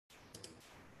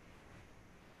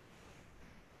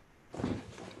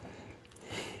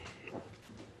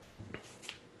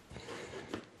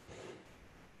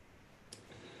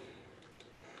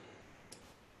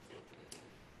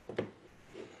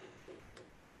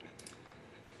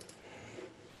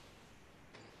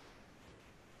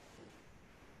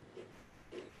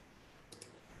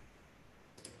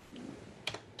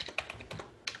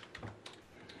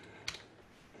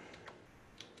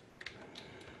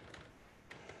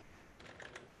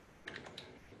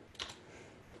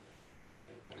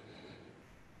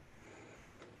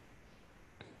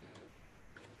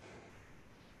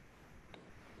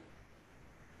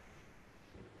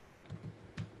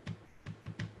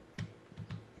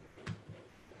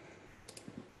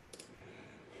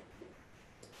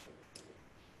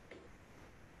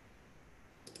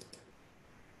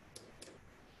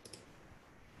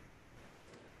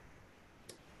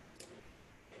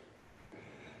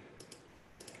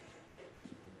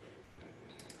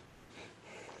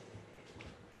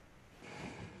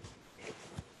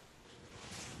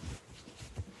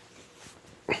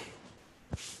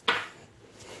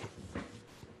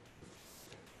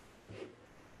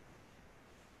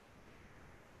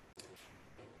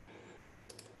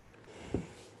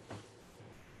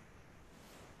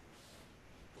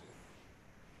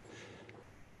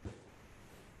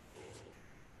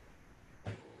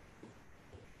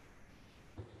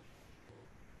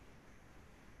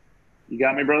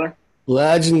got me, brother?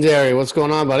 Legendary. What's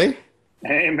going on, buddy?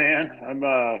 Hey, man.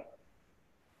 I'm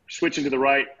switching to the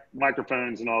right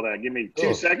microphones and all that. Give me two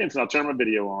Oh, seconds and I'll turn my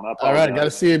video on. I all right. Got to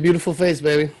apologize. see your beautiful face,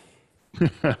 baby.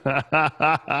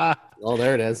 I Oh,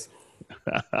 there it is.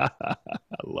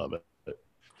 love it.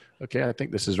 Okay, I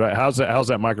think this is right. How's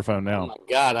that microphone Oh now? my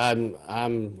God,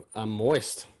 I'm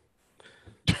moist.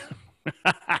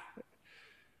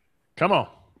 Come on.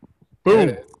 There it Boom.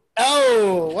 is.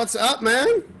 Oh, what's up,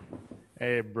 man?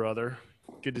 Hey, brother.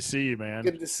 Good to see you, man.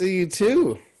 Good to see you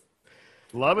too.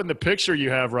 Loving the picture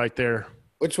you have right there.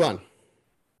 Which one?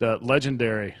 The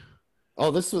legendary.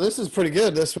 Oh, this is pretty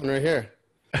good. This one right here.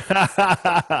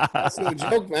 That's no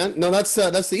joke, man. No, that's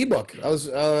the ebook.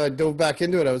 I dove back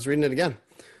into it. I was reading it again.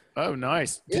 Oh,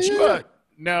 nice. Yeah, Did you yeah.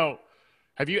 now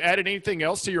have you added anything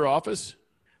else to your office?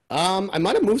 I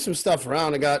might have moved some stuff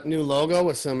around. I got new logo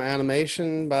with some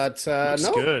animation, but Looks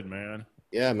no. good, man.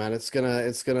 Yeah, man, it's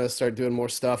gonna start doing more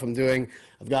stuff.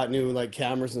 I've got new like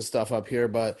cameras and stuff up here,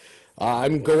 but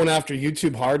I'm going after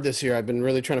YouTube hard this year. I've been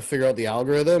really trying to figure out the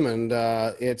algorithm, and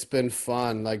it's been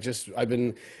fun. I've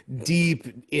been deep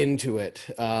into it,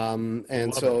 and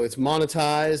Love so it. it's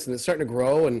monetized and it's starting to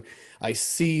grow, and I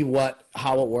see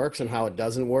how it works and how it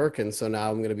doesn't work, and so now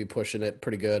I'm going to be pushing it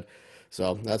pretty good.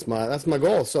 So that's my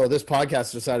goal. So this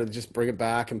podcast decided to just bring it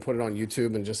back and put it on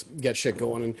YouTube and just get shit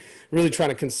going and really trying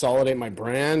to consolidate my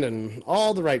brand and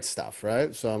all the right stuff,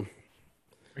 right? So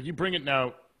Are you bringing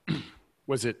now?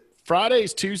 Was it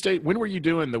Fridays, Tuesday? When were you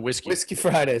doing the whiskey? Whiskey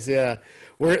Fridays, yeah,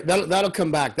 that'll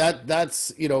come back.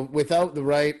 That's without the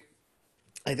right,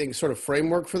 I think, sort of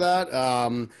framework for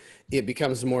that, it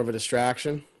becomes more of a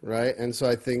distraction, right? And so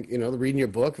I think, reading your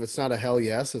book, if it's not a hell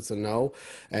yes, it's a no.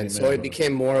 And so Amen, brother. it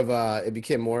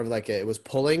became more of like it was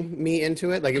pulling me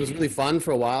into it. Like it was really fun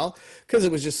for a while because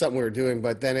it was just something we were doing,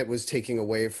 but then it was taking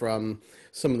away from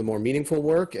some of the more meaningful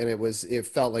work, and it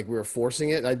felt like we were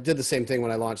forcing it. I did the same thing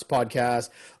when I launched the podcast,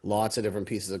 lots of different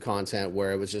pieces of content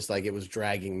where it was just like it was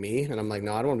dragging me, and I'm like,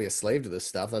 no, I don't want to be a slave to this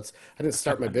stuff. I didn't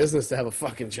start my business to have a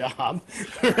fucking job.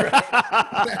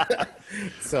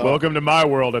 So, Welcome to my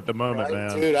world at the moment, right,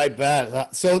 man. dude, I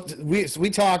bet. So we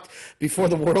talked before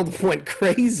the world went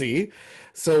crazy.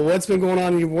 So what's been going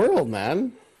on in your world,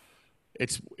 man?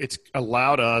 It's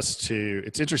allowed us to.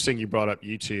 It's interesting you brought up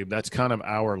YouTube. That's kind of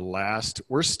our last.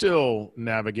 We're still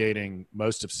navigating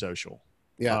most of social,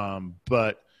 Yeah.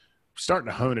 but starting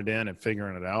to hone it in and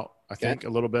figuring it out. I Okay. think a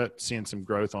little bit, seeing some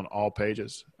growth on all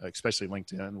pages, especially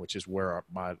LinkedIn, which is where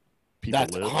my people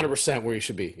That's live. 100% where you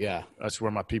should be. Yeah. That's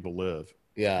where my people live.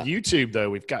 Yeah. YouTube,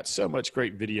 though, we've got so much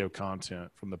great video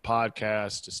content from the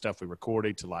podcast to stuff we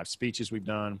recorded to live speeches we've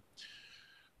done.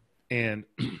 And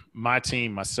my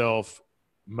team, myself,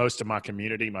 most of my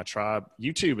community, my tribe,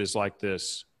 YouTube is like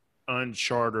this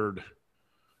uncharted,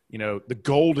 the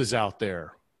gold is out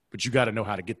there, but you got to know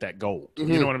how to get that gold.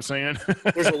 You know what I'm saying?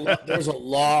 There's a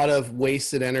lot of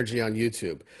wasted energy on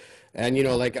YouTube. And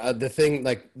like the thing,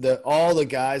 like all the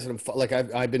guys that I'm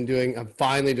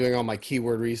finally doing all my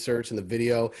keyword research in the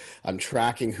video. I'm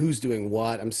tracking who's doing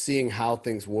what. I'm seeing how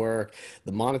things work.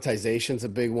 The monetization's a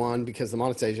big one because the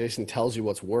monetization tells you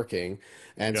what's working.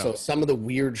 And Yeah. so some of the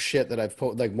weird shit that I've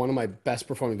put, like one of my best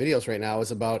performing videos right now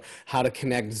is about how to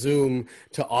connect Zoom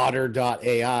to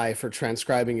Otter.ai for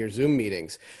transcribing your Zoom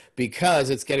meetings because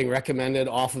it's getting recommended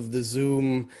off of the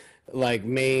Zoom like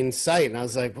main site, and I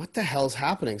was like, what the hell's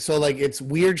happening? So like it's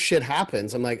weird shit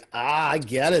happens. I'm like, I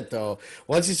get it though.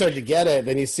 Once you start to get it,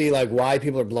 then you see like why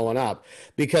people are blowing up,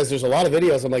 because there's a lot of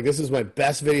videos I'm like, this is my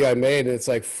best video I made, and it's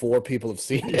like 4 people have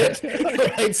seen it.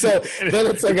 Right? So then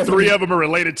it's like Three of them are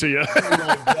related to you. oh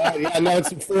my God. Yeah, no,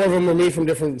 it's 4 of them are me from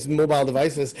different mobile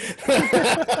devices.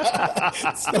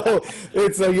 So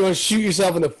it's like you want to shoot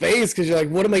yourself in the face because you're like,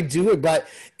 what am I doing? But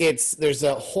there's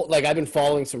a whole, like I've been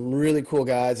following some really cool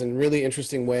guys in really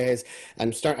interesting ways. I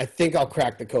think I'll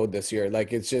crack the code this year.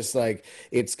 Like it's just like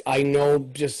I know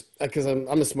just because I'm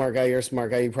a smart guy, you're a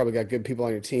smart guy, you probably got good people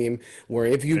on your team where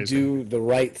if you do the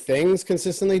right things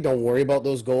consistently, don't worry about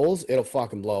those goals, it'll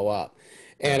fucking blow up.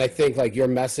 And I think like your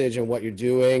message and what you're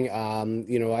doing,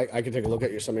 I could take a look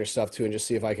at some of your stuff too and just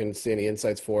see if I can see any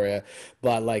insights for you.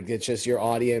 But like, it's just your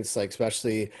audience, like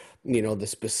especially, the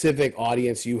specific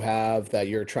audience you have that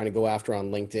you're trying to go after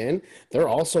on LinkedIn, they're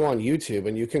also on YouTube,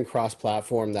 and you can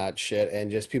cross-platform that shit. And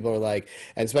just people are like,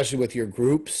 and especially with your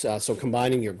groups, so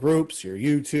combining your groups, your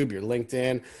YouTube, your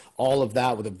LinkedIn, all of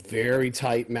that with a very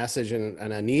tight message and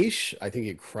a niche, I think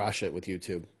you crush it with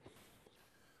YouTube.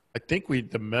 I think the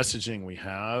messaging we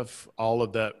have, all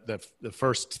of that, the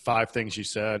first 5 things you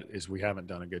said is we haven't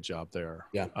done a good job there.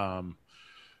 Yeah.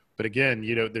 But again,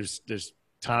 there's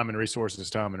time and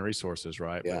resources,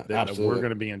 right? Yeah, But then absolutely. we're going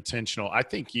to be intentional. I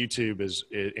think YouTube is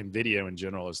in video in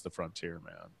general is the frontier,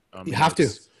 man. I mean, You have to.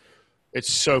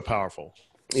 It's so powerful.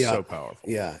 Yeah. So powerful.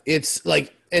 Yeah. It's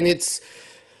like, and it's,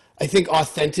 I think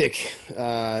authentic,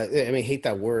 I mean, I hate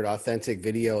that word, authentic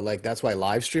video. Like that's why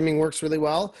live streaming works really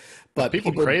well. But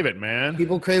People crave it, man.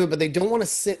 People crave it, but they don't want to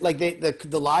sit like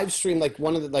the live stream. Like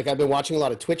one of the, like I've been watching a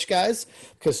lot of Twitch guys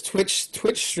because Twitch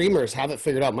streamers have it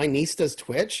figured out. My niece does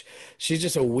Twitch. She's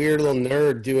just a weird little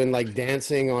nerd doing like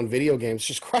dancing on video games.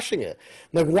 She's crushing it.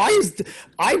 I'm like, why is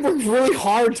I worked really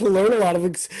hard to learn a lot of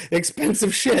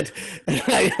expensive shit,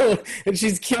 and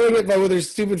she's killing it by with her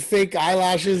stupid fake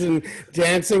eyelashes and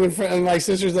dancing in front. And my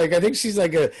sister's like, I think she's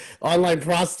like a online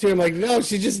prostitute. I'm like, no,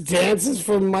 she just dances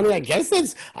for money. I guess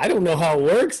that's I don't know how it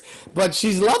works, but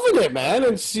she's loving it, man.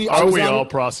 And are we all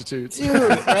prostitutes, dude?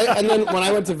 Right? And then when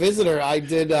I went to visit her, I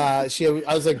did. I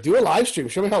was like, do a live stream,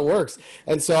 show me how it works.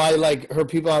 And so I like her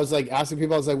people. I was like asking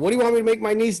people. I was like, what do you want me to make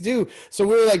my niece do? So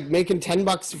we were like making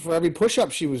 $10 for every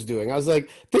push-up she was doing. I was like,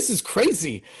 this is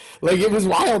crazy. Like it was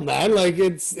wild, man. Like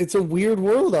it's a weird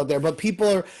world out there, but people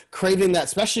are craving that,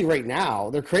 especially right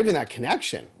now. They're craving that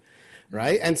connection.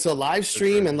 Right. And so live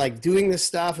stream and like doing this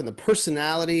stuff and the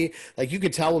personality, like you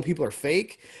could tell when people are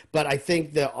fake, but I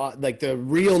think the like the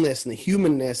realness and the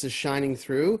humanness is shining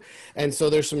through. And so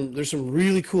there's some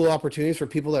really cool opportunities for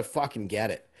people that fucking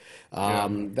get it.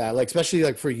 That like, especially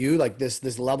like for you, like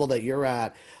this level that you're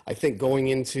at, I think going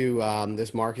into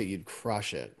this market, you'd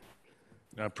crush it.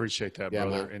 I appreciate that, Yeah,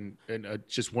 brother. And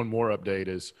just one more update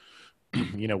is,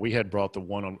 you know, we had brought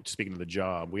the speaking of the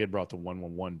job, we had brought the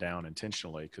 111 down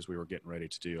intentionally because we were getting ready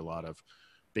to do a lot of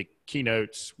big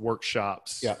keynotes,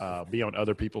 workshops, be on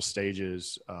other people's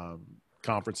stages,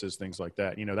 conferences, things like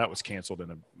that. You know, that was canceled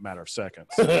in a matter of seconds.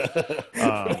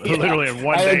 Literally in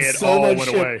one day, it all went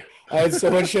away. I had so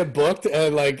much shit booked,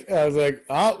 and like I was like,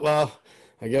 oh well,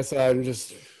 I guess I'm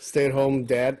just stay at home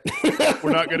dad.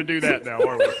 We're not going to do that now,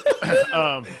 are we?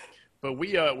 But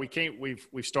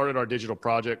we've started our digital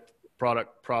product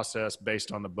process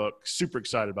based on the book. Super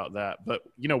excited about that. But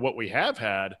you know what we have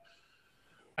had,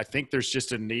 I think there's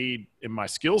just a need in my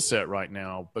skill set right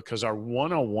now because our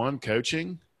one-on-one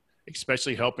coaching,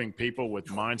 especially helping people with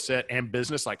mindset and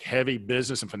business, like heavy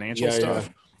business and financial stuff,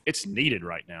 it's needed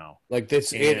right now. Like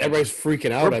this, everybody's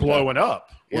freaking out. We're blowing up.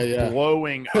 We're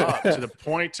blowing up to the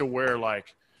point to where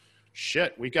like,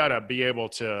 shit, we got to be able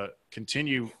to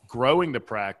continue growing the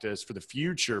practice for the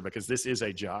future because this is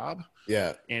a job.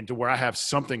 Yeah. And to where I have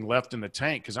something left in the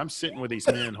tank because I'm sitting with these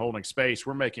men holding space.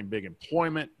 We're making big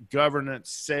employment,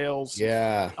 governance, sales.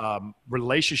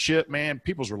 Relationship, man.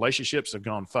 People's relationships have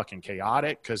gone fucking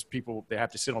chaotic because they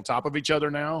have to sit on top of each other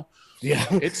now. Yeah.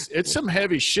 It's some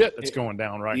heavy shit that's going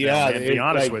down right now, man, to be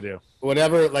honest with you.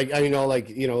 Whatever, like, as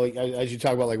you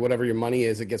talk about, like, whatever your money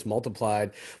is, it gets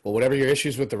multiplied. Well, whatever your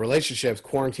issues with the relationships,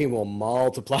 quarantine will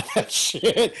multiply that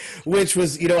shit, which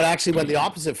was, it actually went the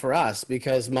opposite for us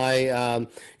because my,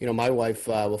 my wife,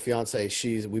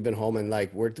 fiance, we've been home and, like,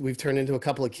 we've turned into a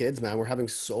couple of kids, man. We're having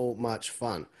so much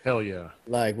fun. Hell yeah.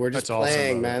 Like, we're just That's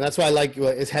playing, awesome, man. That's why, like,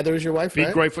 is Heather's your wife, Be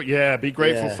right? grateful. Yeah, be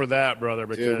grateful for that, brother,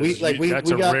 because that's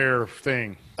a rare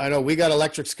thing. I know we got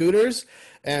electric scooters.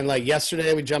 And like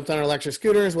yesterday, we jumped on our electric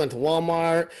scooters, went to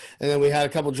Walmart, and then we had a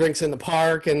couple drinks in the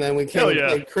park, and then we came and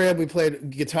played crib. We played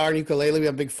guitar and ukulele. We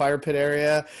have a big fire pit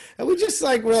area, and we just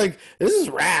we're like, this is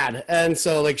rad. And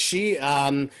so like she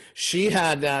had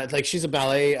she's a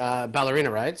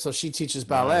ballerina, right? So she teaches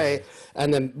ballet.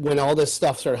 And then when all this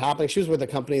stuff started happening, she was with a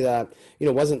company that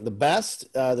wasn't the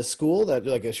best, the school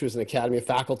that she was an academy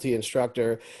faculty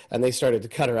instructor, and they started to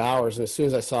cut her hours. And as soon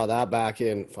as I saw that back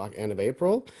in end of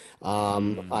April.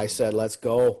 I said, let's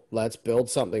go, let's build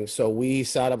something. So we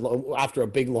sat up after a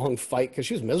big long fight because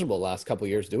she was miserable the last couple of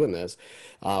years doing this,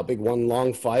 big one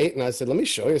long fight. And I said, let me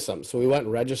show you something. So we went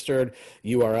and registered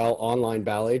URL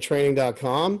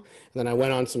onlineballettraining.com. And then I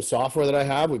went on some software that I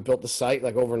have. We built the site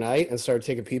like overnight and started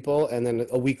taking people. And then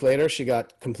a week later, she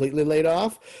got completely laid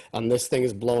off. This thing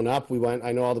is blown up.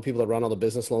 I know all the people that run all the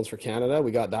business loans for Canada.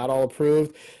 We got that all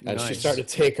approved. And she started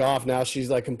to take off. Now she's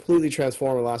like completely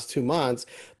transformed in the last 2 months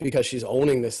because she's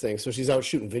owning this thing. So she's out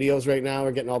shooting videos right now.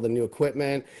 We're getting all the new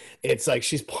equipment. It's like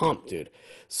she's pumped, dude.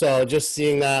 So just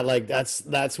seeing that, like that's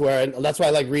why I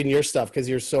like reading your stuff because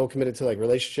you're so committed to like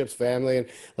relationships, family, and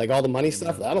like all the money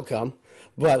stuff. That'll come.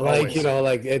 But like,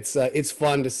 it's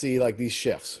fun to see like these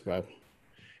shifts, right?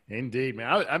 Indeed,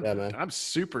 man. I'm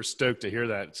super stoked to hear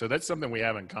that. So that's something we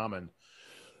have in common.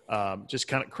 Just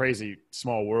kind of crazy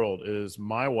small world is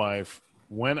my wife.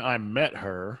 When I met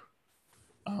her,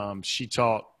 she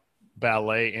taught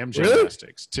ballet and Really?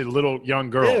 gymnastics to little young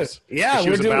girls. Yeah, She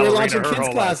was a we're ballerina launching her kids whole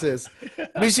life. classes.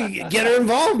 We should get her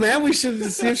involved, man. We should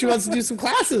see if she wants to do some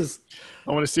classes.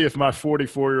 I want to see if my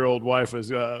 44-year-old wife is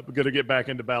going to get back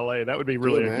into ballet. That would be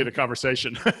really man. a good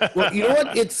conversation. Well, you know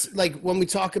what? It's like when we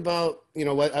talk about, you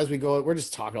know what, as we go, we're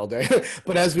just talking all day,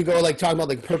 but as we go, like talking about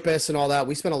like purpose and all that,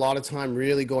 we spend a lot of time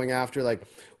really going after like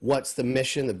what's the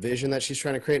mission, the vision that she's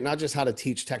trying to create, not just how to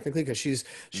teach technically, because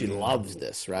she loves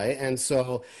this, right? And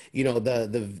so, you know,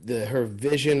 her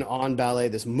vision on ballet,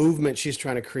 this movement she's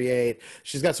trying to create,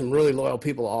 she's got some really loyal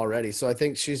people already. So I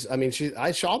think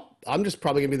I'm just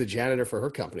probably gonna be the janitor for her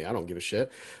company. I don't give a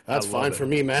shit. That's fine for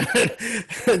me, man.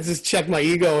 Just check my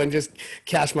ego and just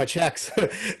cash my checks.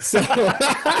 So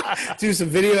do some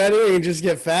video editing and just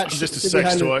get fat. I'm just a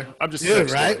sex toy. I'm just a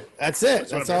sex right? toy. That's it.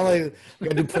 That's all I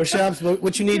gotta do push-ups.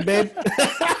 What you need, babe?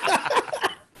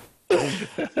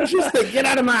 Just like, get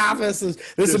out of my office.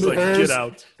 This will be hers. Get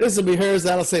out. This will be hers.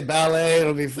 That'll say ballet.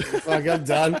 It'll be fuck. I'm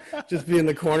done. Just be in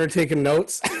the corner taking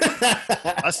notes.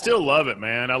 I still love it,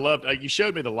 man. I loved. You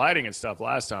showed me the lighting and stuff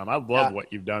last time. I love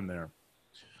what you've done there.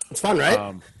 It's fun,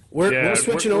 right? We're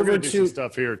switching over gonna to do some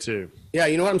stuff here too. Yeah,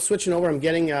 you know what? I'm switching over. I'm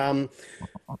getting a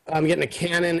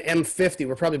Canon M50.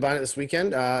 We're probably buying it this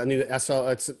weekend. A new SL.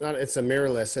 It's a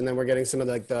mirrorless, and then we're getting some of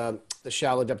the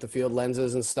shallow depth of field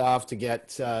lenses and stuff to get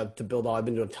to build all. I've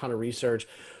been doing a ton of research.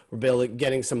 We're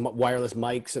getting some wireless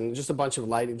mics and just a bunch of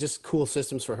lighting, just cool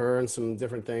systems for her and some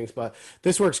different things. But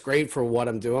this works great for what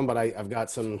I'm doing. But I've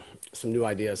got some new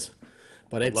ideas.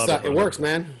 But it works,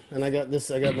 man. And I got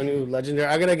my new Legendary.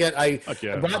 I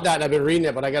bought that and I've been reading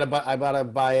it, but I gotta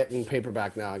buy it in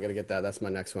paperback now. I gotta get that. That's my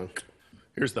next one.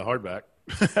 Here's the hardback.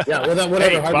 Yeah, whatever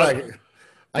hardback.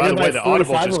 By the way, the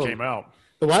Audible just came out.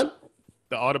 The what?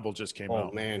 The Audible just came out.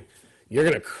 Oh man, you're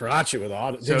gonna crotch it with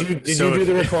Audible. Did you so do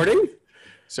the recording?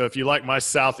 So if you like my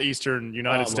southeastern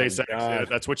United States accent,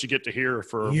 that's what you get to hear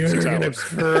for You're 6 gonna hours.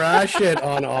 crush it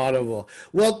on Audible.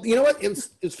 Well, you know what?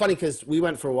 It's funny because we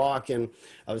went for a walk and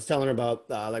I was telling her about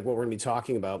like what we're gonna be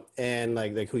talking about and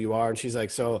like who you are, and she's like,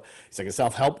 so he's like a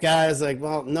self-help guy. I was like,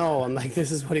 well, no. I'm like,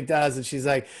 this is what he does, and she's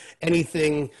like,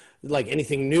 anything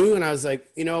new, and I was like,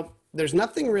 you know, there's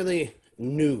nothing really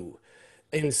new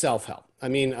in self-help. I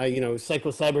mean,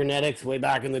 psycho-cybernetics way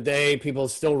back in the day, people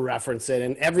still reference it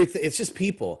and everything. It's just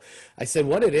people. I said,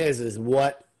 what it is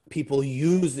what people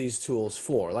use these tools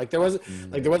for. Like there wasn't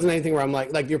anything where I'm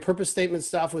like your purpose statement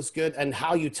stuff was good and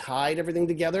how you tied everything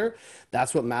together.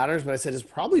 That's what matters. But I said, it's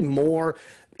probably more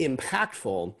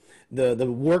impactful the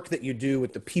work that you do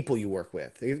with the people you work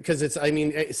with, because it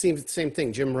seems the same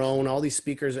thing. Jim Rohn, all these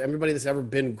speakers, everybody that's ever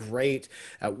been great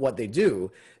at what they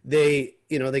do, they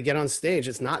get on stage.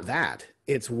 It's not that.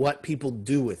 It's what people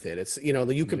do with it. It's,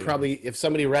 you could probably, if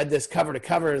somebody read this cover to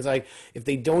cover, it's like, if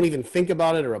they don't even think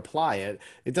about it or apply it,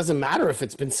 it doesn't matter if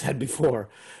it's been said before,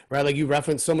 right? Like you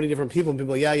reference so many different people and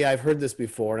people, yeah, I've heard this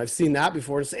before. And I've seen that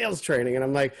before in sales training. And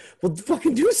I'm like, well,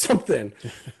 fucking do something.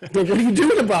 Like, what are you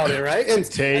doing about it, right? And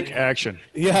Take action.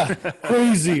 Yeah,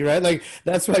 crazy, right? Like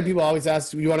that's why people always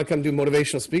ask, you want to come do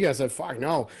motivational speaking? I said, fuck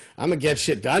no, I'm a get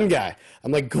shit done guy.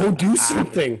 I'm like, go do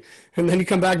something. And then you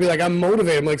come back and be like, I'm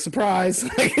motivated. I'm like, surprise.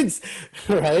 Like it's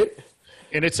right.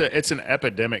 And it's an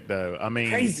epidemic though. I mean,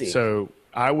 crazy. So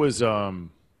I was when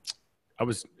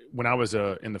I was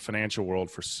in the financial world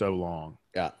for so long.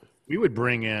 Yeah. We would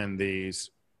bring in these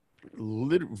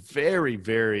very,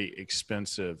 very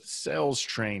expensive sales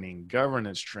training,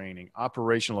 governance training,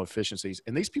 operational efficiencies.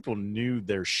 And these people knew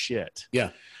their shit.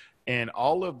 Yeah. And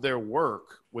all of their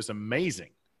work was amazing.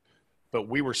 But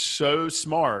we were so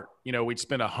smart, we'd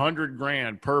spend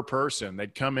 $100,000 per person.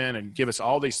 They'd come in and give us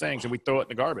all these things and we'd throw it in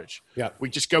the garbage. Yeah. We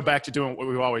just go back to doing what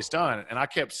we've always done. And I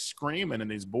kept screaming in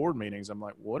these board meetings. I'm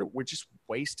like, we're just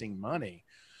wasting money.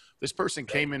 This person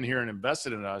came in here and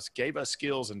invested in us, gave us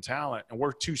skills and talent, and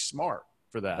we're too smart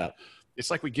for that. Yeah.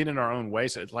 It's like we get in our own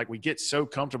ways. It's like we get so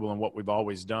comfortable in what we've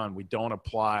always done. We don't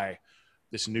apply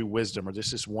this new wisdom or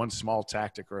this one small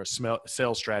tactic or a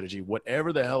sales strategy,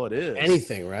 whatever the hell it is.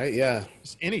 Anything, right? Yeah.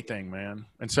 It's anything, man.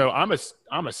 And so I'm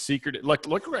a secret. Like,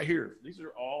 look right here. These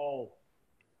are all,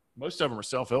 most of them are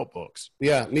self-help books.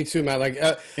 Yeah, me too, man. Like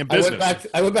in business.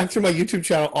 I went back through my YouTube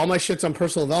channel. All my shit's on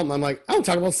personal development. I'm like, I don't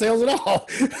talk about sales at all.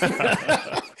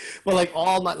 But like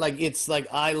all my, like, it's like,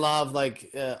 I love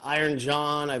like Iron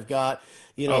John. I've got,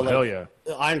 hell yeah.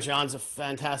 Iron John's a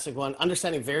fantastic one.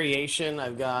 Understanding variation.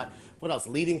 I've got, what else?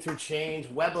 Leading Through Change,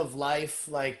 Web of Life.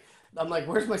 Like, I'm like,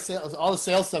 where's my sales? All the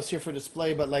sales stuff's here for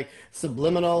display, but like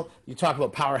Subliminal. You talk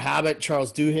about Power Habit,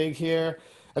 Charles Duhigg here.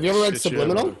 Have you ever read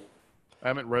Subliminal? Yeah. I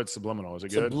haven't read Subliminal. Is it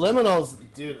good? Subliminal's,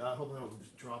 dude, I hope I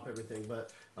don't drop everything,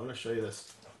 but I'm going to show you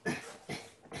this.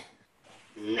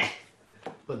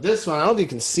 But this one, I don't know if you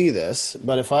can see this,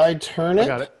 but if I turn it, I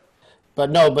got it.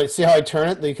 but see how I turn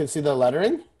it? You can see the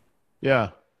lettering. Yeah.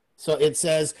 So it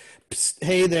says, "Psst,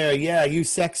 hey there, yeah, you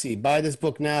sexy. Buy this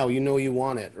book now. You know you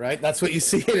want it, right?" That's what you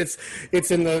see.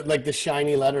 It's in the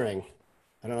shiny lettering.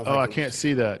 I don't know if Oh, I can't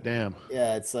see that. Damn.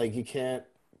 Yeah, it's like you can't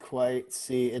quite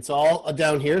see. It's all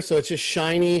down here, so it's just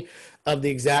shiny of the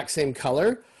exact same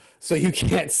color. So you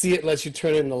can't see it unless you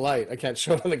turn it in the light. I can't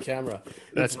show it on the camera.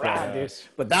 That's It's rad, dude. badass.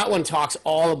 But that one talks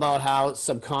all about how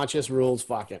subconscious rules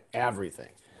fucking everything.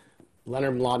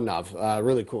 Leonard Mlodinov,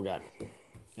 really cool guy.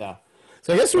 Yeah.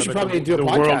 So I guess we should probably do a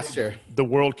podcast here. The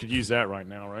world could use that right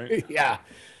now, right? Yeah.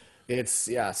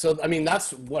 So I mean,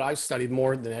 that's what I've studied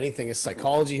more than anything is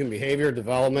psychology, human behavior,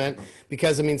 development,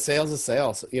 because I mean, sales is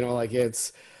sales, like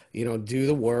it's, do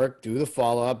the work, do the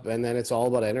follow up, and then it's all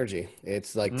about energy.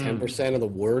 It's like 10% of the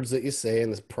words that you say in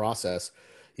this process.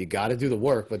 You got to do the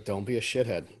work, but don't be a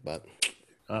shithead. But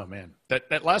Oh man,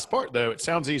 that last part though, it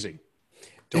sounds easy.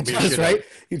 Don't be a that's shithead. right.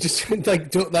 You just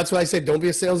that's why I say don't be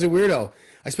a salesy weirdo.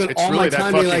 I spent It's all really my that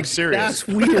time being fucking like, serious. that's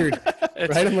weird,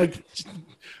 right? I'm like,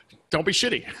 Don't be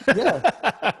shitty.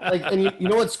 yeah. Like, and you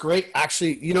know what's great?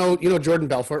 Actually, Jordan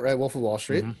Belfort, right? Wolf of Wall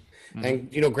Street,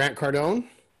 and Grant Cardone.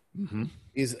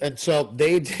 And so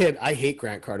they did. I hate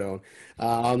Grant Cardone,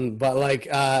 but like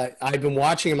I've been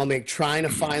watching him. I'm like trying to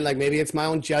find like maybe it's my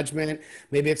own judgment,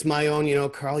 maybe it's my own.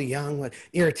 Carl Jung, what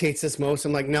irritates us most?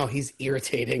 I'm like, no, he's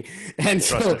irritating, and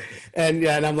so and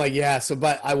I'm like, yeah. So,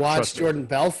 but I watched Jordan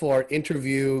Belfort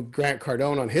interview Grant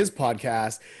Cardone on his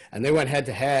podcast, and they went head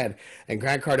to head, and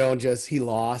Grant Cardone he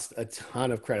lost a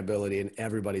ton of credibility in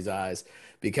everybody's eyes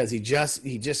because he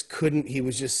just couldn't. He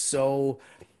was just so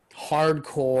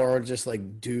hardcore, just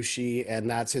like douchey, and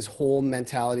that's his whole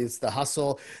mentality. It's the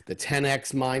hustle, the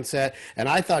 10x mindset. And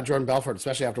I thought Jordan Belfort,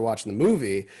 especially after watching the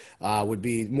movie, would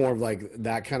be more of like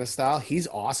that kind of style. He's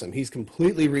awesome. He's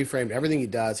completely reframed everything he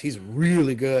does. He's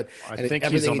really good. I think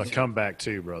he's on the comeback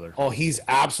too, brother. Oh, he's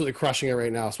absolutely crushing it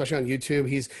right now, especially on YouTube.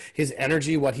 His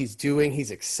energy, what he's doing,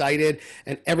 he's excited,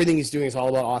 and everything he's doing is all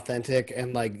about authentic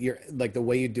and like the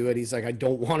way you do it. He's like, I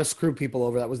don't want to screw people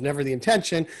over. That was never the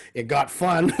intention. It got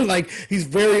fun. Like he's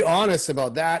very honest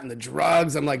about that and the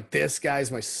drugs. I'm like, this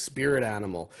guy's my spirit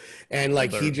animal, and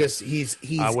like he's.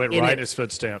 I went right in his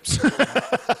footsteps.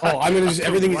 Oh, I'm gonna just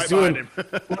everything he's right doing.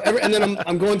 behind And then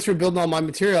I'm going through building all my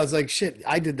material. I was like, shit,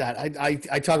 I did that. I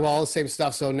talk about all the same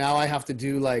stuff. So now I have to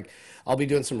do like, I'll be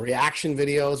doing some reaction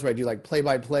videos where I do like play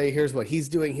by play. Here's what he's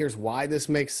doing. Here's why this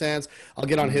makes sense. I'll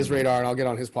get on his radar and I'll get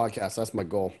on his podcast. That's my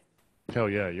goal. Hell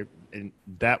yeah, and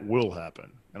that will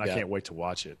happen, and I can't wait to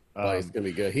watch it. Oh, he's gonna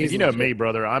be good. You know me,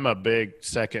 brother. I'm a big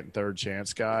second, third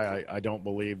chance guy. I don't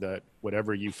believe that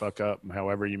whatever you fuck up, and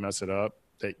however you mess it up,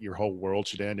 that your whole world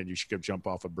should end and you should go jump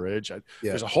off a bridge.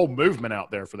 There's a whole movement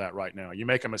out there for that right now. You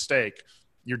make a mistake,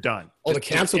 you're done. Oh, the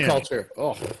cancel culture.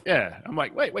 Oh, yeah. I'm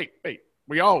like, wait.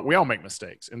 We all make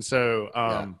mistakes, and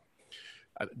so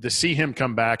to see him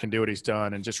come back and do what he's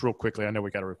done, and just real quickly, I know we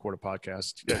got to record a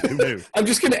podcast. Yeah, who knew? I'm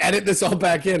just gonna edit this all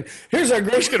back in. Here's our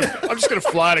great. I'm just gonna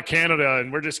fly to Canada,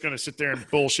 and we're just gonna sit there and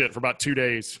bullshit for about 2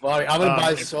 days. Well, I'm gonna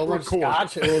buy so much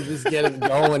scotch, and we'll just get it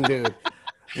going, dude.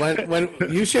 When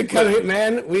you should come here,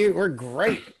 man. We're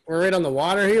great. We're right on the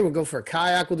water here. We'll go for a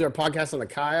kayak. We'll do our podcast on the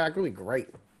kayak. It'll be great,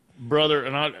 brother.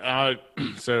 And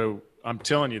so I'm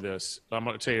telling you this. I'm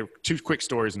going to tell you 2 quick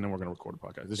stories, and then we're going to record a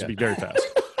podcast. This will be very fast.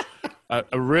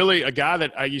 A guy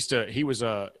that I used to. He was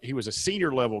a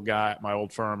senior level guy at my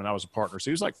old firm, and I was a partner.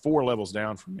 So he was like 4 levels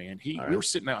down from me. And we were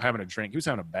sitting out having a drink. He was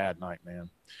having a bad night, man.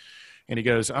 And he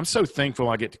goes, "I'm so thankful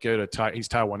I get to go to he's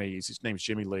Taiwanese. His name's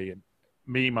Jimmy Lee, and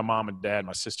me, my mom and dad,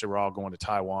 my sister were all going to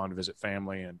Taiwan to visit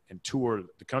family and tour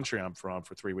the country I'm from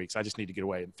for 3 weeks. I just need to get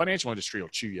away. And financial industry will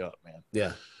chew you up, man."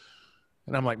 Yeah.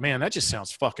 And I'm like, "Man, that just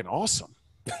sounds fucking awesome."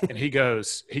 And he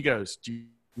goes, "Do you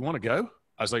want to go?"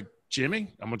 I was like, "Jimmy,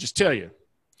 I'm going to just tell you,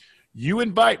 you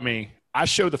invite me, I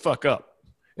show the fuck up.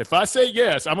 If I say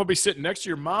yes, I'm going to be sitting next to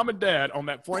your mom and dad on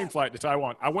that plane flight to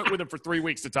Taiwan." I went with them for 3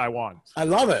 weeks to Taiwan. I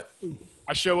love it.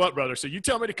 I show up, brother. So you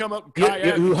tell me to come up and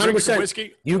kayak, 100%.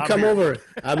 Whiskey. You come over.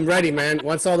 I'm ready, man.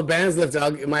 Once all the bands lift,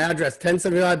 I'll get my address,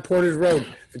 1075 Porters Road,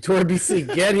 Victoria,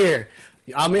 BC. Get here.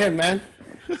 I'm in, man.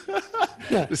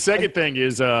 The second thing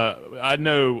is I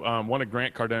know one of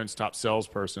Grant Cardone's top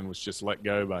salesperson was just let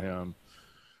go by him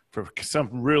for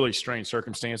some really strange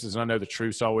circumstances. And I know the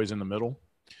truth's always in the middle.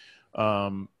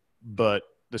 But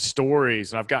the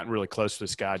stories, and I've gotten really close to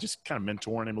this guy, just kind of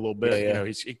mentoring him a little bit. You know,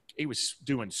 he was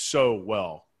doing so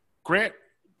well. Grant,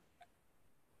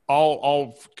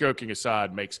 all joking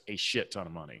aside, makes a shit ton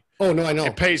of money. Oh, no, I know.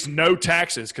 It pays no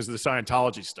taxes because of the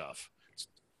Scientology stuff. It's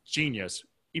genius.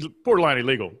 borderline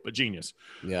illegal, but genius.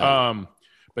 Yeah.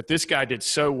 But this guy did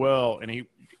so well, and he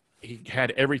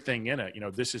had everything in it. You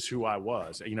know, this is who I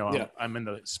was. You know, I'm in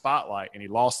the spotlight, and he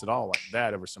lost it all like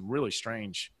that over some really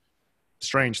strange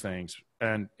things.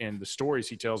 And the stories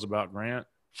he tells about Grant.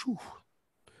 Whew,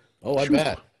 oh, I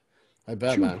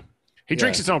bet, man. He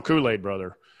drinks his own Kool-Aid,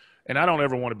 brother, and I don't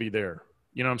ever want to be there.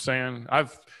 You know what I'm saying?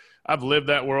 I've lived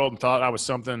that world and thought I was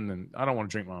something, and I don't want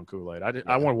to drink my own Kool-Aid.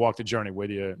 I want to walk the journey with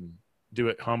you and do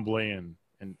it humbly and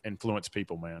influence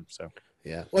people, man. So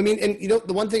yeah. Well, I mean, and you know,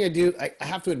 the one thing I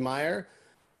have to admire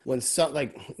when some,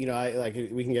 like, you know,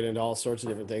 we can get into all sorts of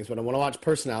different things, but when I watch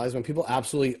personalities, when people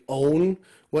absolutely own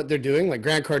what they're doing, like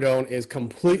Grant Cardone is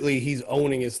he's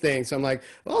owning his thing. So I'm like,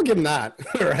 well, I'll give him that,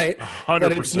 right? 100%.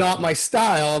 But it's not my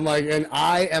style. I'm like, and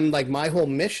I am like, my whole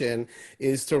mission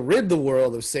is to rid the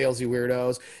world of salesy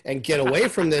weirdos and get away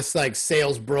from this like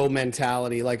sales bro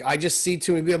mentality. Like I just see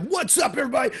too many people, what's up,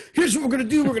 everybody? Here's what we're going to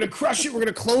do. We're going to crush it. We're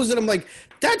going to close it. I'm like,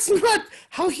 that's not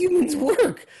how humans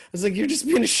work. I was like, you're just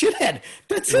being a shithead.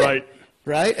 That's it.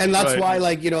 Right. And that's why,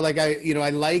 like, you know, like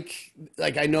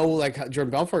I know like Jordan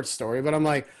Belfort's story, but I'm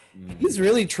like, he's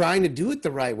really trying to do it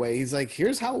the right way. He's like,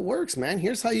 here's how it works, man.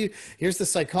 Here's the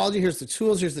psychology, here's the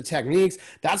tools, here's the techniques.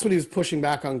 That's what he was pushing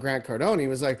back on Grant Cardone. He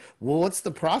was like, well, what's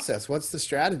the process? What's the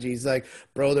strategy? He's like,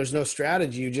 bro, there's no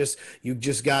strategy. You just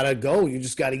gotta go. You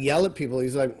just gotta yell at people.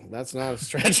 He's like, that's not a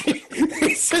strategy.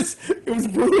 It was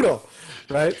brutal.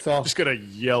 Right, so I'm just gonna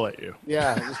yell at you.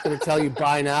 Yeah, I'm just gonna tell you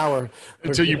buy now or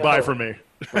until you buy from me.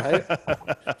 Right.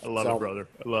 I love it, brother.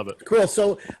 I love it. Cool.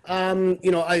 So,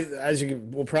 you know,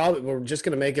 we're just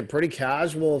gonna make it pretty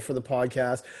casual for the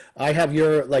podcast. I have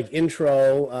your like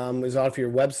intro is off your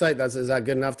website. Is that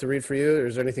good enough to read for you? Or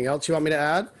is there anything else you want me to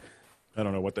add? I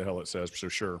don't know what the hell it says, so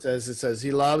sure. It says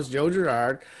he loves Joe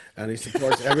Girard and he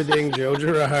supports everything Joe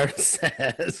Girard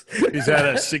says. He's had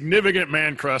a significant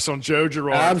man crush on Joe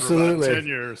Girard Absolutely. for about 10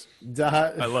 years.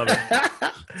 I love it.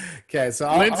 Okay,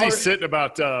 so Lindsay's sitting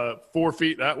about 4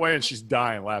 feet that way, and she's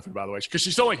dying laughing, by the way, because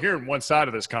she's only hearing one side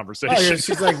of this conversation. Oh, yeah,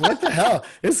 she's like, what the hell?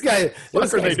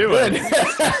 What are they doing?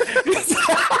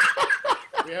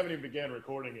 We haven't even began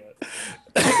recording yet.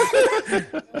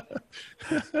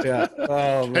 Yeah.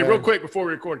 Oh, man. Hey, real quick before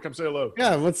we record, come say hello.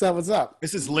 Yeah, what's up?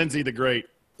 This is Lindsay the Great.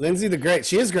 Lindsay the Great.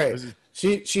 She is great.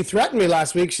 She threatened me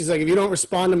last week. She's like, if you don't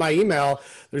respond to my email,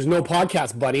 there's no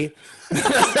podcast, buddy.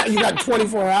 You got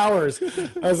 24 hours.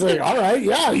 I was like, all right,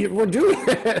 yeah, we're doing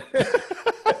it.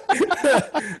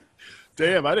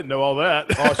 Damn, I didn't know all that.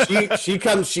 Oh, she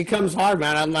comes hard,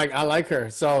 man. I'm like, I like her.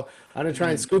 So I'm going to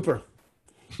try and scoop her.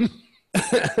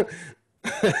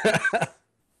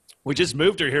 We just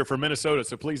moved her here from Minnesota,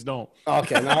 so please don't.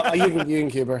 Okay, no, you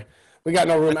can keep her. We got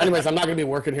no room. Anyways, I'm not going to be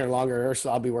working here longer.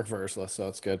 Ursula, I'll be working for Ursula, so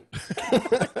it's good.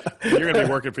 You're going to be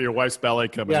working for your wife's ballet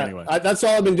company anyway. That's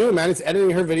all I've been doing, man. It's editing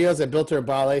her videos. I built her a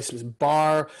ballet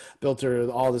bar, built her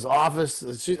all this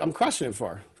office. I'm crushing it for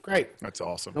her. Great. That's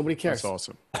awesome. Nobody cares. That's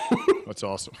awesome. That's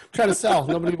awesome. Trying to sell.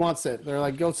 Nobody wants it. They're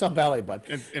like, go sell ballet, bud.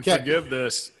 And forgive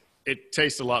this. It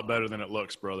tastes a lot better than it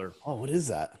looks, brother. Oh, what is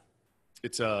that?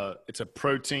 It's a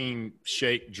protein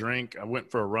shake drink. I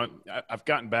went for a run. I've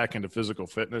gotten back into physical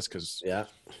fitness because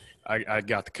I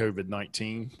got the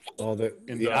COVID-19. Oh,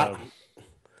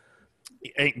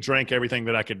 ate and drank everything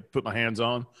that I could put my hands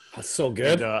on. That's so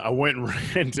good. And, I went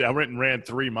and ran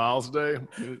 3 miles a day.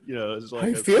 You know, it's like how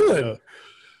you feeling?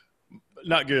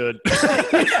 Not good.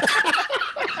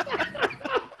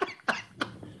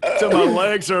 So my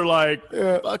legs are like,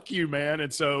 fuck you, man.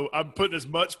 And so I'm putting as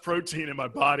much protein in my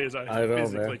body as I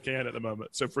physically can at the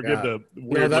moment. So forgive the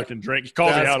weird looking drink. You call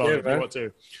me out on it if you want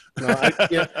to. No,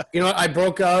 you know, I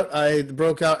broke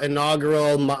out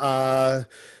inaugural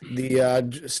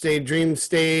the Dream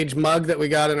Stage mug that we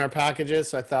got in our packages.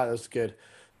 So I thought it was good.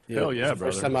 Hell yeah, brother.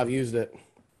 First time I've used it.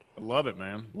 I love it,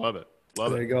 man. Love it.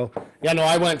 There you go. Yeah, no,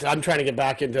 I'm trying to get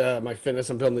back into my fitness.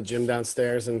 I'm building the gym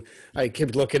downstairs, and I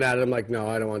keep looking at it. I'm like, no,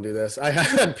 I don't want to do this. I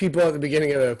had people at the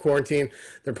beginning of the quarantine.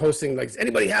 They're posting like, does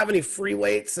anybody have any free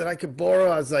weights that I could borrow?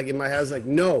 I was like, in my head, I was like,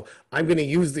 no, I'm going to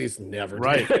use these. Never.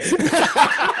 Right.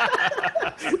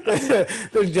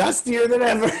 They're dustier than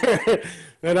ever.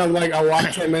 And I'm like, I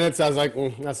walked 10 minutes. I was like,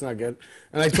 that's not good.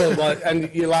 And I told,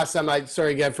 last time,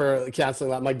 sorry again for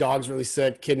canceling that. My dog's really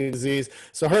sick, kidney disease.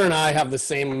 So her and I have the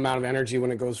same amount of energy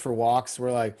when it goes for walks.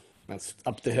 We're like, that's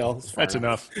up the hill. That's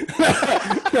enough.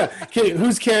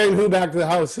 Who's carrying who back to the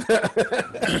house?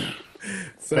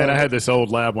 Man, I had this old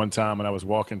lab one time, and I was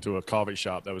walking to a coffee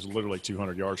shop that was literally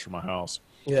 200 yards from my house.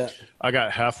 Yeah. I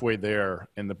got halfway there,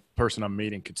 and the person I'm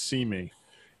meeting could see me,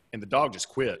 and the dog just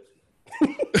quit.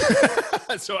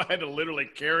 So I had to literally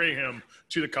carry him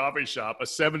to the coffee shop, a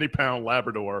 70-pound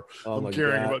Labrador. Oh, I'm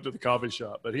carrying him up to the coffee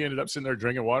shop. But he ended up sitting there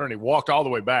drinking water, and he walked all the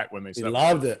way back when they He slept.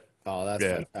 loved it. Oh, that's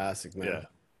Yeah. fantastic, man. Yeah,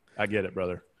 I get it,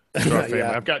 brother. It's our family.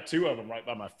 Yeah. I've got 2 of them right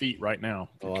by my feet right now.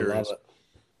 Oh, Curious.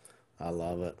 I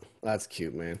love it. That's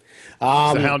cute, man. Is the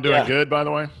hound doing yeah. good, by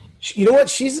the way? You know what?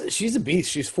 She's a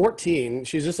beast. She's 14.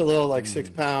 She's just a little like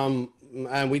 6-pound,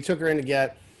 and we took her in to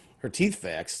get her teeth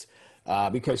fixed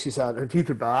because she said her teeth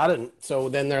are bad, and so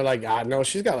then they're like, God, no,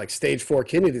 she's got like stage 4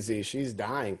 kidney disease. She's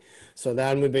dying. So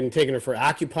then we've been taking her for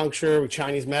acupuncture with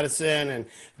Chinese medicine, and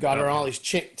got her all these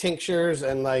tinctures,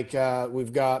 and like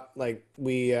we've got like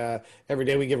every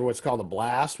day we give her what's called a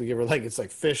blast. We give her like it's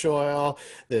like fish oil,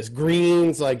 there's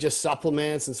greens, like just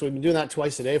supplements, and so we've been doing that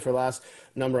twice a day for the last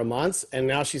number of months, and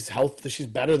now she's healthy. She's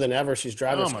better than ever. She's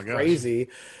driving us crazy.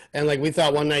 And like we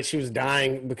thought one night she was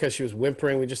dying because she was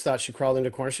whimpering. We just thought she crawled into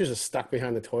a corner. She was just stuck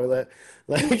behind the toilet.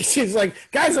 Like she's like,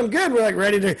 guys, I'm good. We're like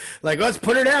ready to like let's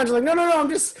put her down. She's like, no, I'm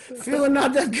just feeling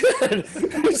not that good.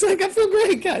 She's like, I feel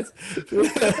great, guys.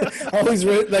 Always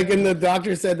like, and the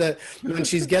doctor said that when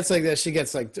she gets like this, she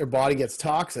gets like her body gets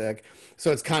toxic.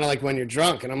 So it's kind of like when you're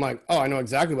drunk, and I'm like, oh, I know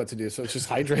exactly what to do. So it's just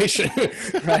hydration,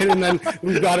 right? And then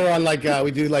we've got her on like we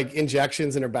do like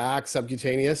injections in her back,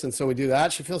 subcutaneous, and so we do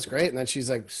that. She feels great, and then she's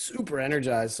like super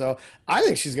energized. So I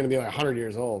think she's gonna be like 100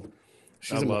 years old.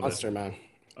 She's a monster, man.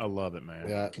 I love it, man.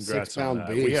 Yeah, Congrats on 6-pound that.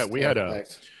 beast. We had a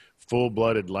Thanks.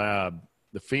 full-blooded lab.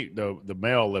 The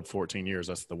male lived 14 years.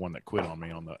 That's the one that quit on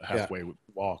me on the halfway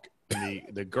walk. And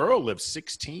the girl lived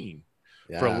 16.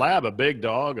 Yeah. For a lab, a big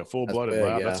dog, a full-blooded big,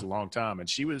 lab, yeah. that's a long time. And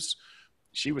she was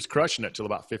crushing it till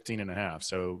about 15 and a half.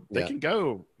 So they can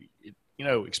go,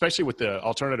 especially with the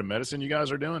alternative medicine you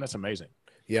guys are doing, that's amazing.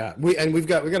 Yeah, we've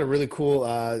got a really cool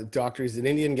doctor. He's an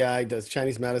Indian guy, does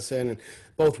Chinese medicine, and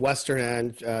both Western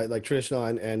and like traditional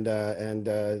and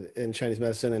Chinese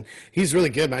medicine, and he's really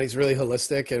good, man. He's really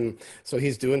holistic, and so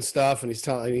he's doing stuff, and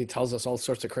he tells us all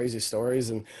sorts of crazy stories,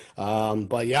 and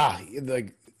but yeah,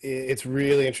 like it's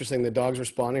really interesting. The dog's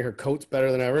responding. Her coat's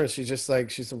better than ever. She's just like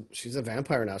she's a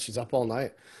vampire now. She's up all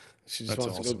night. She just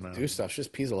wants to go do stuff. She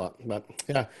just pees a lot, but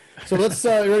yeah. So let's you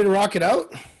ready to rock it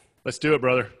out? Let's do it,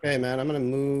 brother. Okay, man, I'm going to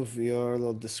move your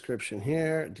little description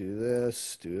here. Do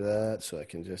this, do that, so I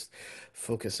can just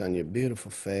focus on your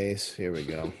beautiful face. Here we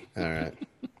go. All right.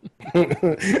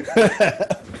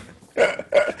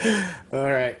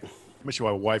 All right. I wish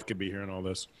my wife could be hearing all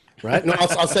this. Right? No,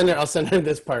 I'll send her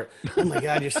this part. Oh, my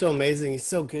God, you're so amazing. He's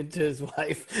so good to his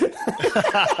wife.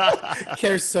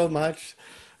 Cares so much.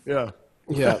 Yeah.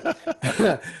 Yeah.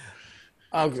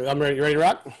 I'm ready. You ready to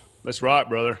rock? Let's rock,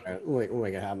 brother. All right,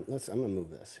 wait, I'm gonna move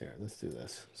this here. Let's do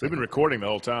this. So we've been recording the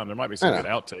whole time. There might be some good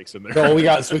outtakes in there. Oh, we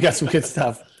got some good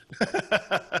stuff.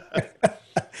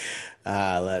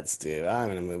 Let's do. I'm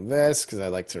gonna move this because I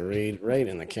like to read right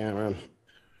in the camera.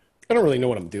 I don't really know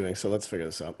what I'm doing, so let's figure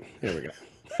this out. Here we go.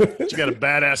 You got a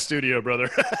badass studio,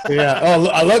 brother. Yeah. Oh,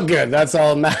 I look good. That's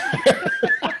all that matters.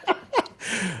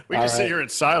 We just sit here in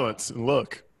silence and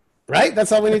look. Right?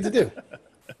 That's all we need to do.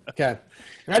 Okay.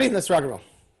 Ready? Let's rock and roll.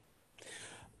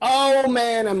 Oh,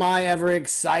 man, am I ever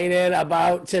excited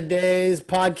about today's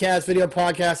video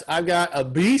podcast. I've got a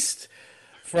beast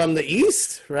from the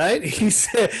East, right? He's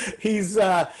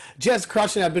just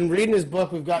crushing it. I've been reading his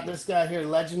book. We've got this guy here,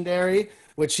 Legendary,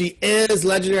 which he is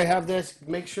legendary. Have this.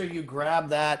 Make sure you grab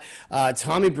that.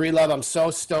 Tommy Breedlove, I'm so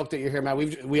stoked that you're here, man.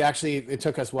 It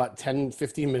took us, 10,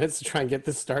 15 minutes to try and get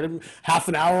this started. Half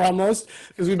an hour almost.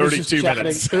 Because we've been 32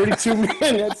 minutes. 32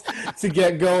 minutes to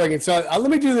get going. And so let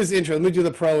me do this intro. Let me do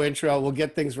the pro intro. We'll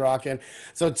get things rocking.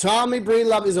 So Tommy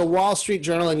Breedlove is a Wall Street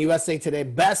Journal and USA Today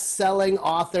best-selling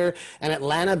author and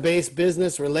Atlanta-based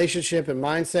business, relationship, and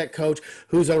mindset coach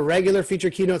who's a regular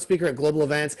featured keynote speaker at global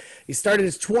events. He started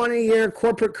his 20-year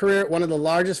corporate career at one of the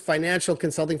largest financial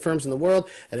consulting firms in the world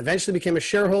and eventually became a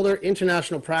shareholder,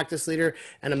 international practice leader,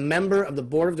 and a member of the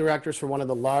board of directors for one of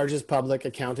the largest public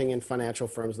accounting and financial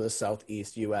firms in the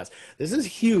Southeast U.S. This is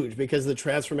huge because of the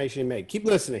transformation he made. Keep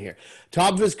listening here.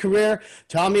 Top of his career,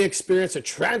 Tommy experienced a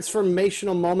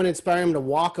transformational moment inspiring him to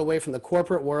walk away from the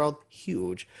corporate world,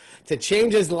 huge, to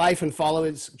change his life and follow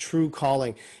his true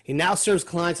calling. He now serves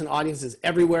clients and audiences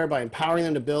everywhere by empowering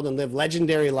them to build and live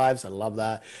legendary lives. I love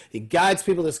that. He guides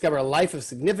people to discover a life of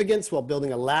significance while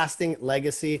building a lasting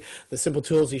legacy. The simple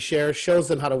tools he shares shows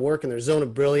them how to work in their zone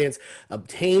of brilliance,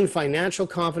 obtain financial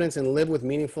confidence, and live with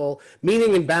meaning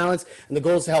and balance. And the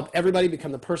goal is to help everybody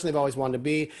become the person they've always wanted to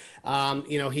be.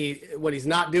 You know, when he's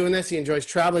not doing this, he enjoys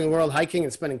traveling the world, hiking,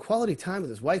 and spending quality time with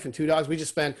his wife and 2 dogs. We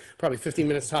just spent probably 15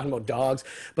 minutes talking about dogs.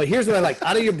 But here's what I like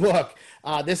out of your book.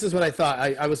 This is what I thought.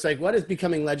 I was like, what does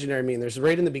becoming legendary mean? There's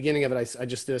right in the beginning of it, I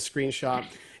just did a screenshot,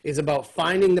 is about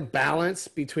finding the balance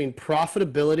between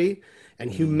profitability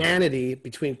and humanity,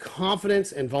 between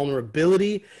confidence and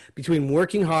vulnerability, between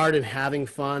working hard and having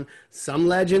fun. Some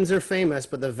legends are famous,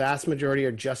 but the vast majority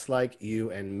are just like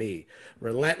you and me,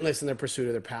 relentless in their pursuit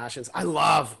of their passions. I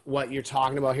love what you're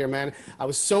talking about here, man. I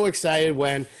was so excited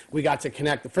when we got to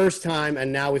connect the first time,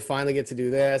 and now we finally get to do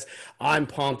this. I'm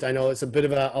pumped. I know it's a bit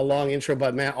of a long intro,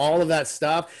 but man, all of that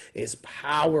stuff is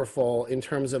powerful in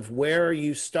terms of where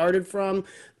you started from,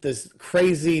 this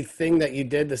crazy thing that you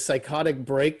did, the psychotic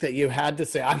break that you had to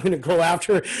say, I'm going to go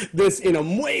after this in a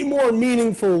way more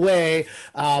meaningful way.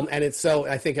 And it's so,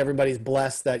 I think everybody's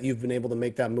blessed that you've been able to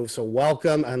make that move. So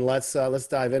welcome, and let's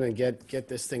dive in and get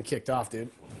this thing kicked off,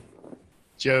 dude.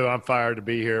 Joe, I'm fired to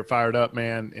be here, fired up,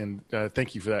 man. And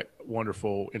thank you for that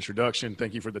wonderful introduction.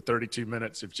 Thank you for the 32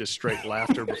 minutes of just straight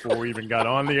laughter before we even got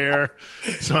on the air.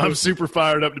 So I'm super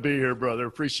fired up to be here, brother.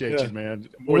 Appreciate you, man.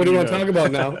 What do you want to talk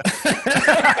about now?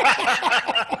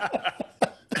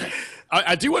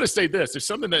 I do want to say this. There's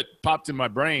something that popped in my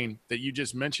brain that you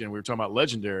just mentioned. We were talking about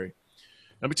legendary.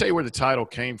 Let me tell you where the title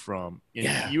came from.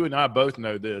 You and I both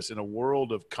know this. In a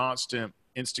world of constant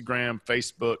Instagram,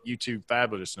 Facebook, YouTube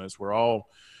fabulousness, we're all,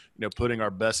 putting our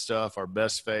best stuff, our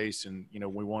best face, and,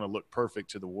 we want to look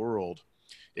perfect to the world.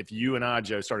 If you and I,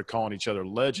 Joe, started calling each other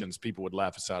legends, people would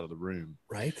laugh us out of the room.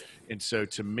 Right. And so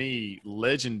to me,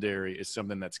 legendary is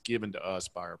something that's given to us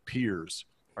by our peers,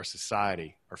 our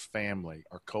society, our family,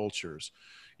 our cultures.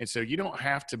 And so you don't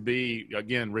have to be,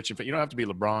 again, Rich, you don't have to be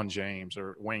LeBron James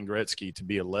or Wayne Gretzky to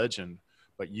be a legend,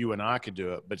 but you and I could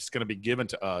do it. But it's going to be given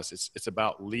to us. It's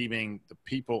about leaving the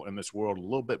people in this world a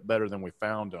little bit better than we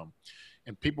found them.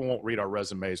 And people won't read our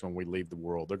resumes when we leave the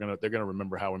world. They're gonna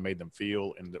remember how we made them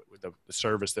feel, and the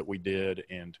service that we did,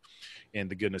 and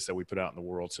the goodness that we put out in the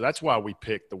world. So that's why we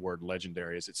picked the word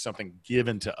legendary. Is it's something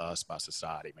given to us by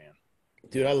society, man.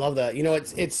 Dude, I love that.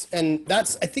 And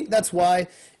I think that's why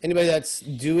anybody that's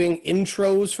doing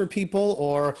intros for people,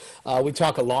 or we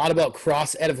talk a lot about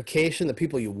cross edification, the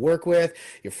people you work with,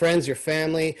 your friends, your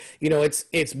family,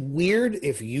 it's weird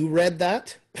if you read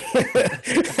that.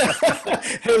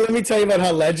 Hey, let me tell you about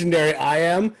how legendary I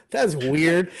am. That's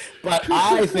weird, but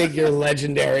I think you're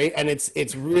legendary, and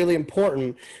it's really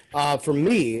important for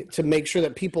me to make sure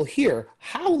that people hear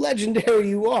how legendary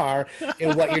you are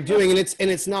in what you're doing, and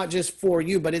it's not just for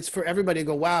you, but it's for everybody to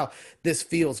go, wow, this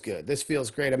feels good, this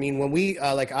feels great. I mean, when we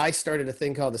I started a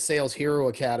thing called the Sales Hero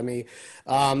Academy,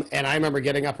 and I remember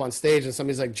getting up on stage and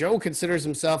somebody's like, Joe considers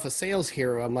himself a sales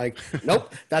hero. I'm like,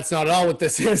 nope, that's not at all what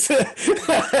this is.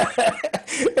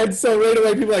 And so right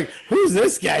away people are like, who's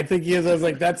this guy I think he is? I was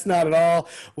like, that's not at all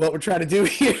what we're trying to do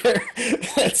here.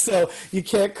 And so you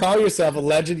can't call yourself a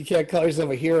legend, you can't call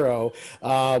yourself a hero,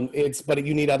 but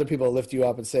you need other people to lift you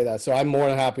up and say that. So I'm more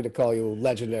than happy to call you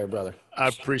legendary, brother. I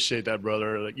appreciate that,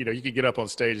 brother. You could get up on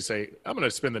stage and say, I'm going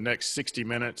to spend the next 60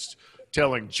 minutes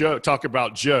talk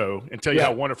about Joe and tell you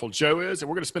how wonderful Joe is. And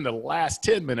we're going to spend the last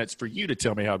 10 minutes for you to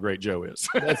tell me how great Joe is.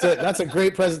 That's it. That's a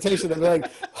great presentation. I'm like,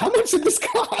 how much did this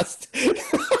cost?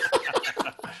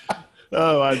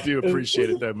 Oh, I do appreciate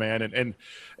it though, man.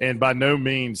 And by no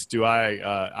means do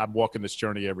I'm walking this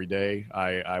journey every day.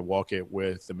 I walk it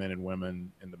with the men and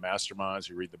women in the masterminds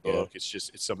who read the book. Yeah.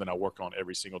 It's something I work on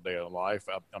every single day of life.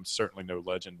 I'm certainly no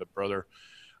legend, but brother,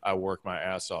 I work my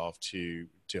ass off to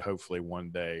hopefully one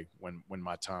day when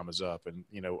my time is up, and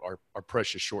our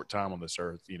precious short time on this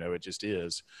earth, it just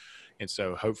is. And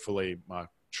so hopefully my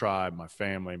tribe, my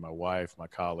family, my wife, my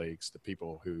colleagues, the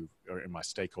people who are in my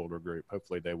stakeholder group,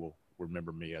 hopefully they will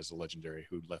remember me as a legendary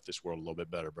who left this world a little bit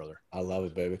better, brother. I love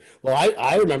it, baby. Well,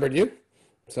 I remembered you.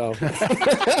 So,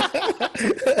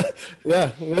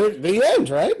 yeah, the end,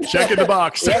 right? Checking the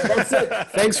box. Yeah, that's it.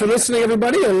 Thanks for listening,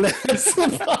 everybody. And that's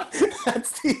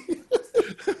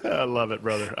I love it,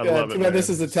 brother. I love it. Man. This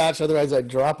is attached. Otherwise, I'd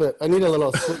drop it. I need a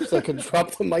little switch so I can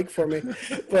drop the mic for me.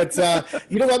 But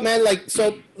you know what, man?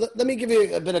 Let me give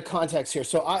you a bit of context here.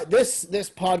 So this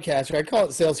podcast, I call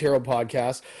it Sales Hero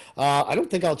Podcast. I don't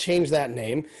think I'll change that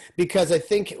name because I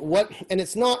think and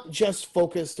it's not just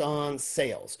focused on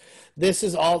sales. This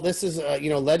is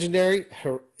legendary,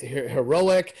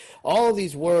 heroic. All of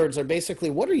these words are basically,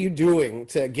 what are you doing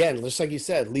to, again, just like you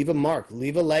said, leave a mark,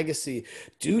 leave a legacy,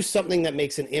 do something that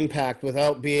makes an impact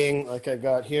without being like I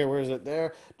got here. Where is it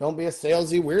there? Don't be a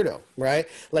salesy weirdo, right?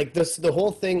 Like the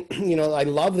whole thing, I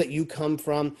love that you come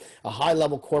from from a high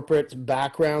level corporate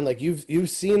background. Like you've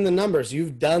seen the numbers,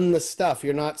 you've done the stuff.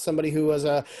 You're not somebody who was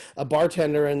a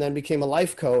bartender and then became a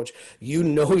life coach. You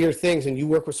know your things, and you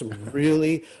work with some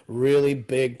really, really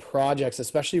big projects,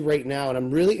 especially right now. And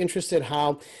I'm really interested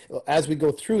how, as we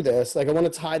go through this, like I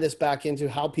want to tie this back into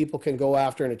how people can go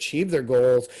after and achieve their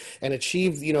goals and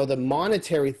achieve, you know, the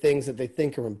monetary things that they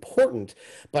think are important,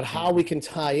 but how we can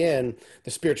tie in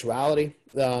the spirituality,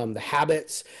 the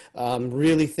habits,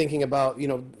 really thinking about, you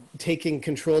know, taking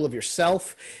control of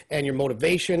yourself and your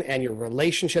motivation and your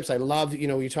relationships. I love, you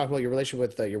know, you talk about your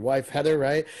relationship with your wife, Heather,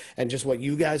 right? And just what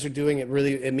you guys are doing.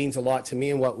 It means a lot to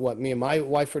me and what me and my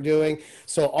wife are doing.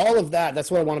 So all of that, that's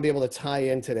what I want to be able to tie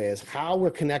in today, is how we're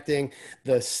connecting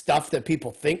the stuff that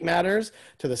people think matters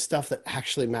to the stuff that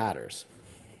actually matters.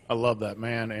 I love that,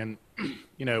 man. And,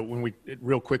 you know, when we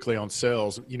real quickly on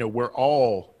sales, you know, we're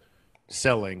all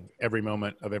selling every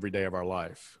moment of every day of our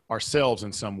life, ourselves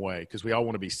in some way, because we all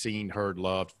want to be seen, heard,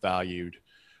 loved, valued.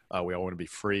 We all want to be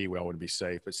free. We all want to be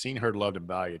safe, but seen, heard, loved, and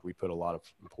valued, we put a lot of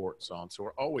importance on. So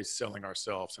we're always selling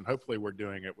ourselves, and hopefully we're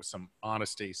doing it with some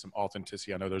honesty, some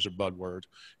authenticity. I know those are buzzwords,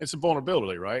 and some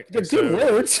vulnerability, right? They're good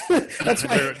words. That's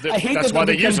why I hate that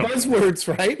they become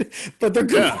buzzwords, right? But they're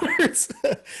good words.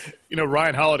 You know,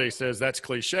 Ryan Holiday says that's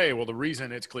cliche. Well, the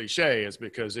reason it's cliche is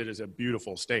because it is a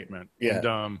beautiful statement. Yeah.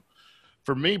 And,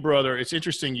 for me, brother, it's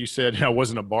interesting you said I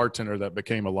wasn't a bartender that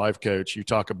became a life coach. You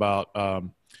talk about I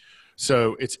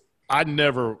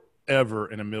never,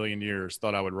 ever in a million years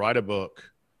thought I would write a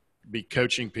book, be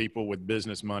coaching people with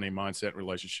business, money, mindset,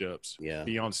 relationships,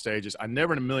 be on stages. I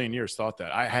never in a million years thought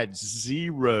that. I had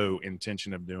zero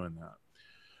intention of doing that.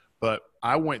 But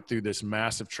I went through this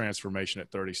massive transformation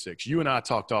at 36. You and I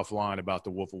talked offline about the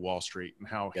Wolf of Wall Street and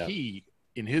how he,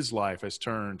 in his life, has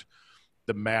turned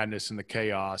the madness and the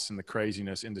chaos and the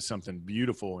craziness into something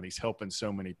beautiful. And he's helping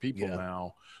so many people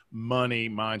now, money,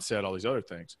 mindset, all these other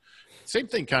things. Same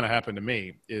thing kind of happened to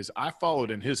me is I followed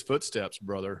in his footsteps,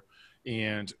 brother.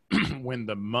 And when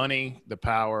the money, the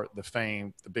power, the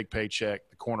fame, the big paycheck,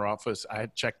 the corner office, I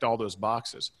had checked all those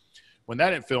boxes. When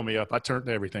that didn't fill me up, I turned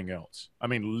to everything else. I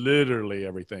mean, literally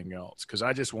everything else. Cause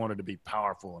I just wanted to be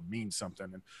powerful and mean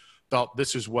something. And thought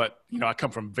this is what, you know, I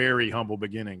come from very humble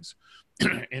beginnings.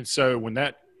 And so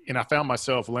I found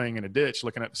myself laying in a ditch,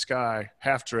 looking at the sky,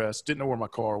 half dressed, didn't know where my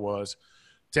car was,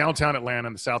 downtown Atlanta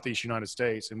in the Southeast United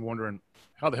States, and wondering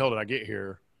how the hell did I get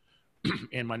here?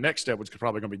 And my next step was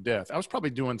probably going to be death. I was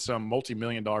probably doing some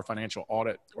multi-million-dollar financial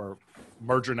audit or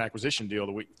merger and acquisition deal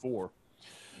the week before.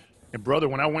 And brother,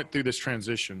 when I went through this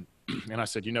transition and I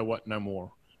said, you know what, no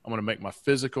more. I'm going to make my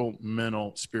physical,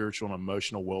 mental, spiritual, and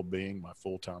emotional well-being my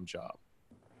full-time job.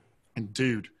 And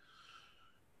dude,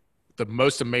 the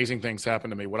most amazing things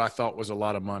happened to me. What I thought was a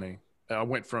lot of money. I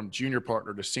went from junior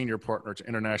partner to senior partner to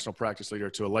international practice leader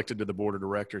to elected to the board of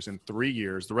directors in 3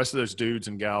 years. The rest of those dudes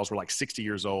and gals were like 60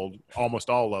 years old, almost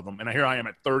all of them. And here I am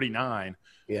at 39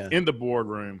 in the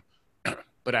boardroom.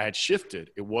 But I had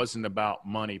shifted. It wasn't about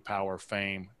money, power,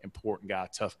 fame, important guy,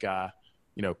 tough guy,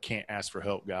 you know, can't ask for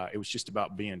help guy. It was just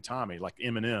about being Tommy, like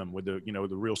Eminem with the, you know,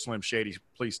 the real Slim Shady,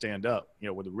 please stand up, you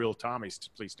know, with the real Tommys,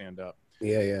 please stand up.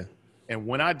 Yeah. And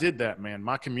when I did that, man,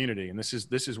 my community, and this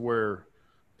is where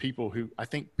I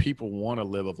think people want to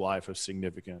live a life of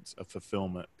significance, of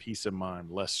fulfillment, peace of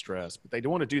mind, less stress, but they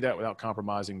don't want to do that without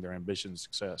compromising their ambition and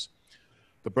success.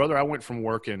 But brother, I went from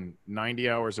working 90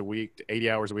 hours a week to 80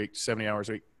 hours a week, to 70 hours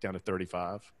a week, down to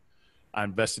 35. I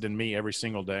invested in me every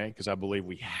single day because I believe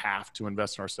we have to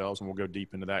invest in ourselves. And we'll go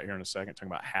deep into that here in a second, talking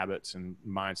about habits and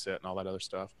mindset and all that other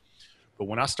stuff. But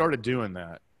when I started doing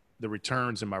that, the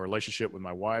returns in my relationship with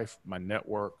my wife, my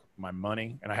network, my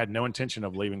money, and I had no intention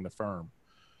of leaving the firm.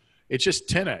 It's just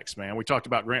 10X, man. We talked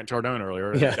about Grant Cardone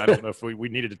earlier. Yeah. I don't know if we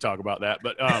needed to talk about that,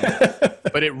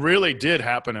 but it really did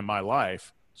happen in my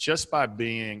life just by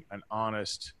being an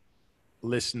honest,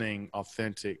 listening,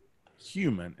 authentic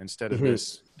human instead of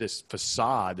this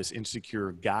facade, this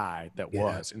insecure guy that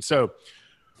was. And so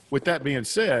with that being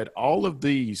said, all of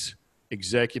these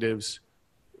executives,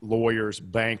 lawyers,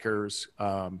 bankers,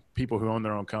 people who own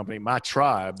their own company, my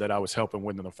tribe that I was helping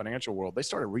with in the financial world, they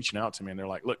started reaching out to me and they're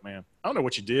like, look, man, I don't know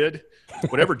what you did.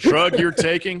 Whatever drug you're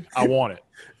taking, I want it.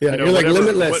 Yeah, you're like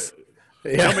limitless.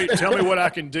 Tell me what I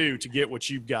can do to get what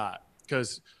you've got.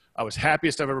 Because I was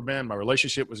happiest I've ever been. My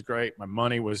relationship was great. My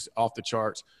money was off the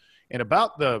charts. And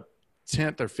about the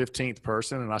 10th or 15th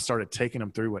person, and I started taking them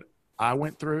through what I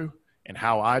went through and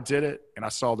how I did it, and I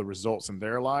saw the results in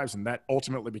their lives, and that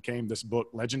ultimately became this book,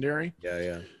 Legendary.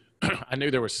 Yeah. I knew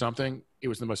there was something. It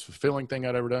was the most fulfilling thing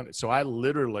I'd ever done. So I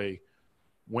literally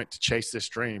went to chase this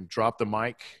dream, dropped the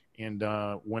mic and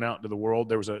went out into the world.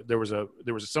 There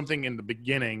was something in the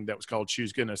beginning that was called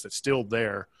Choose Goodness that's still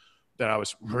there that I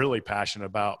was really passionate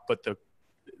about. But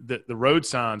the road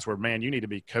signs were, man, you need to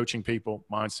be coaching people,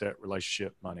 mindset,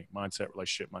 relationship, money,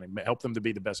 help them to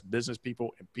be the best business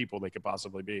people and people they could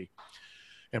possibly be.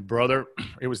 And brother,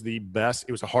 it was the best.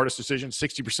 It was the hardest decision.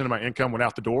 60% of my income went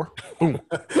out the door. Boom.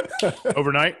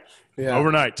 Overnight. Yeah.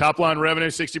 Overnight. Top line revenue,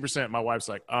 60%. My wife's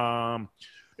like,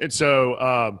 And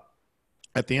so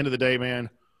at the end of the day, man,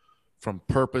 from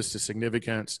purpose to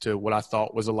significance to what I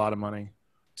thought was a lot of money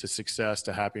to success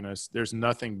to happiness, there's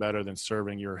nothing better than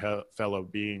serving your fellow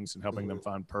beings and helping them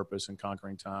find purpose and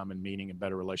conquering time and meaning and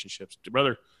better relationships.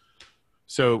 Brother,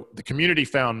 so the community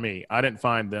found me. I didn't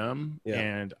find them.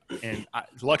 Yeah. And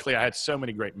luckily I had so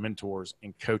many great mentors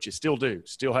and coaches, still do,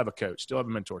 still have a coach, still have a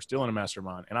mentor, still in a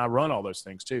mastermind. And I run all those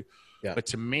things too. Yeah. But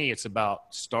to me, it's about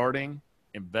starting,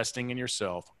 investing in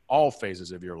yourself, all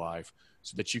phases of your life,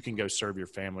 so that you can go serve your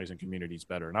families and communities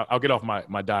better. And I'll get off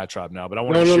my diatribe now, but I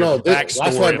want to share the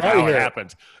backstory of how it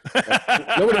happened.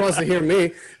 Nobody wants to hear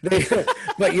me.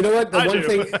 But you know what? We'll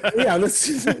take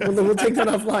that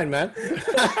offline, man.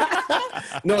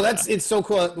 No, it's so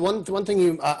cool. One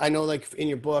thing I know, like in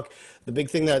your book, the big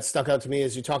thing that stuck out to me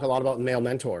is you talk a lot about male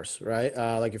mentors, right?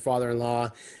 Like your father-in-law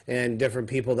and different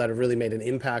people that have really made an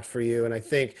impact for you. And I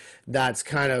think that's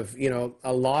kind of,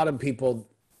 a lot of people,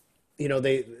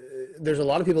 there's a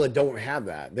lot of people that don't have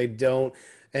that. They don't.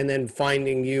 And then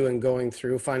finding you and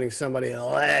finding somebody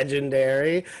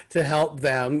legendary to help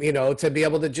them, to be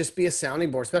able to just be a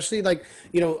sounding board, especially like,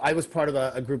 I was part of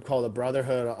a group called the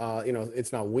Brotherhood.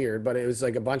 It's not weird, but it was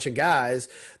like a bunch of guys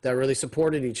that really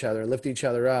supported each other and lifted each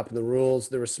other up. And there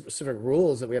were specific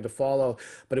rules that we had to follow,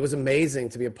 but it was amazing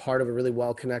to be a part of a really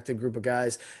well-connected group of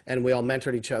guys. And we all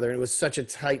mentored each other. And it was such a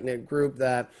tight-knit group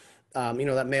that,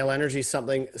 that male energy is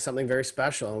something very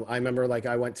special. I remember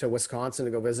I went to Wisconsin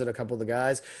to go visit a couple of the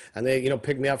guys, and they,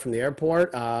 picked me up from the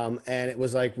airport. And it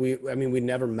was like, we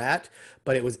never met,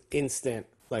 but it was instant,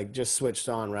 just switched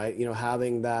on, right?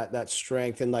 Having that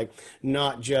strength and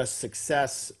not just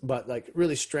success, but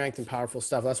really strength and powerful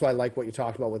stuff. That's why I like what you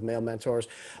talked about with male mentors,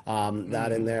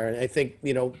 that in there. And I think,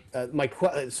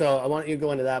 so I want you to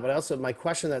go into that, but also my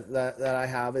question that I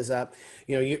have is that,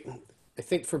 I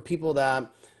think for people that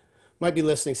might be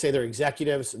listening, say they're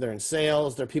executives, they're in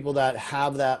sales, they're people that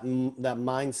have that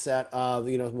mindset of,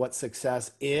 what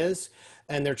success is,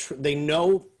 and they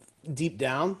know deep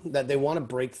down that they want to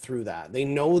break through that. They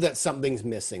know that something's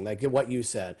missing, like what you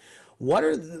said. What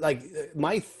are,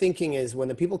 my thinking is when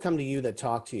the people come to you that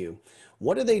talk to you,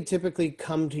 what do they typically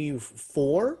come to you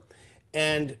for?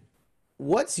 And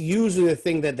what's usually the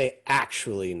thing that they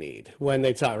actually need when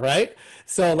they talk, right?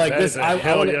 So that is a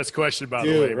hell yes question, by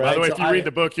the way. Right? By the way, if you read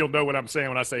the book, you'll know what I'm saying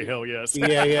when I say hell yes.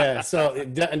 Yeah. So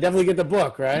definitely get the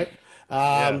book, right?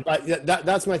 But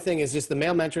that's my thing, is just the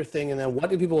male mentor thing. And then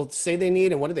what do people say they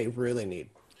need and what do they really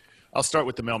need? I'll start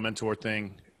with the male mentor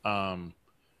thing.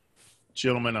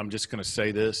 Gentlemen, I'm just going to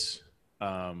say this.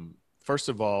 First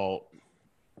of all,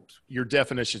 your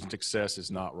definition of success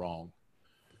is not wrong,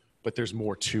 but there's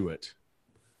more to it.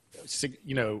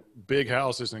 Big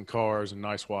houses and cars and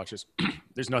nice watches.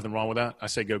 There's nothing wrong with that. I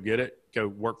say, go get it, go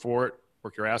work for it,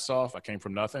 work your ass off. I came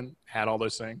from nothing, had all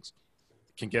those things,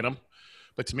 can get them.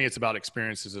 But to me, it's about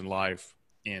experiences in life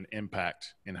and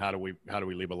impact, and how do we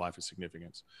live a life of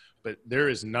significance. But there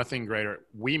is nothing greater.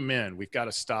 We men, we've got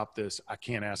to stop this I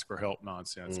can't ask for help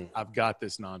nonsense. I've got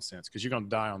this nonsense, because you're going to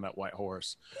die on that white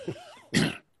horse.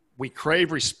 We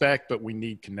crave respect, but we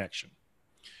need connection.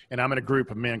 And I'm in a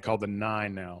group of men called the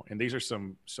 9 now. And these are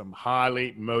some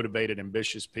highly motivated,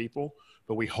 ambitious people,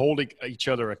 but we hold each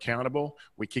other accountable.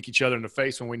 We kick each other in the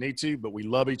face when we need to, but we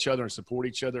love each other and support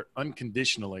each other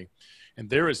unconditionally. And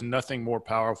there is nothing more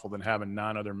powerful than having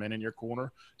 9 other men in your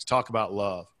corner to talk about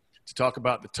love, to talk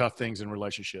about the tough things in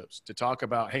relationships, to talk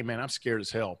about, hey man, I'm scared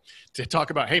as hell, to talk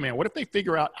about, hey man, what if they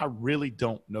figure out I really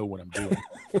don't know what I'm doing?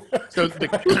 So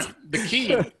the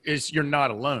key is you're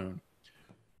not alone.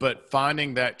 But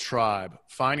finding that tribe,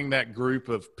 finding that group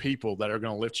of people that are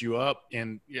going to lift you up.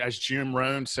 And as Jim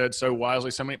Rohn said so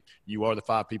wisely, you are the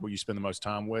 5 people you spend the most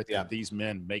time with. Yeah. And these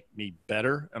men make me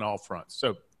better on all fronts.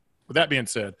 So with that being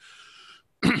said,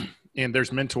 and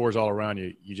there's mentors all around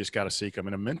you. You just got to seek them.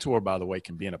 And a mentor, by the way,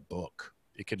 can be in a book.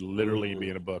 It could literally be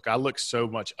in a book. I look so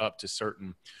much up to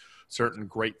certain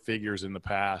great figures in the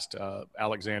past,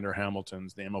 Alexander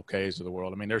Hamilton's, the MLKs of the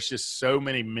world. I mean, there's just so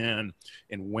many men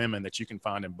and women that you can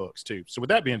find in books too. So with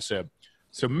that being said,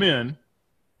 so men,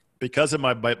 because of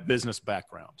my business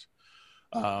background,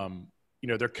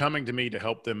 they're coming to me to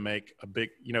help them make a big,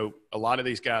 a lot of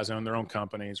these guys own their own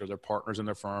companies or they're partners in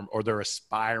their firm or they're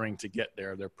aspiring to get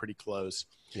there. They're pretty close.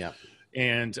 Yeah.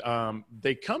 And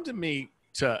they come to me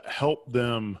to help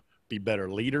them be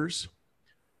better leaders,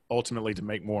 ultimately to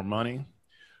make more money,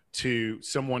 to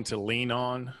someone to lean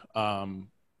on,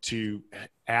 to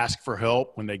ask for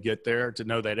help when they get there, to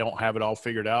know they don't have it all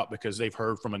figured out because they've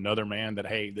heard from another man that,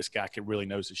 hey, this guy really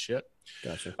knows his shit.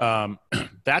 Gotcha.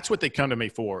 That's what they come to me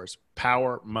for, is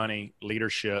power, money,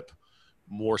 leadership,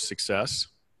 more success.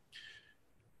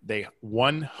 They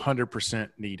 100%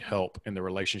 need help in their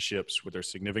relationships with their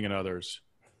significant others,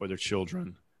 with their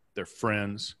children, their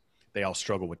friends. They all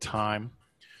struggle with time.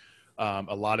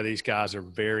 A lot of these guys are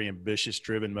very ambitious,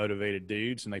 driven, motivated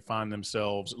dudes, and they find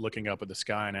themselves looking up at the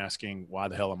sky and asking, why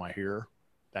the hell am I here?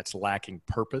 That's lacking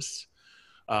purpose.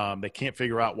 They can't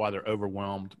figure out why they're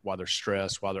overwhelmed, why they're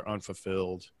stressed, why they're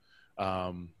unfulfilled.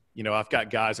 I've got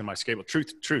guys in my stable.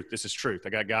 Truth, this is truth. I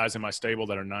got guys in my stable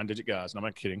that are 9-digit guys, and I'm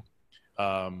not kidding.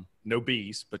 No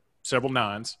B's, but several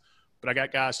 9s. But I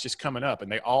got guys just coming up,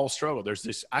 and they all struggle. There's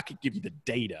this – I could give you the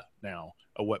data now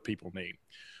of what people need.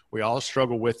 We all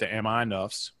struggle with the am I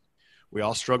enoughs. We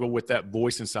all struggle with that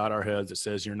voice inside our heads that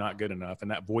says you're not good enough,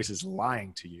 and that voice is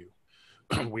lying to you.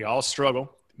 We all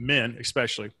struggle, men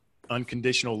especially,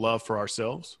 unconditional love for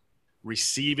ourselves,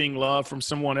 receiving love from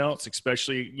someone else,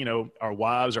 especially, our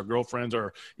wives, our girlfriends,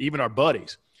 or even our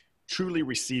buddies, truly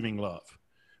receiving love.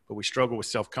 But we struggle with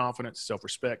self-confidence,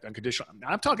 self-respect, unconditional.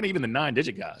 I'm talking even the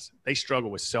 9-digit guys. They struggle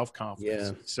with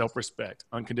self-confidence, self-respect,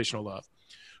 unconditional love.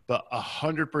 But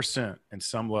 100% in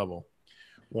some level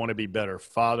want to be better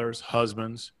fathers,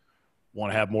 husbands,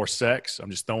 want to have more sex. I'm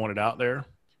just throwing it out there.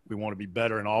 We want to be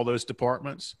better in all those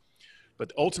departments.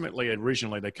 But ultimately,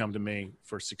 originally, they come to me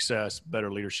for success,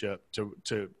 better leadership,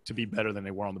 to be better than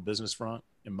they were on the business front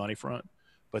and money front.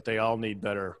 But they all need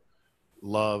better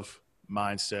love,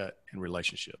 mindset, and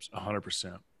relationships,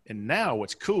 100%. And now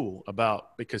what's cool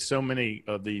about, because so many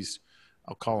of these,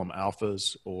 I'll call them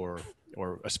alphas or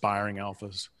aspiring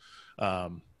alphas.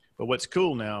 But what's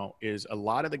cool now is a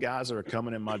lot of the guys that are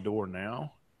coming in my door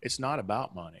now, it's not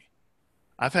about money.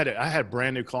 I had a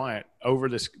brand new client over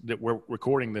this, that we're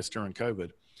recording this during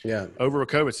COVID. Yeah. Over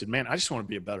COVID said, man, I just want to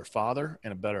be a better father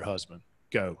and a better husband.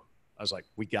 Go. I was like,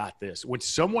 we got this. When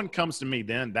someone comes to me,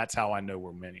 then that's how I know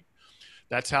we're winning.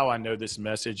 That's how I know this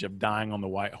message of dying on the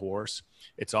white horse.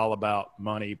 It's all about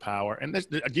money, power. And this,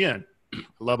 again, I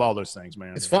love all those things,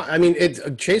 man. It's fun. I mean,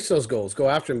 chase those goals, go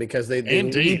after them because they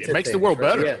indeed, it makes the world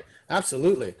better. Yeah,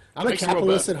 absolutely. I'm a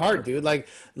capitalist at heart, dude. Like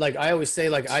I always say,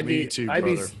 like I'd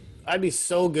be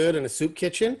so good in a soup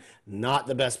kitchen, not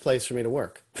the best place for me to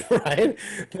work, right?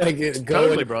 Like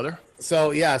totally, brother.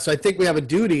 So yeah, so I think we have a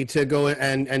duty to go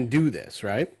and do this,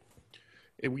 right?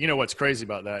 You know what's crazy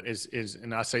about that is,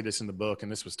 and I say this in the book,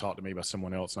 and this was taught to me by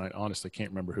someone else, and I honestly can't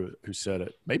remember who said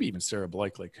it. Maybe even Sarah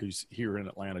Blakely, who's here in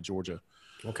Atlanta, Georgia.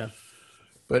 Okay.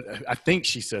 But I think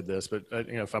she said this, but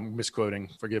if I'm misquoting,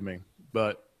 forgive me.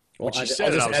 But when she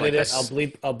said I'll just edit it.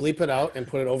 I'll bleep it out and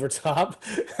put it over top.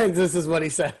 And this is what he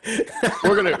said.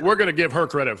 we're gonna give her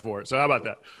credit for it. So how about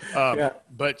that? Yeah.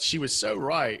 But she was so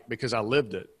right because I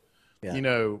lived it.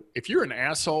 Yeah. If you're an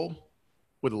asshole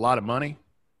with a lot of money,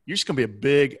 you're just going to be a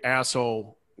big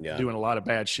asshole doing a lot of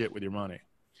bad shit with your money.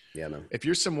 Yeah, man. If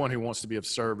you're someone who wants to be of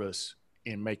service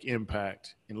and make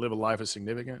impact and live a life of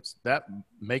significance, that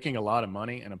making a lot of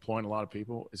money and employing a lot of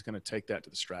people is going to take that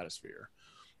to the stratosphere.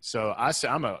 So I say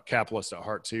I'm a capitalist at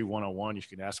heart too, 101. You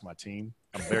can ask my team.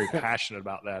 I'm very passionate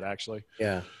about that, actually.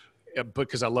 Yeah.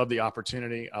 Because I love the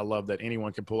opportunity. I love that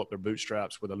anyone can pull up their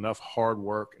bootstraps with enough hard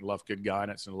work and enough good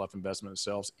guidance and enough investment in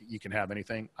themselves. You can have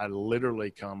anything. I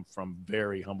literally come from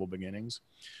very humble beginnings.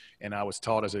 And I was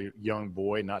taught as a young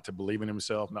boy not to believe in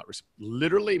himself.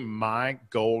 Literally my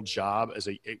goal job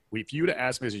if you would have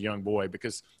asked me as a young boy,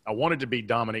 because I wanted to be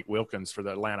Dominique Wilkins for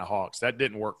the Atlanta Hawks. That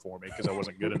didn't work for me because I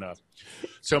wasn't good enough.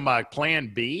 So my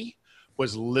plan B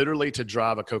was literally to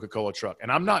drive a Coca-Cola truck. And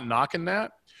I'm not knocking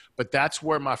that. But that's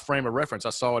where my frame of reference, I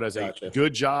saw it as a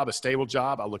good job, a stable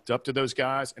job. I looked up to those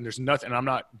guys, and there's nothing, and I'm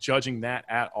not judging that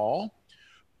at all.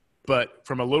 But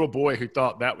from a little boy who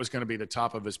thought that was going to be the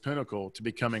top of his pinnacle to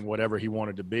becoming whatever he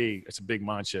wanted to be, it's a big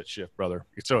mindset shift, brother.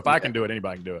 So if I can do it,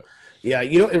 anybody can do it. Yeah,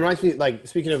 it reminds me, like,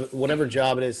 speaking of whatever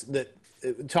job it is, that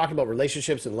talking about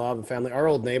relationships and love and family, our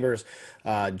old neighbors,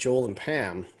 Joel and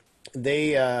Pam,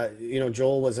 they,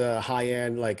 Joel was a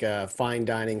high-end, like a fine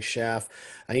dining chef,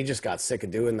 and he just got sick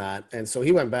of doing that. And so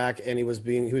he went back and he was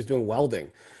doing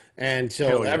welding. And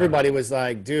so everybody was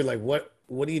like, dude, like,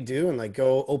 what are you doing? Like,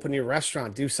 go open your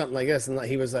restaurant, do something like this. And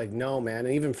he was like, no, man.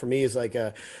 And even for me as like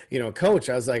a, coach,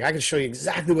 I was like, I can show you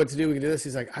exactly what to do. We can do this.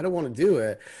 He's like, I don't want to do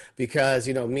it because,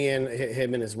 me and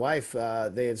him and his wife,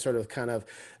 they had sort of kind of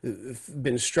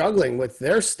been struggling with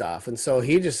their stuff. And so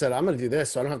he just said, I'm going to do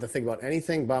this. So I don't have to think about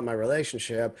anything but my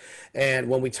relationship. And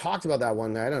when we talked about that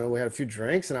one night, I don't know, we had a few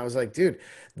drinks and I was like, dude,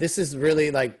 this is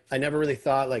really like, I never really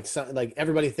thought like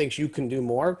everybody thinks you can do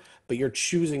more, but you're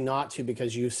choosing not to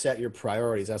because you set your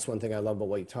priorities. That's one thing I love about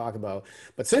what you talk about.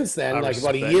 But since then, like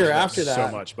about a year after that,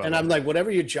 so much, and I'm like, whatever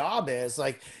your job is,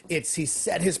 like he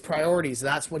set his priorities.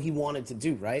 That's what he wanted to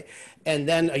do, right? And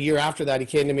then a year after that, he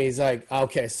came to me. He's like,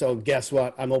 okay, so guess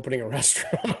what? I'm opening a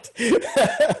restaurant.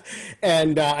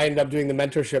 And I ended up doing the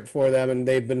mentorship for them, and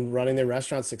they've been running their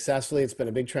restaurant successfully. It's been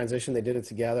a big transition. They did it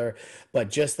together.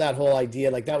 But just that whole idea,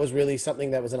 like that was really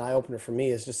something that was an eye-opener for me,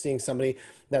 is just seeing somebody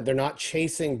that they're not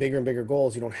chasing bigger and bigger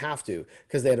goals. You don't have to,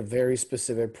 because they had a very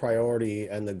specific priority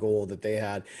and the goal that they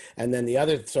had. And then the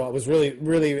other, so it was really,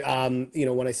 really,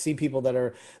 when I see people that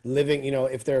are living,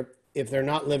 if they're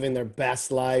not living their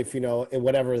best life,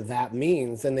 whatever that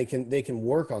means, then they can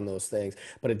work on those things.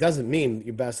 But it doesn't mean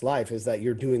your best life is that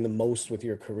you're doing the most with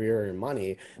your career or your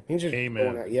money. It means you're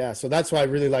Amen. going, yeah. So that's why I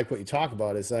really like what you talk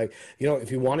about. Is like,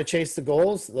 if you want to chase the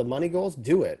goals, the money goals,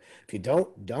 do it. If you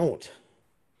don't.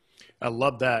 I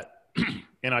love that.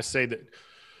 And I say that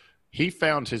he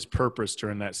found his purpose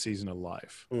during that season of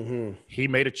life. Mm-hmm. He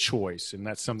made a choice, and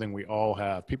that's something we all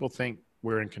have. People think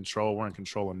we're in control. We're in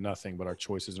control of nothing but our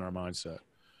choices and our mindset.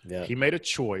 Yeah. He made a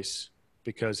choice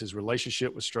because his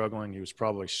relationship was struggling. He was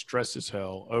probably stressed as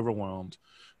hell, overwhelmed.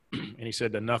 And he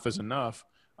said, enough is enough.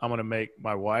 I'm going to make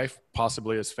my wife,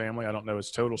 possibly his family, I don't know his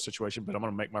total situation, but I'm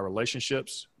going to make my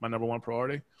relationships my number one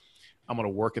priority. I'm going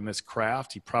to work in this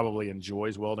craft. He probably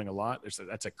enjoys welding a lot.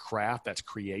 That's a craft. That's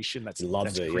creation. That's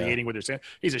creating with your hand.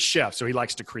 He's a chef, so he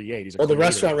likes to create. He's a the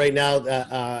restaurant right now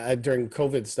during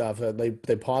COVID stuff,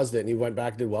 they paused it and he went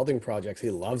back to do welding projects. He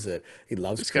loves it. He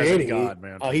loves this creating. Guy's a god,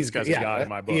 man. Oh, This guy's a god in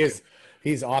my book.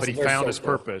 He's awesome. But he found his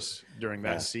purpose during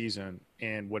that season.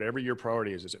 And whatever your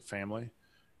priority is it family?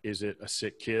 Is it a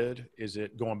sick kid? Is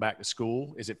it going back to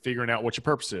school? Is it figuring out what your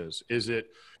purpose is? Is it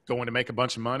going to make a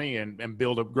bunch of money and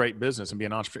build a great business and be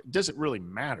an entrepreneur? It doesn't really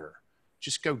matter.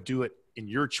 Just go do it in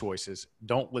your choices.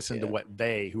 Don't listen to what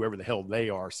whoever the hell they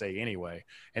are, say anyway.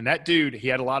 And that dude, he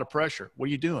had a lot of pressure. What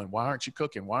are you doing? Why aren't you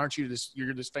cooking? Why aren't you're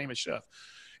this famous chef?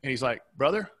 And he's like,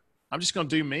 brother, I'm just going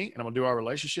to do me, and I'm going to do our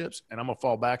relationships, and I'm going to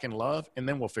fall back in love, and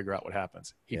then we'll figure out what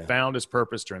happens. He found his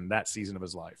purpose during that season of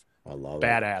his life. I love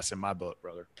Badass in my book,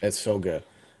 brother. It's so good.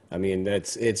 I mean,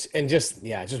 it's and just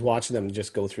watching them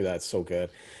just go through that's so good.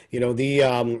 The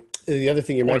other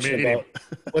thing you mentioned about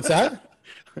what's that?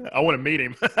 I want to meet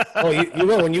him. Oh, you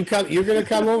will when you come. You're gonna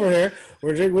come over here.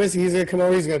 We're drinking whiskey. He's gonna come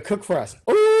over. He's gonna cook for us.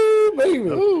 Oh, baby.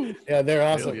 Ooh. Yeah, they're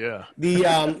awesome. Hell yeah.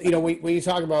 The when you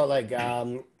talk about like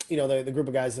the group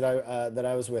of guys that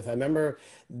I was with, I remember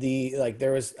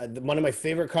there was one of my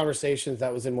favorite conversations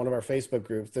that was in one of our Facebook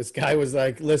groups. This guy was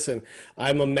like, listen,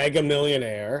 I'm a mega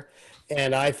millionaire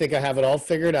and I think I have it all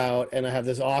figured out and I have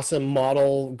this awesome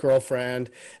model girlfriend,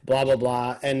 blah, blah,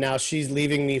 blah. And now she's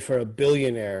leaving me for a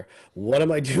billionaire. What am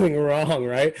I doing wrong?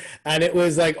 Right. And it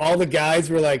was like, all the guys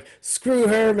were like, screw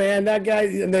her, man, that guy.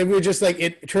 And they were just like,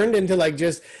 it turned into like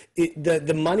just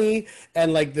the money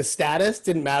and like the status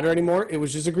didn't matter anymore. It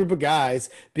was just a group of guys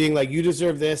being like, you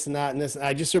deserve this and that and this. And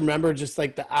I just remember just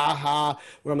like the aha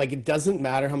where I'm like, it doesn't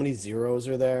matter how many zeros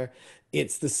are there.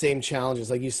 It's the same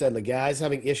challenges. Like you said, the guys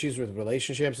having issues with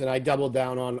relationships. And I doubled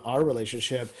down on our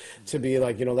relationship to be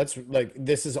like,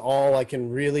 this is all I can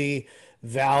really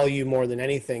value more than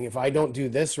anything. If I don't do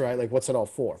this right, like what's it all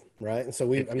for? Right. And so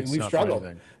we've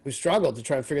struggled. We've struggled to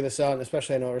try and figure this out. And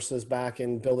especially I know Ursula's back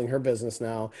in building her business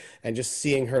now and just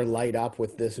seeing her light up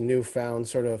with this newfound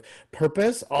sort of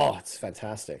purpose. Oh, it's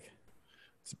fantastic.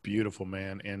 It's beautiful,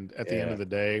 man. And at the end of the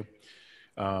day,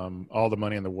 all the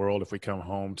money in the world, if we come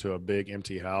home to a big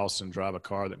empty house and drive a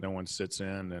car that no one sits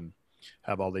in and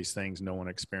have all these things no one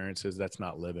experiences, that's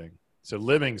not living. So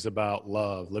living's about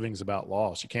love. Living's about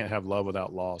loss. You can't have love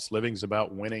without loss. Living's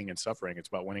about winning and suffering. It's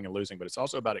about winning and losing, but it's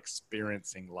also about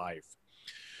experiencing life.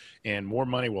 And more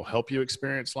money will help you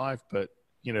experience life, but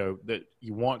that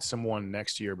you want someone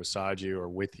next to you or beside you or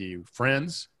with you,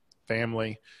 friends,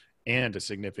 family, and a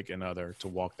significant other to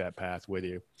walk that path with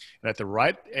you. And at the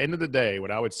right end of the day, what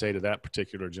I would say to that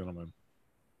particular gentleman,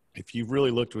 if you've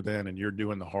really looked within and you're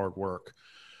doing the hard work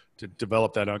to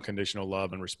develop that unconditional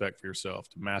love and respect for yourself,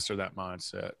 to master that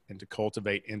mindset and to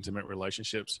cultivate intimate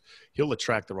relationships, he'll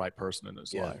attract the right person in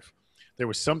his life. there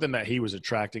was something that he was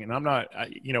attracting, and I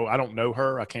don't know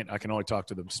her. I can only talk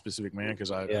to the specific man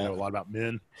because I know a lot about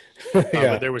men. But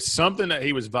there was something that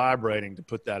he was vibrating to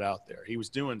put that out there. He was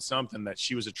doing something that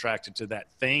she was attracted to that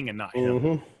thing and not him.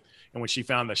 Mm-hmm. And when she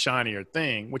found the shinier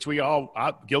thing, which I'm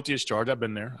guilty as charged. I've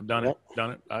been there. I've done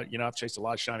it. I've chased a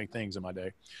lot of shiny things in my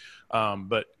day.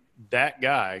 But that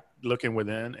guy looking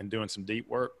within and doing some deep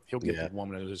work, he'll get the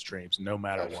woman of his dreams no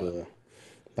matter what.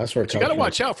 That's where you got to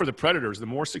watch out for the predators. The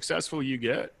more successful you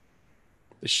get,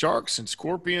 the sharks and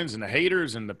scorpions and the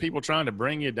haters and the people trying to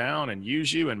bring you down and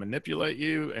use you and manipulate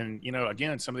you. And,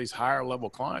 again, some of these higher level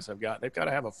clients they've got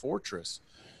to have a fortress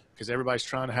because everybody's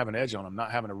trying to have an edge on them,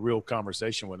 not having a real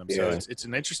conversation with them. So it's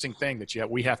an interesting thing that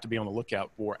we have to be on the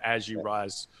lookout for as you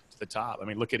rise to the top. I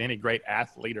mean, look at any great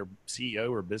athlete or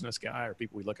CEO or business guy or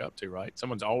people we look up to, right?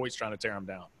 Someone's always trying to tear them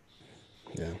down.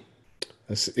 Yeah.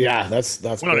 That's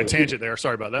went on a tangent there.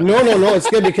 Sorry about that. No. It's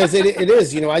good because it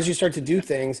is, as you start to do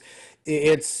things,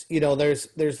 it's,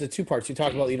 there's the two parts you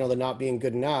talk about, the not being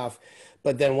good enough.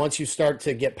 But then once you start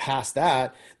to get past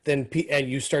that, and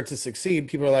you start to succeed,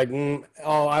 people are like,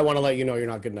 I want to let you know you're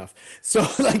not good enough. So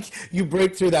like you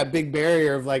break through that big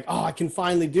barrier of like, I can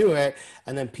finally do it.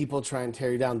 And then people try and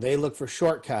tear you down. They look for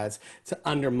shortcuts to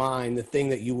undermine the thing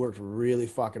that you worked really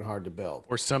fucking hard to build.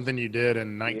 Or something you did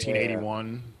in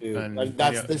 1981. Dude, and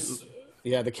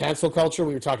the cancel culture.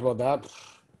 We were talking about that.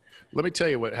 Let me tell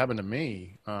you what happened to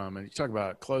me. And you talk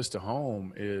about close to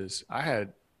home is I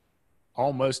had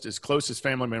almost as close as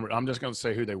family member. I'm just going to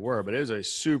say who they were, but it is a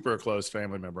super close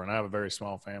family member. And I have a very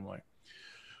small family.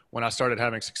 When I started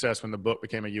having success, when the book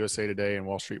became a USA Today and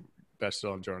Wall Street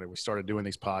best-selling journal, we started doing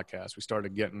these podcasts. We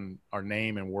started getting our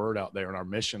name and word out there and our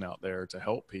mission out there to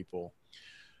help people.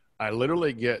 I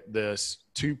literally get this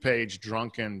 2-page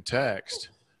drunken text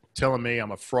telling me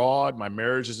I'm a fraud. My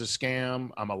marriage is a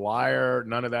scam. I'm a liar.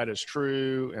 None of that is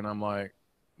true. And I'm like,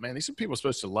 man, these are people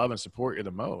supposed to love and support you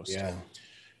the most. Yeah.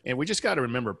 And we just got to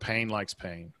remember pain likes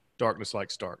pain, darkness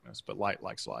likes darkness, but light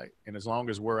likes light. And as long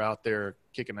as we're out there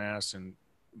kicking ass and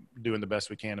doing the best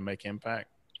we can to make impact,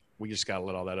 we just got to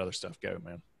let all that other stuff go,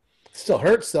 man. Still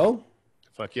hurts though.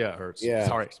 Fuck yeah, it hurts. Yeah.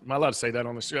 Sorry. Am I allowed to say that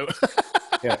on the show?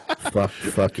 Yeah.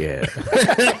 Fuck yeah.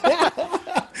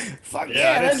 Fuck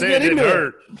yeah, I didn't say it didn't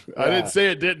hurt. Yeah. I didn't say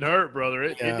it didn't hurt, brother.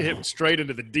 It hit straight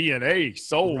into the DNA,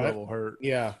 soul level hurt.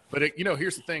 Yeah. But,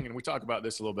 here's the thing, and we talk about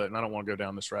this a little bit, and I don't want to go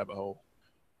down this rabbit hole.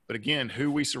 But again,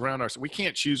 who we surround ourselves, we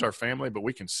can't choose our family, but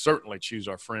we can certainly choose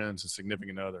our friends and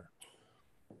significant other.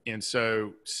 And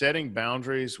so setting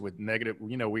boundaries with negative,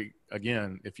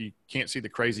 if you can't see the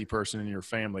crazy person in your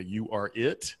family, you are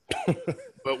it.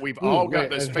 But we've all got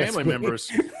those family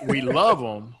members. We love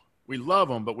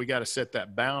them, but we got to set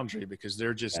that boundary because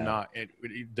they're just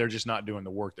they're just not doing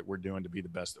the work that we're doing to be the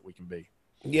best that we can be.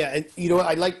 Yeah. And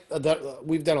I like that.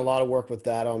 We've done a lot of work with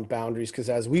that on boundaries because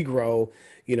as we grow,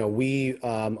 we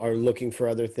are looking for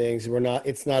other things.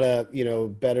 It's not a,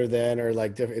 better than or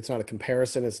like different. It's not a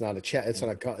comparison. It's not a it's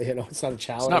not a challenge.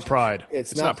 It's not pride.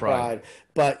 It's not pride.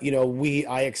 But,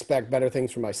 I expect better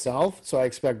things for myself. So I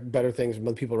expect better things from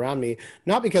the people around me,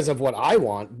 not because of what I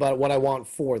want, but what I want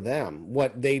for them,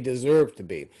 what they deserve to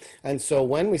be. And so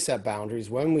when we set boundaries,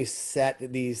 when we set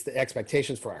the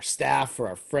expectations for our staff, for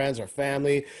our friends, our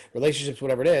family, relationships,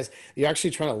 whatever it is, you're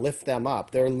actually trying to lift them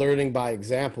up. They're learning by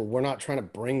example. We're not trying to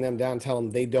bring them down, tell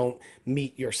them they don't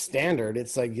meet your standard.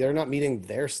 It's like they're not meeting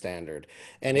their standard.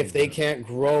 And if they can't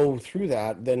grow through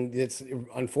that, then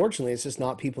unfortunately, it's just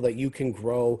not people that you can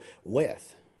grow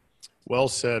with. Well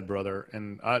said, brother.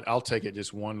 And I'll take it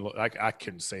just one look. I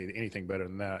couldn't say anything better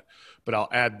than that, but I'll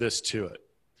add this to it.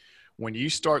 When you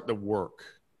start the work,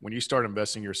 when you start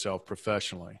investing yourself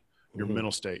professionally, your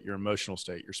mental state, your emotional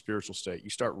state, your spiritual state, you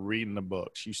start reading the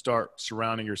books, you start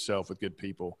surrounding yourself with good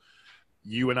people.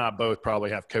 You and I both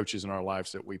probably have coaches in our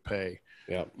lives that we pay.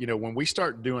 Yeah. When we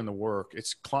start doing the work,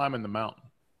 it's climbing the mountain.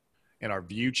 And our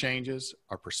view changes,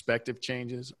 our perspective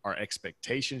changes, our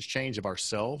expectations change of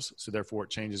ourselves, so therefore it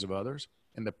changes of others.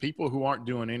 And the people who aren't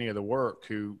doing any of the work,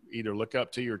 who either look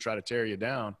up to you or try to tear you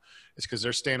down, it's because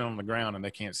they're standing on the ground and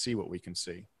they can't see what we can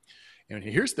see. And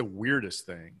here's the weirdest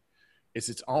thing, is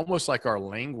it's almost like our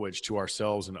language to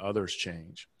ourselves and others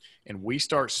change. And we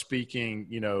start speaking,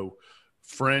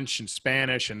 French and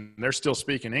Spanish, and they're still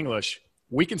speaking English.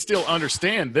 We can still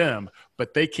understand them,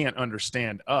 but they can't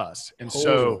understand us. And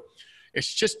so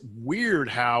it's just weird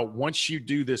how once you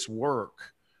do this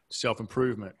work,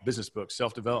 self-improvement, business books,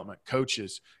 self-development,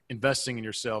 coaches, investing in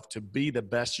yourself to be the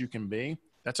best you can be,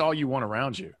 that's all you want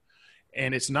around you.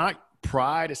 And it's not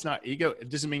pride. It's not ego. It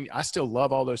doesn't mean I still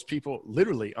love all those people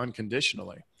literally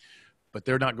unconditionally, but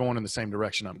they're not going in the same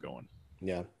direction I'm going.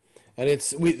 Yeah.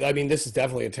 And I mean, this is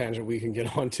definitely a tangent we can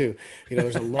get on to. You know,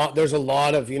 there's a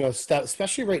lot of, you know, stuff,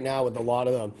 especially right now with a lot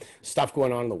of the stuff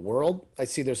going on in the world. I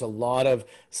see there's a lot of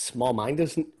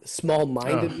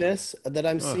small-mindedness that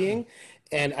I'm seeing.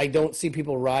 And I don't see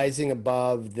people rising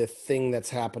above the thing that's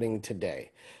happening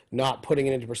today, not putting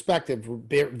it into perspective,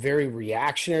 very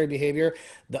reactionary behavior.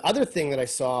 The other thing that I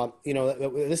saw, you know,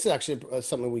 this is actually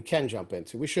something we can jump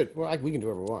into. We can do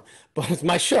whatever we want, but it's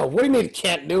my show. What do you mean you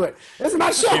can't do it? This is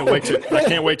my show. I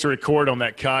can't wait to record on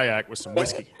that kayak with some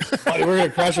whiskey. We're going to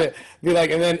crush it. Be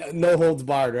like, and then no holds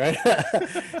barred, right?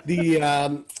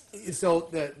 So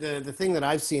the thing that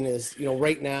I've seen is, you know,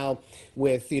 right now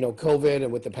with, you know, COVID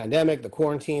and with the pandemic, the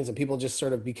quarantines, and people just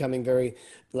sort of becoming very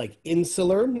like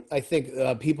insular. I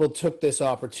think people took this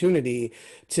opportunity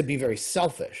to be very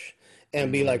selfish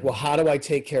and be like, well, how do I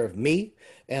take care of me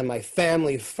and my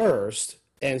family first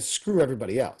and screw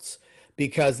everybody else?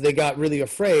 Because they got really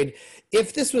afraid.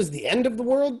 If this was the end of the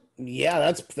world,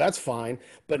 yeah, that's fine.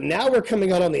 But now we're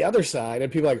coming out on the other side,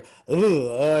 and people are like,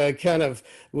 oh, I kind of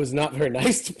was not very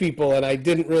nice to people, and I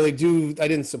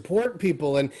didn't support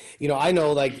people. And, you know, I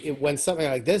know like when something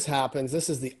like this happens, this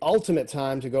is the ultimate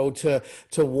time to go to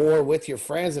war with your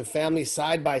friends and family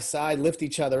side by side, lift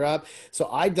each other up. So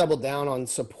I doubled down on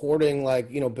supporting, like,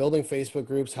 you know, building Facebook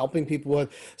groups, helping people with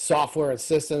software and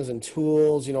systems and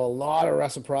tools, you know, a lot of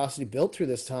reciprocity built through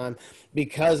this time,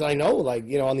 because I know, like,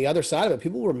 you know, on the other side of it,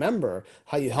 people remember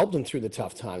how you helped them through the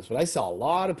tough times. But I saw a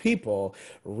lot of people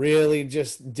really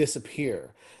just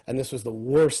disappear, and this was the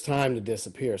worst time to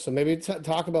disappear. So maybe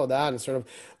talk about that and sort of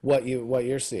what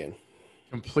you're seeing.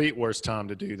 Complete worst time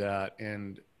to do that.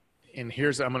 And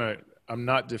here's, I'm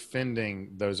not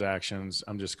defending those actions.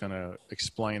 I'm just going to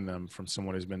explain them from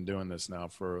someone who's been doing this now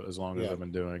for as long as I've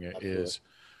been doing it. Absolutely. Is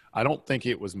I don't think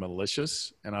it was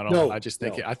malicious, and I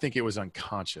think it was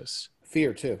unconscious.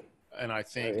 Fear too. And I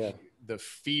think the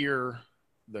fear,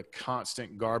 the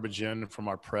constant garbage in from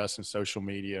our press and social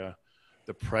media,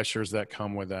 the pressures that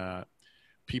come with that,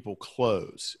 people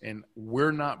close, and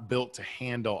we're not built to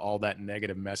handle all that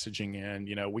negative messaging in.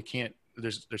 You know, we can't,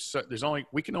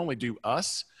 we can only do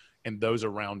us and those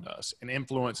around us and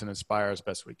influence and inspire as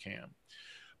best we can.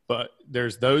 But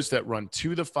there's those that run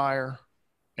to the fire,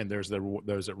 and there's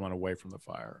those that run away from the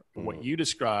fire. Mm-hmm. What you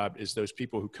described is those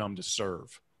people who come to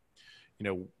serve. You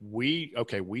know,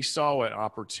 we saw an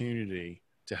opportunity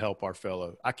to help our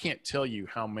fellow. I can't tell you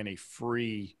how many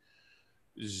free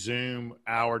Zoom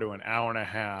hour to an hour and a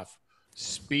half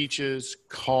speeches,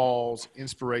 calls,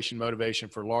 inspiration, motivation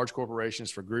for large corporations,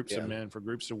 for groups of men, for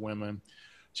groups of women,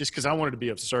 just because I wanted to be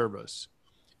of service.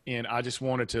 And I just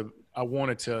wanted to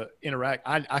interact.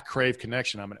 I crave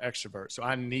connection. I'm an extrovert. So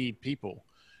I need people.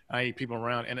 I need people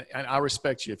around, and I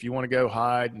respect you. If you want to go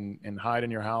hide and hide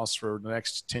in your house for the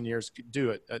next 10 years, do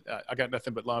it. I got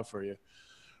nothing but love for you.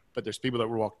 But there's people that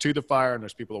will walk to the fire, and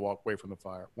there's people that walk away from the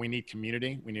fire. We need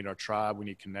community. We need our tribe. We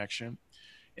need connection.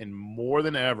 And more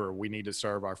than ever, we need to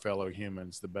serve our fellow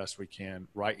humans the best we can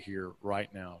right here, right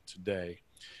now, today.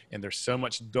 And there's so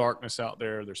much darkness out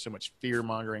there. There's so much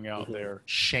fear-mongering out there,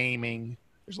 shaming.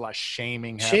 There's a lot of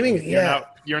shaming happening.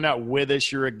 You're not with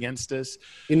us. You're against us.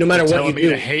 No matter what you do. Telling me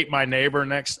to hate my neighbor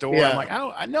next door. I'm like,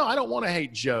 I don't want to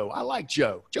hate Joe. I like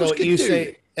Joe. Joe's a good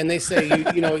dude. And they say,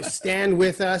 you know, stand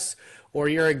with us or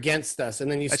you're against us. And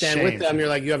then you stand with them. You're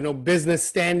like, you have no business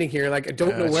standing here. Like, I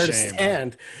don't know where to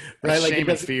stand. Right? That's like shame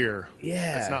and fear.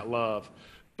 Yeah. That's not love.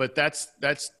 But that's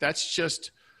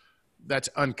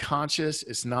unconscious.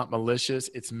 It's not malicious.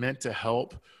 It's meant to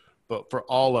help. But for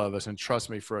all of us, and trust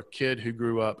me, for a kid who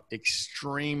grew up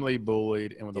extremely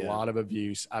bullied and with a lot of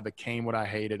abuse, I became what I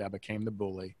hated. I became the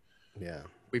bully. Yeah.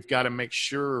 We've got to make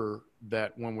sure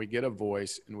that when we get a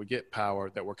voice and we get power,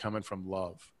 that we're coming from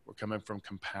love. We're coming from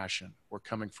compassion. We're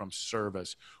coming from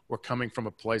service. We're coming from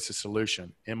a place of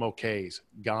solution. MLKs,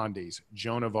 Gandhis,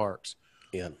 Joan of Arc's,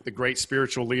 the great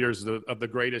spiritual leaders of the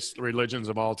greatest religions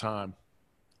of all time.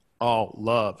 All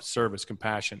love, service,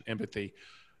 compassion, empathy,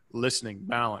 listening,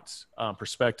 balance,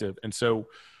 perspective. And so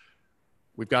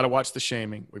we've got to watch the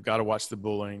shaming. We've got to watch the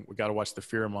bullying. We've got to watch the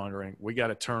fear mongering. We got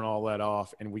to turn all that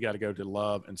off, and we got to go to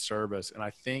love and service. And I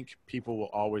think people will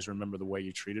always remember the way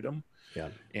you treated them. Yeah.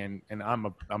 And I'm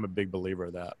a big believer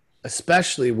of that.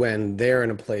 Especially when they're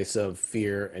in a place of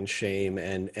fear and shame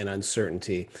and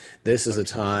uncertainty. This is a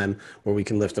time where we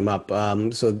can lift them up.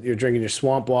 So you're drinking your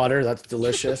swamp water. That's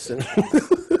delicious. And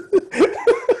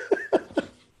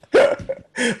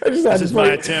this is my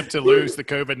attempt to lose the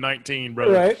COVID-19,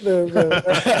 brother. Right.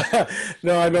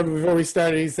 No, I remember before we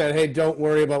started, he said, hey, don't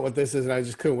worry about what this is. And I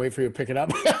just couldn't wait for you to pick it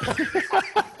up.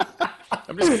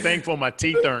 I'm just thankful my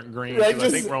teeth aren't green Right,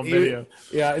 because I think we're on video.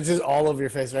 Yeah, it's just all over your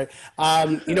face, right?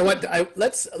 You know what?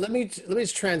 Let me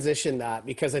just transition that,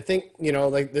 because I think, you know,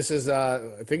 like this is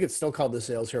I think it's still called the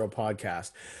Sales Hero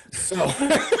Podcast. So,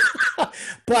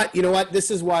 but you know what?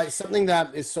 This is why something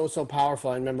that is so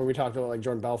powerful. I remember we talked about, like,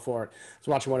 Jordan Belfort. I was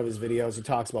watching one of his videos. He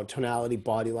talks about tonality,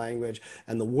 body language,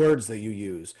 and the words that you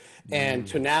use. And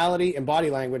tonality and body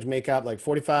language make up like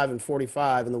 45 and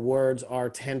 45, and the words are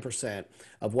 10%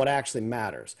 of what actually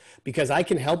matters. Because I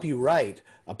can help you write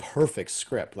a perfect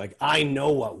script. Like, I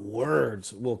know what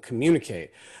words will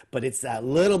communicate, but it's that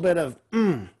little bit of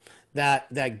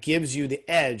that gives you the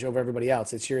edge over everybody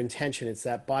else. It's your intention. It's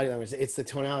that body language. It's the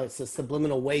tonality. It's the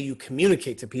subliminal way you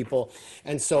communicate to people.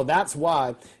 And so that's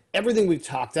why everything we've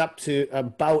talked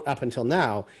about up until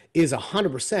now is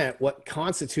 100% what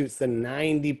constitutes the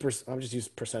 90%. I'll just use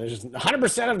percentages.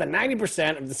 100% of the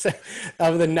 90%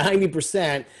 of the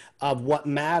 90% of what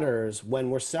matters when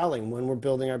we're selling, when we're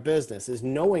building our business, is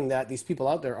knowing that these people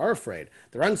out there are afraid.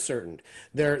 They're uncertain.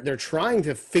 They're trying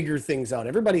to figure things out.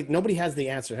 Nobody has the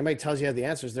answer. Everybody tells you have the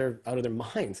answers. They're out of their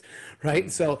minds, right?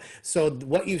 So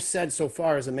what you've said so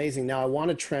far is amazing. Now I want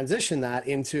to transition that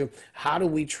into, how do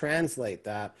we translate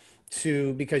that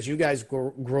to, because you guys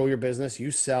grow your business,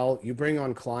 you sell, you bring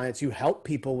on clients, you help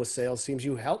people with sales teams,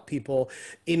 you help people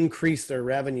increase their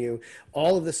revenue,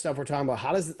 all of this stuff we're talking about.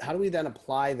 How do we then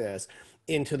apply this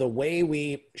into the way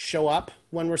we show up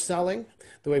when we're selling,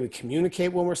 the way we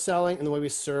communicate when we're selling, and the way we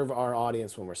serve our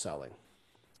audience when we're selling?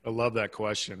 I love that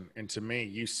question. And to me,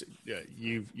 you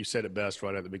said it best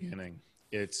right at the beginning.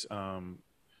 It's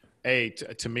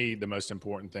to me, the most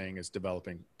important thing is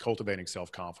cultivating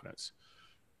self-confidence.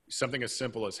 Something as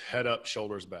simple as head up,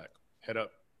 shoulders back. Head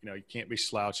up. You know, you can't be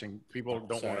slouching. People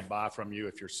don't want to buy from you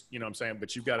if you're, you know what I'm saying?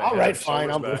 But you've got to head up,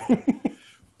 shoulders back.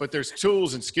 But there's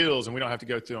tools and skills, and we don't have to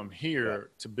go through them here,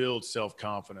 to build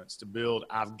self-confidence, to build,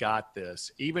 I've got this,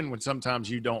 even when sometimes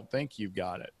you don't think you've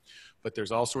got it. But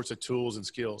there's all sorts of tools and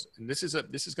skills. And this is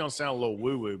going to sound a little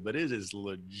woo-woo, but it is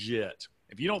legit.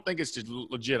 If you don't think it's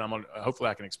legit, hopefully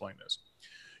I can explain this.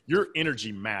 Your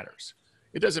energy matters.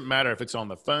 It doesn't matter if it's on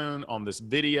the phone, on this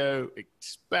video,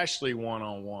 especially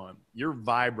one-on-one. You're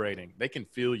vibrating. They can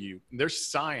feel you. There's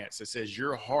science that says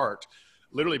your heart,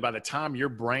 literally by the time your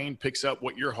brain picks up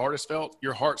what your heart has felt,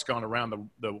 your heart's gone around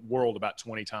the world about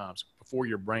 20 times before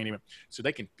your brain even. So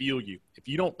they can feel you. If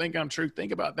you don't think I'm true,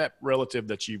 think about that relative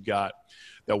that you've got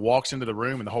that walks into the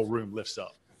room and the whole room lifts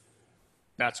up.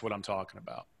 That's what I'm talking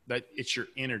about. That it's your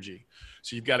energy.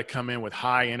 So you've got to come in with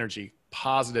high energy,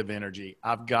 positive energy.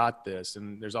 I've got this.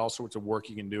 And there's all sorts of work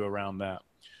you can do around that.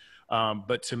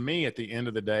 But to me, at the end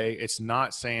of the day, it's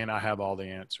not saying I have all the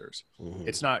answers. Mm-hmm.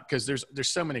 It's not, because there's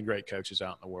so many great coaches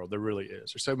out in the world. There really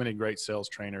is. There's so many great sales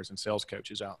trainers and sales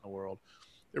coaches out in the world.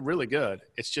 They're really good.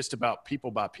 It's just about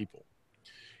people by people.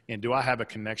 And do I have a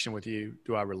connection with you?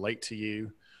 Do I relate to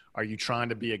you? Are you trying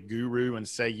to be a guru and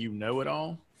say you know it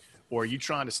all? Or are you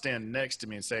trying to stand next to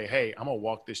me and say, hey, I'm going to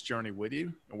walk this journey with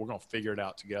you and we're going to figure it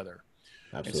out together.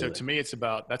 Absolutely. And so to me,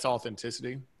 that's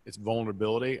authenticity. It's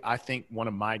vulnerability. I think one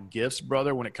of my gifts,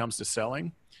 brother, when it comes to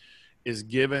selling, is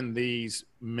giving these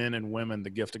men and women the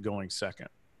gift of going second.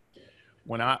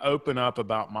 When I open up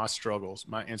about my struggles,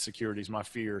 my insecurities, my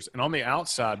fears, and on the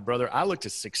outside, brother, I looked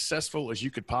as successful as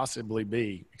you could possibly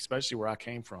be, especially where I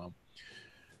came from.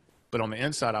 But on the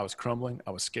inside, I was crumbling.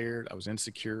 I was scared. I was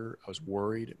insecure. I was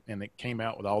worried. And it came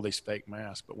out with all these fake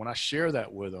masks. But when I share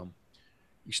that with them,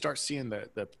 you start seeing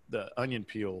the onion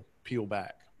peel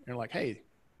back. And you're like, hey,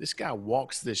 this guy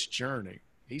walks this journey.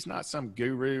 He's not some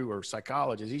guru or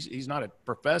psychologist. He's not a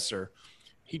professor.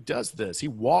 He does this. He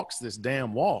walks this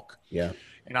damn walk. Yeah.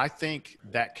 And I think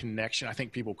that connection, I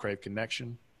think people crave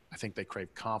connection. I think they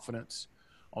crave confidence.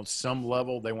 On some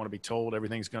level, they want to be told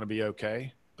everything's going to be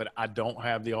okay. But I don't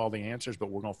have all the answers, but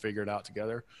we're going to figure it out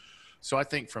together. So I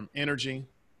think from energy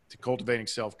to cultivating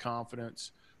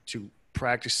self-confidence to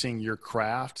practicing your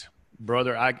craft,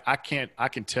 brother, I can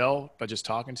tell by just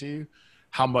talking to you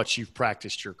how much you've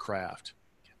practiced your craft.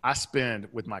 I spend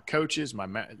with my coaches,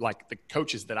 like the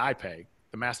coaches that I pay,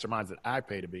 the masterminds that I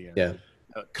pay to be in,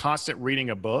 constant reading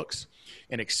of books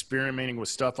and experimenting with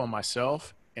stuff on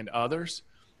myself and others.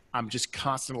 I'm just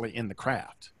constantly in the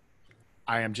craft.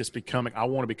 I am just I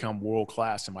want to become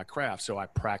world-class in my craft. So I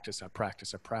practice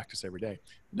every day.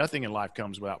 Nothing in life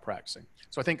comes without practicing.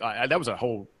 So I think that was a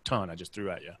whole ton I just threw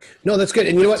at you. No, that's good.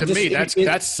 And you know what? To me,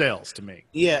 that's sales to me.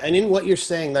 Yeah. And in what you're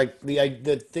saying, like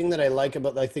the thing that I like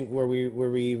about, I think where we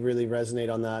really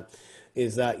resonate on that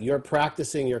is that you're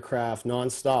practicing your craft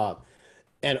nonstop.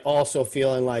 and also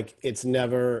feeling like it's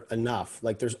never enough.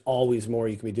 Like there's always more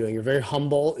you can be doing. You're very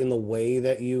humble in the way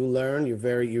that you learn.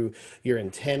 Your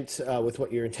intent with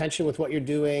what your intention with what you're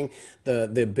doing,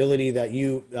 the ability that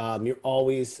you're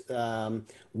always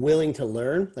willing to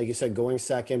learn. Like you said, going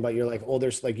second, but you're like, oh,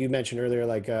 there's like you mentioned earlier,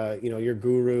 like your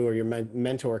guru or your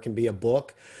mentor can be a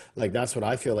book. Like that's what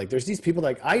I feel like. There's these people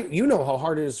like you know how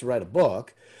hard it is to write a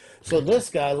book. So this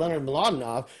guy, Leonard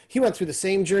Mlodinow, he went through the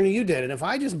same journey you did. And if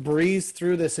I just breeze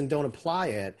through this and don't apply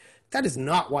it, that is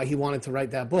not why he wanted to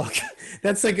write that book.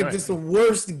 That's like just the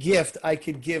worst gift I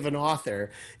could give an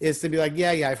author is to be like, yeah,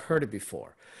 I've heard it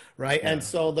before. Right. Yeah. And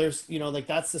so there's, like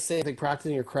that's the same thing,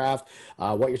 practicing your craft,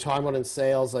 what you're talking about in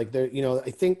sales. Like there,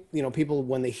 I think, people,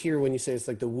 when they hear, when you say it's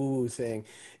like the woo-woo thing,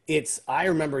 I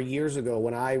remember years ago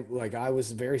when I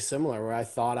was very similar where I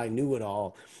thought I knew it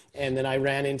all. And then I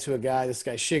ran into this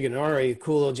guy Shigenori,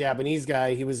 cool little Japanese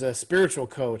guy. He was a spiritual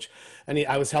coach, and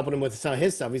I was helping him with some of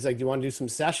his stuff. He's like, "Do you want to do some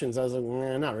sessions?" I was like,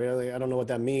 "Not really. I don't know what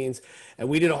that means." And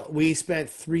we spent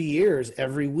 3 years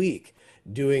every week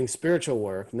doing spiritual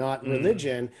work, not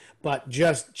religion, but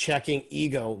just checking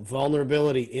ego,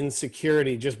 vulnerability,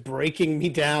 insecurity, just breaking me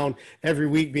down every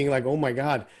week, being like, "Oh my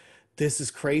God, this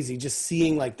is crazy." Just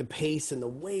seeing like the pace and the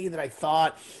way that I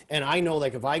thought. And I know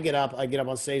like if I get up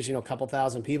on stage, a couple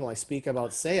thousand people, I speak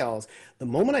about sales. The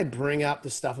moment I bring up the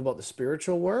stuff about the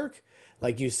spiritual work,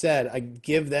 like you said, I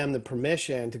give them the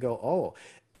permission to go, oh,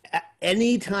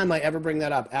 anytime I ever bring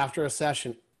that up after a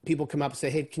session, people come up and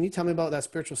say, hey, can you tell me about that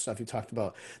spiritual stuff you talked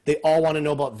about? They all want to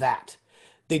know about that.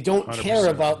 They don't 100%. Care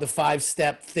about the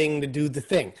 5-step thing to do the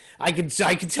thing. I can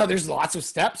tell there's lots of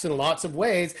steps and lots of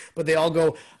ways, but they all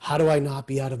go, how do I not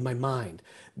be out of my mind?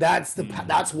 That's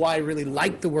why I really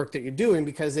like the work that you're doing,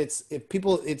 because it's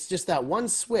just that one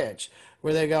switch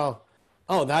where they go,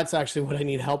 oh, that's actually what I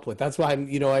need help with. That's why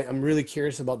I'm really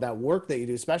curious about that work that you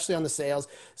do, especially on the sales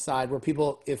side, where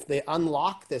people, if they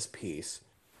unlock this piece,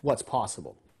 what's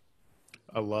possible.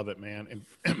 I love it, man.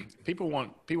 And people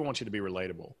want you to be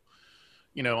relatable.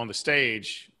 On the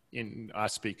stage, I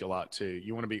speak a lot too.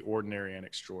 You want to be ordinary and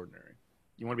extraordinary.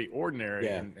 You want to be ordinary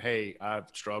and, hey, I've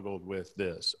struggled with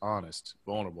this, honest,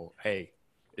 vulnerable. Hey,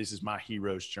 this is my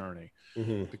hero's journey.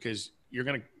 Because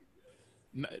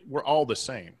we're all the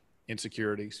same.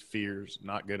 Insecurities, fears,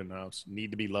 not good enough,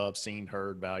 need to be loved, seen,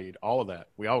 heard, valued, all of that.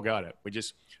 We all got it. We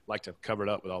just like to cover it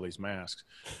up with all these masks.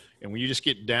 And when you just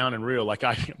get down and real, like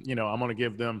I'm going to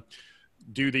give them,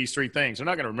 do these 3 things. They're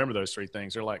not going to remember those 3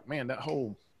 things. They're like, man, that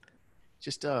whole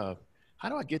just how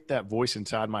do I get that voice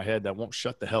inside my head that won't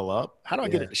shut the hell up? How do I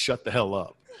get it to shut the hell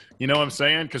up? You know what I'm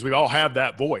saying? Because we all have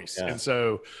that voice. And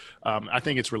so I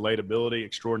think it's relatability,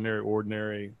 extraordinary,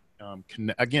 ordinary.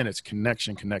 Again, it's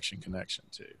connection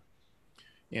too.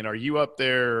 And are you up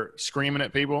there screaming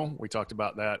at people? We talked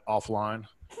about that offline.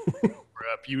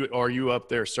 Are you up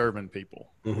there serving people?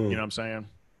 You know what I'm saying?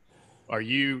 Are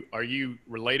you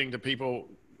relating to people,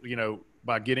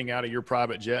 by getting out of your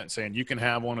private jet and saying you can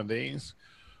have one of these,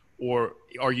 or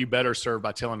are you better served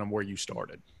by telling them where you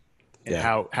started and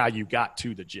how you got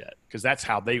to the jet? Because that's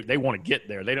how they want to get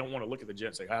there. They don't want to look at the jet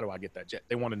and say, how do I get that jet?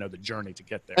 They want to know the journey to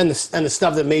get there. And the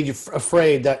stuff that made you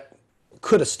afraid that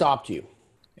could have stopped you.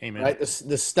 Amen. Right?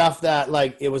 The stuff that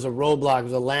like it was a roadblock, it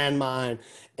was a landmine,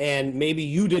 and maybe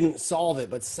you didn't solve it,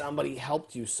 but somebody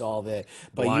helped you solve it.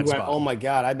 But you went, oh my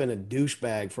God, I've been a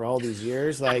douchebag for all these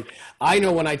years. Like I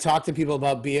know when I talk to people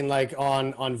about being like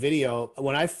on video,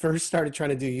 when I first started trying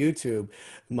to do YouTube,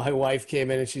 my wife came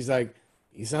in and she's like,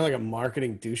 you sound like a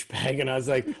marketing douchebag. And I was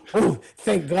like, oh,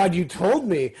 thank God you told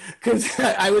me. Because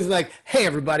I was like, hey,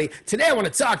 everybody, today I want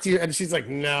to talk to you. And she's like,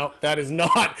 no, that is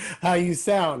not how you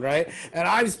sound, right? And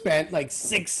I've spent like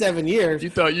 6-7 years. You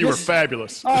thought you were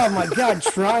fabulous. Oh, my God,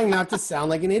 trying not to sound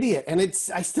like an idiot. And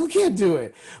I still can't do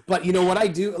it. But you know what I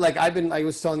do? Like I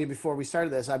was telling you before we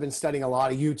started this, I've been studying a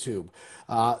lot of YouTube.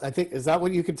 I think, is that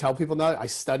what you can tell people now? I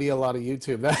study a lot of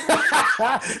YouTube.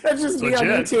 That's just me on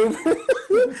YouTube.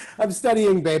 I'm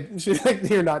studying, babe. She's like,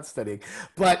 you're not studying.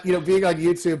 But, being on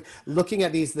YouTube, looking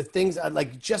at the things,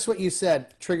 like just what you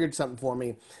said triggered something for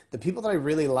me. The people that I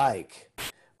really like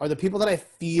are the people that I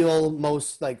feel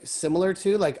most like similar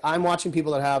to. Like I'm watching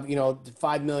people that have,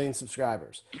 5 million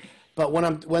subscribers. But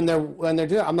when they're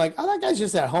doing, I'm like, oh, that guy's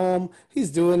just at home. He's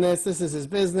doing this. This is his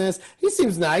business. He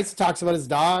seems nice. Talks about his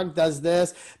dog. Does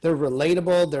this. They're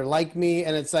relatable. They're like me.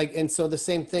 And it's like, and so the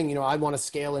same thing. I want to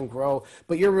scale and grow.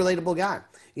 But you're a relatable guy.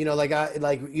 You know,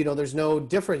 there's no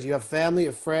difference. You have family, you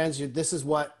have friends. This is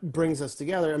what brings us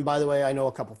together. And by the way, I know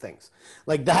a couple things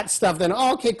like that stuff. Then,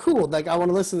 oh, okay, cool. Like I want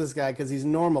to listen to this guy because he's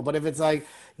normal. But if it's like,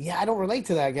 yeah, I don't relate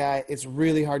to that guy, it's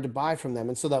really hard to buy from them.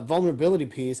 And so that vulnerability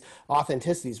piece,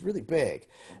 authenticity is really big.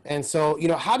 And so, you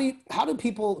know, how do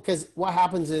people, because what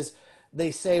happens is they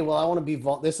say, well, I want to be,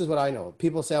 this is what I know.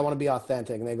 People say, I want to be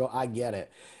authentic. And they go, I get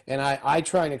it. And I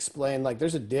try and explain, like,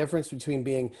 there's a difference between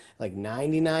being like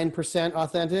 99%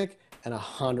 authentic and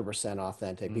 100%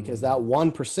 authentic, because that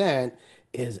 1%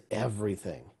 is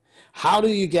everything. How do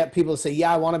you get people to say,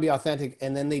 yeah, I want to be authentic,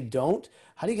 and then they don't?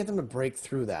 How do you get them to break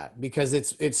through that? Because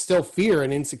it's still fear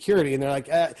and insecurity. And they're like,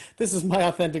 this is my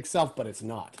authentic self, but it's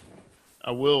not.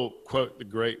 I will quote the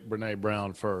great Brene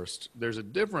Brown first. There's a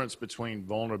difference between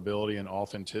vulnerability and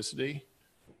authenticity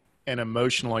and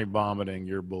emotionally vomiting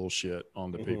your bullshit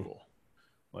onto people.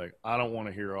 Like, I don't want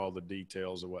to hear all the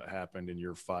details of what happened in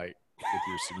your fight with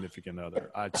your significant other.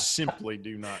 I simply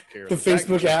do not care. The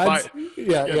Facebook ads?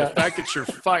 Yeah. The fact that you're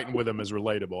fighting with them is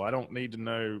relatable. I don't need to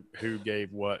know who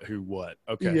gave what, who what.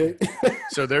 Okay. Yeah.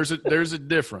 So there's a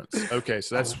difference. Okay.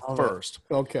 So that's first.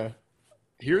 Okay.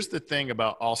 Here's the thing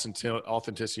about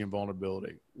authenticity and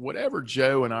vulnerability. Whatever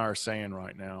Joe and I are saying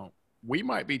right now, we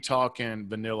might be talking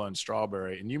vanilla and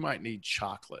strawberry, and you might need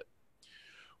chocolate.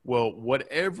 Well,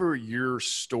 whatever your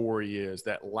story is,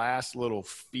 that last little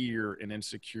fear and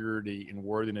insecurity and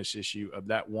worthiness issue of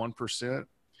that 1%,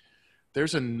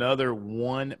 there's another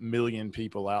 1 million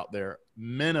people out there,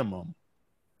 minimum,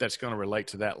 that's going to relate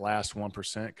to that last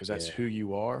 1%, because that's who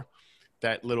you are.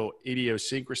 That little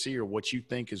idiosyncrasy, or what you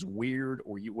think is weird,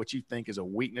 or what you think is a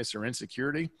weakness or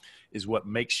insecurity, is what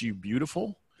makes you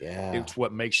beautiful. Yeah. It's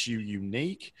what makes you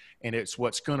unique, and it's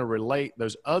what's going to relate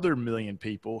those other million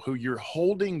people who you're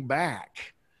holding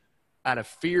back out of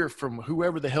fear from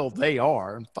whoever the hell they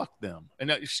are, and fuck them.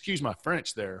 And excuse my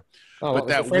French there, but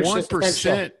that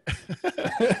 1%, but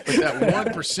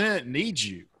that 1% needs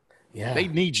you. Yeah. They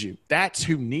need you. That's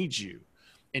who needs you.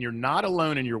 And you're not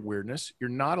alone in your weirdness. You're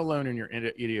not alone in your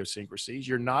idiosyncrasies.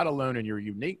 You're not alone in your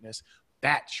uniqueness.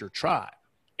 That's your tribe.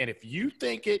 And if you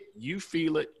think it, you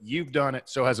feel it, you've done it,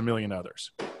 so has a million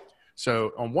others.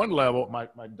 So on one level, my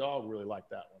dog really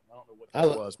liked that one. I don't know what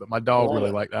that was, but my dog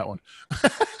really liked that one.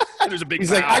 There's a big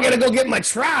He's like, I got to go get my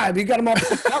tribe. You got them all.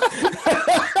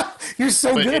 You're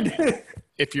so good.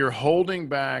 If you're holding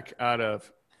back out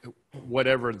of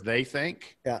whatever they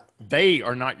think, they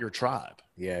are not your tribe.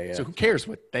 Yeah. So who cares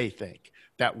what they think?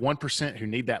 That 1% who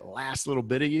need that last little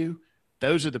bit of you,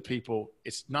 those are the people.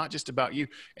 It's not just about you.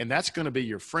 And that's going to be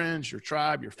your friends, your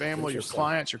tribe, your family, your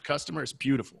clients, your customer. It's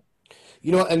beautiful.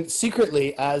 You know, and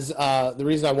secretly, as the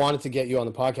reason I wanted to get you on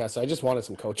the podcast, I just wanted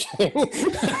some coaching.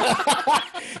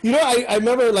 You know, I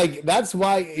remember, like, that's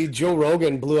why Joe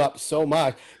Rogan blew up so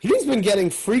much. He's been getting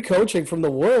free coaching from the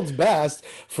world's best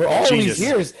for all these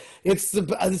years. It's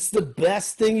the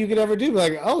best thing you could ever do.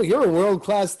 Like, oh, you're a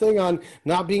world-class thing on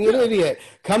not being an idiot.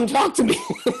 Come talk to me.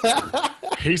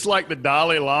 He's like the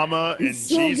Dalai Lama and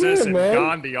so Jesus good, and man.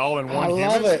 Gandhi all in one human. I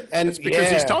love it. And it's because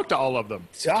he's talked to all of them.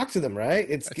 Talk to them, right?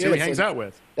 That's good. Who he hangs out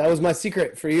with. That was my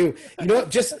secret for you. You know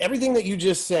what? Just everything that you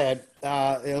just said,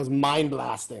 it was mind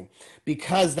blasting,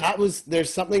 because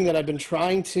there's something that I've been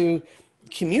trying to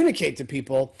communicate to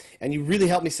people, and you really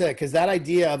helped me say it, because that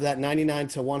idea of that 99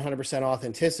 to 100%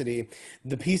 authenticity,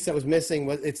 the piece that was missing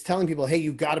was, it's telling people, hey,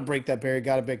 you got to break that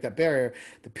barrier.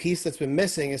 The piece that's been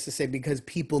missing is to say, because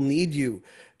people need you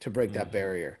to break that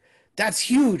barrier. That's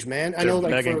huge, man. I know,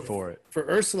 like, for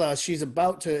Ursula, she's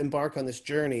about to embark on this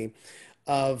journey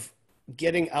of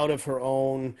getting out of her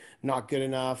own not good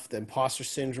enough, the imposter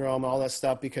syndrome, all that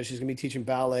stuff, because she's going to be teaching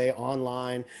ballet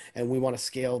online, and we want to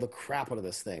scale the crap out of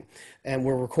this thing. And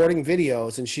we're recording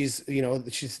videos, and she's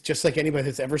just like anybody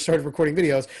that's ever started recording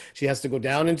videos. She has to go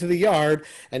down into the yard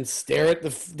and stare at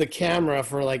the camera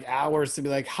for like hours to be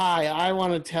like, hi, I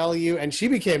want to tell you. And she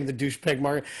became the douchebag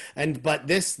market. But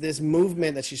this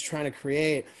movement that she's trying to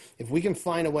create, if we can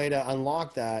find a way to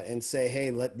unlock that and say,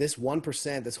 hey, let this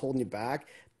 1% that's holding you back,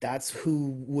 that's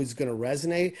who was going to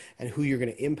resonate and who you're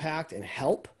going to impact and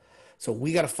help. So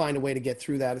we got to find a way to get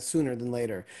through that sooner than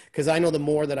later. Because I know the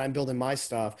more that I'm building my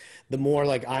stuff, the more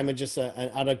like I'm just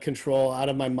out of control, out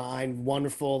of my mind,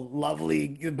 wonderful, lovely.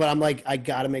 But I'm like, I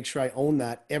got to make sure I own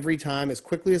that every time as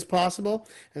quickly as possible,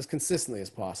 as consistently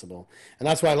as possible. And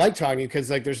that's why I like talking to you,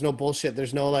 because like there's no bullshit.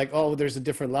 There's no like, oh, there's a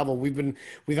different level. We've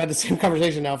had the same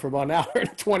conversation now for about an hour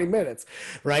and 20 minutes,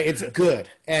 right? It's good.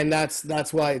 And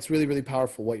that's why it's really, really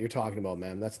powerful what you're talking about,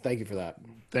 man. Thank you for that.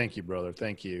 Thank you, brother.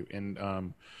 Thank you.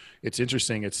 And, it's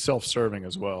interesting. It's self-serving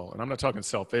as well. And I'm not talking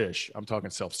selfish. I'm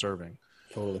talking self-serving.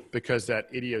 Totally. because that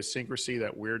idiosyncrasy,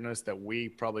 that weirdness that we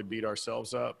probably beat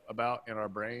ourselves up about in our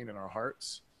brain and our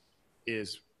hearts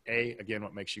is again,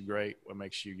 what makes you great, what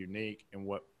makes you unique, and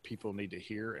what people need to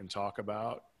hear and talk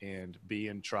about and be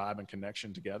in tribe and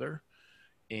connection together.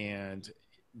 And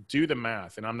do the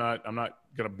math. And I'm not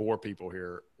going to bore people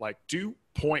here. Like, do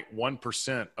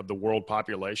 0.1% of the world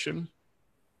population.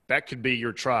 That could be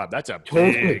your tribe. That's a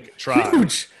big tribe.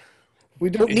 Huge. We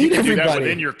don't And need you can everybody. do that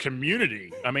within your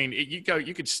community. I mean, you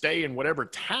could stay in whatever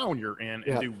town you're in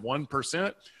and do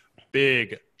 1%.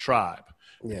 Big tribe.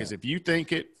 Yeah. Because if you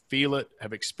think it, feel it,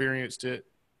 have experienced it,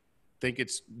 think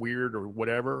it's weird or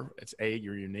whatever, it's A,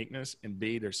 your uniqueness, and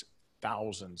B, there's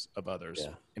thousands of others.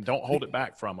 Yeah. And don't hold it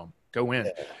back from them. Go in.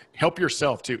 Yeah. Help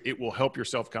yourself too. It will help your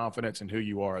self-confidence and who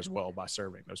you are as well by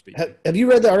serving those people. Have you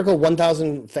read the article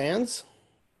 1,000 Fans?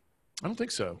 I don't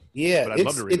think so. Yeah, but I'd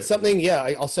love to read it's something. Yeah,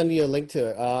 I'll send you a link to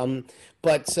it.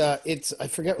 But it's, I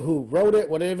forget who wrote it,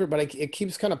 whatever. But it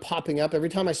keeps kind of popping up every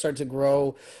time I start to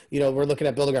grow. You know, we're looking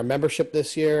at building our membership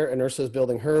this year, and Ursula's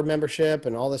building her membership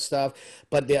and all this stuff.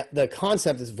 But the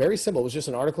concept is very simple. It was just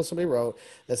an article somebody wrote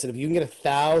that said if you can get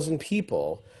 1,000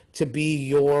 people to be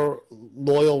your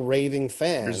loyal raving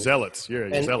fan, your zealots,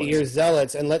 your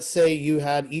zealots, and let's say you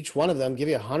had each one of them give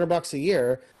you $100 a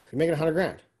year, you're making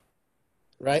 $100,000.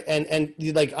 Right. And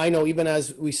like, I know even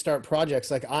as we start projects,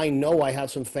 like I know I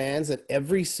have some fans that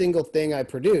every single thing I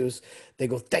produce, they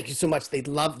go, thank you so much.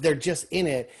 They're just in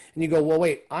it. And you go, well,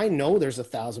 wait, I know there's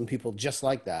 1,000 people just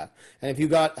like that. And if you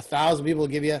got 1,000 people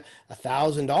to give you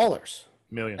 $1,000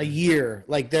 a year,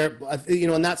 like they're, you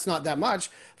know, and that's not that much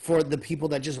for the people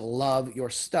that just love your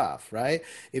stuff, right?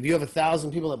 If you have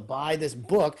 1,000 people that buy this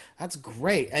book, that's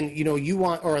great. And you know, you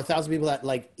want, or 1,000 people that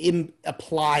like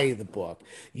apply the book.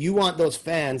 You want those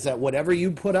fans that whatever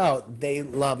you put out, they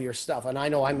love your stuff. And I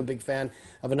know I'm a big fan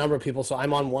of a number of people, so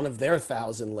I'm on one of their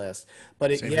 1,000 lists.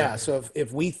 But so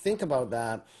if we think about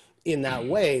that in that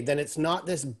way, then it's not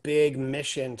this big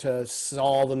mission to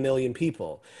solve 1 million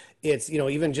people. It's, you know,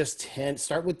 even just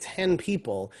start with 10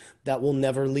 people that will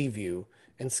never leave you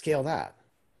and scale that.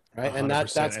 Right. 100%. And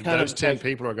that's kind of those 10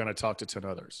 people are going to talk to 10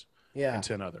 others. Yeah. And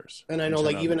 10 others. And I know,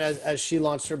 like, even as she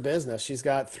launched her business, she's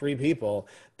got 3 people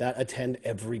that attend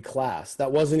every class.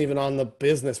 That wasn't even on the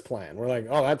business plan. We're like,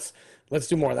 oh, let's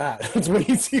do more of that. That's way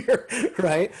easier.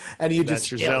 Right. And you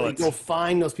just go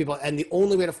find those people. And the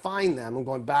only way to find them, and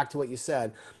going back to what you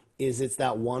said, is it's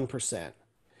that 1%.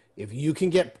 If you can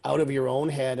get out of your own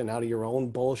head and out of your own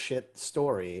bullshit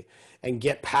story and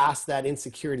get past that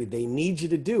insecurity, they need you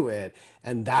to do it.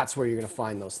 And that's where you're going to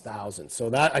find those thousands. So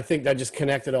that, I think that just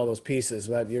connected all those pieces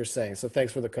that you're saying. So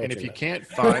thanks for the coaching. And if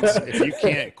you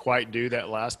can't quite do that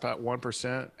last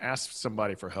 1%, ask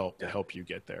somebody for help to help you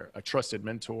get there. A trusted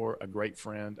mentor, a great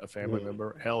friend, a family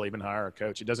member, hell, even hire a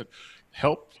coach. It doesn't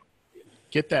help.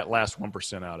 Get that last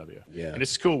 1% out of you. Yeah. And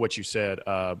it's cool what you said.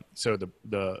 So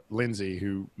the Lindsay,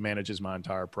 who manages my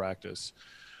entire practice,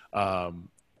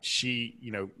 she,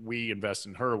 you know, we invest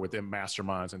in her within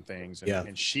masterminds and things.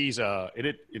 And she's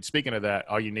speaking of that,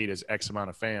 all you need is X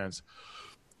amount of fans.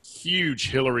 Huge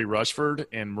Hillary Rushford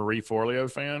and Marie Forleo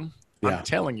fan. Yeah. I'm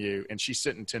telling you, and she's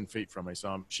sitting 10 feet from me,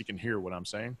 so she can hear what I'm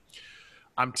saying.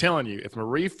 I'm telling you, if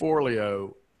Marie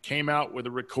Forleo came out with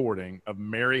a recording of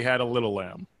Mary Had a Little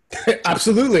Lamb,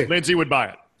 absolutely, Lindsay would buy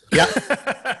it. Yeah.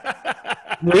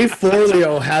 Marie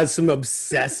Forleo has some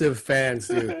obsessive fans,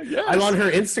 dude. Yes. I'm on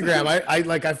her Instagram.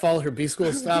 I follow her B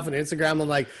School stuff on Instagram. I'm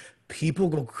like, people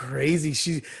go crazy.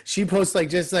 She posts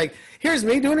just here's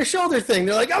me doing a shoulder thing.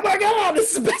 They're like, oh my God,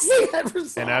 this is the best thing I ever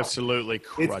saw. And absolutely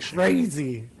crushing. It's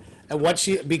crazy. And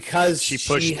because she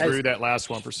pushed through that last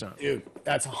 1%. Dude,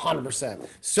 that's 100%.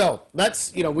 So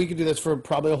let's, we could do this for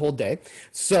probably a whole day.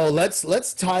 So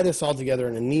let's tie this all together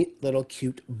in a neat little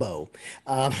cute bow.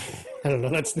 I don't know.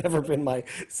 That's never been my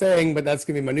saying, but that's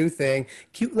going to be my new thing.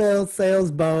 Cute little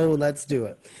sales bow. Let's do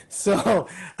it. So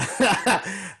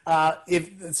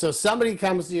if somebody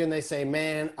comes to you and they say,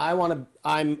 man, I'm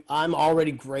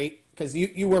already great. Because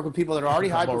you work with people that are already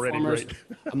high performers.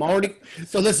 I'm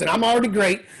already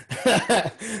great.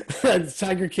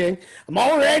 Tiger King. I'm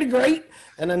already great,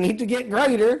 and I need to get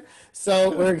greater.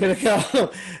 So we're gonna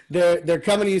go. They're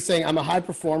coming to you saying, I'm a high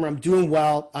performer. I'm doing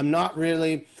well. I'm not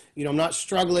really, I'm not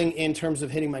struggling in terms of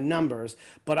hitting my numbers.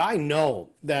 But I know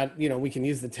that we can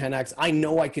use the 10x. I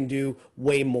know I can do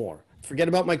way more. Forget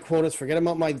about my quotas. Forget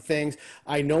about my things.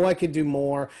 I know I could do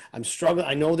more. I'm struggling.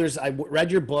 I know I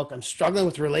read your book. I'm struggling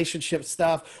with relationship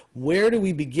stuff. Where do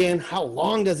we begin? How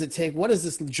long does it take? What does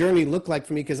this journey look like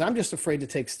for me? Because I'm just afraid to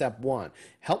take step one.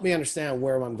 Help me understand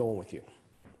where I'm going with you.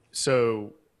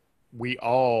 So we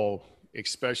all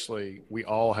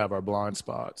have our blind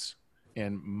spots.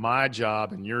 And my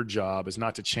job and your job is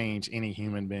not to change any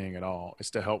human being at all.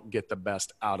 It's to help get the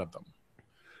best out of them.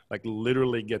 Like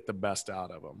literally get the best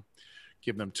out of them.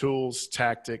 Give them tools,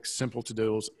 tactics, simple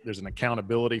to-dos. There's an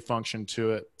accountability function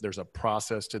to it. There's a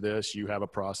process to this. You have a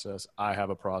process. I have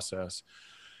a process.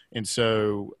 And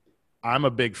so I'm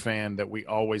a big fan that we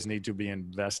always need to be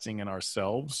investing in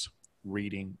ourselves,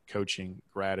 reading, coaching,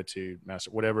 gratitude,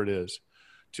 master, whatever it is,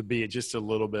 to be just a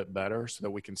little bit better so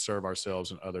that we can serve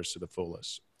ourselves and others to the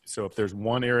fullest. So if there's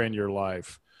one area in your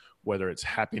life, whether it's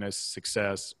happiness,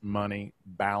 success, money,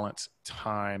 balance,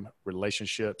 time,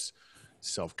 relationships,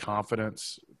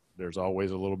 self-confidence, there's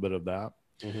always a little bit of that,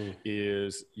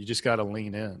 is you just got to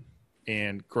lean in.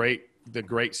 And the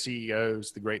great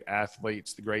CEOs, the great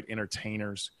athletes, the great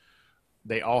entertainers,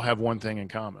 they all have one thing in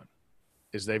common,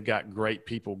 is they've got great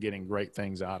people getting great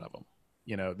things out of them.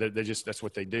 You know, they're just, that's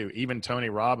what they do. Even Tony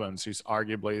Robbins, who's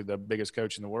arguably the biggest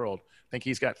coach in the world, I think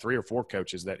he's got 3 or 4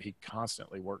 coaches that he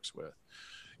constantly works with.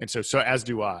 And so as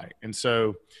do I. And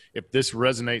so if this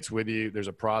resonates with you, there's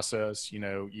a process, you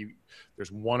know,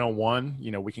 there's one-on-one,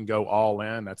 you know, we can go all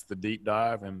in. That's the deep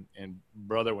dive. And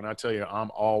brother, when I tell you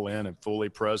I'm all in and fully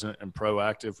present and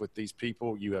proactive with these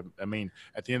people, at the end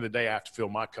of the day, I have to fill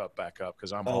my cup back up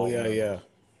because I'm all in. Yeah.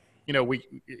 You know,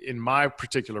 in my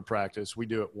particular practice, we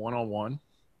do it one-on-one.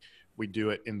 We do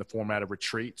it in the format of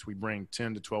retreats. We bring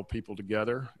 10 to 12 people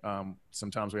together.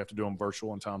 Sometimes we have to do them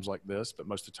virtual in times like this, but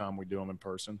most of the time we do them in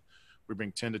person. We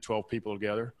bring 10 to 12 people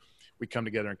together. We come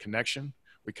together in connection.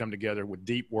 We come together with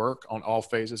deep work on all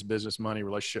phases, business, money,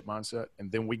 relationship, mindset.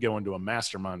 And then we go into a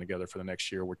mastermind together for the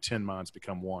next year where 10 minds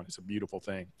become one. It's a beautiful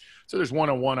thing. So there's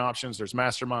one-on-one options. There's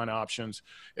mastermind options.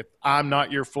 If I'm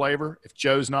not your flavor, if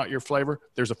Joe's not your flavor,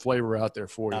 there's a flavor out there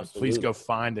for you. Absolutely. Please go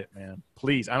find it, man.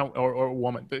 Please. Or a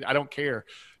woman, I don't care.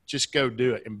 Just go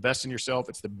do it. Invest in yourself.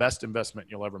 It's the best investment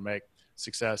you'll ever make.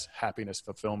 Success, happiness,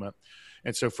 fulfillment.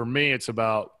 And so for me, it's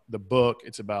about the book.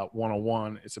 It's about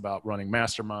one-on-one. It's about running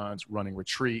masterminds, running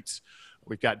retreats.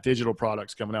 We've got digital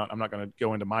products coming out. I'm not going to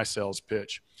go into my sales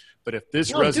pitch, but if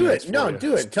this resonates,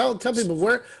 do it. Tell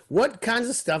people what kinds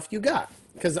of stuff you got.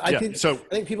 Because I think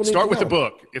people need start to with know. the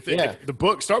book. If the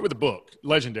book, start with the book,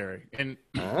 Legendary, and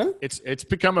it's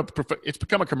become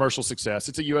a commercial success.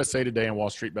 It's a USA Today and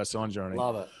Wall Street bestselling journey.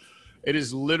 Love it. It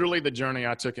is literally the journey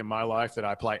I took in my life that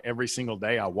I apply every single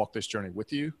day. I walk this journey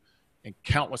with you, and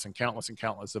countless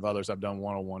of others I've done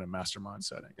one-on-one in mastermind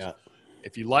settings. Yeah.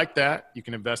 If you like that, you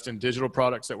can invest in digital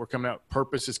products that were coming out.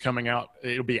 Purpose is coming out.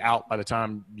 It'll be out by the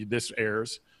time this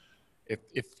airs.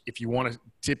 If you want to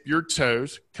tip your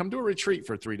toes, come to a retreat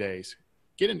for 3 days.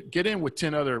 Get in with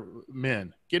 10 other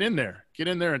men. Get in there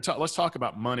and talk. Let's talk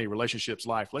about money, relationships,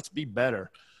 life. Let's be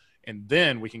better. And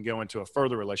then we can go into a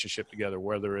further relationship together,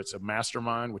 whether it's a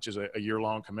mastermind, which is a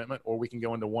year-long commitment, or we can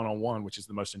go into one-on-one, which is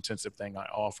the most intensive thing I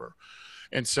offer.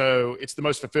 And so it's the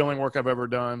most fulfilling work I've ever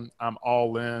done. I'm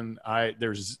all in.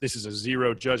 This is a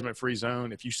zero judgment-free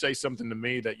zone. If you say something to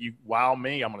me that you wow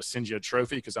me, I'm going to send you a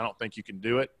trophy because I don't think you can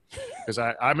do it. Because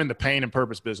I'm in the pain and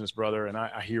purpose business, brother, and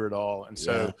I hear it all. And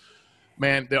so,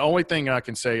 man, the only thing I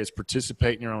can say is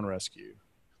participate in your own rescue.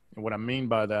 And what I mean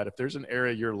by that, if there's an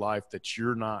area of your life that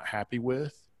you're not happy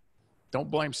with, don't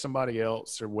blame somebody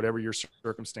else or whatever your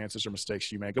circumstances or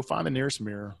mistakes you made. Go find the nearest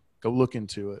mirror. Go look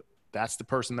into it. That's the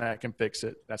person that can fix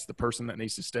it. That's the person that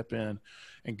needs to step in,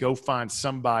 and go find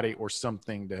somebody or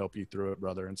something to help you through it,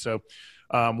 brother. And so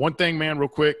one thing, man, real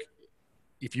quick,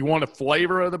 if you want a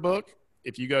flavor of the book,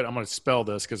 I'm going to spell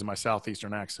this because of my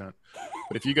Southeastern accent,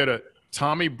 but if you go to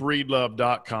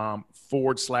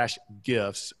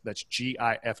TommyBreedlove.com/gifts. That's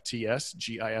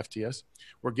GIFTS.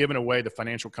 We're giving away the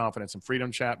financial confidence and freedom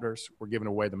chapters. We're giving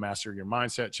away the master your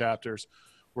mindset chapters.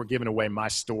 We're giving away my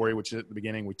story, which is at the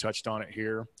beginning. We touched on it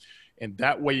here. And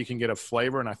that way you can get a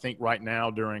flavor. And I think right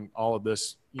now during all of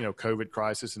this, COVID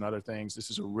crisis and other things, this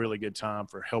is a really good time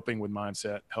for helping with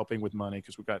mindset, helping with money,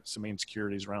 because we've got some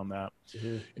insecurities around that.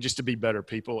 And just to be better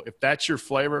people. If that's your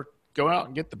flavor, go out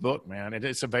and get the book, man.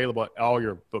 It's available at all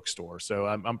your bookstores. So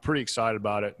I'm pretty excited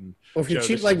about it. And if you're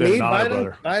cheap like me, buy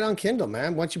it on Kindle,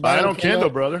 man. Once you buy it on Kindle,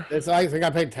 brother. I think I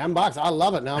paid $10. I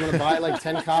love it. Now I'm going to buy like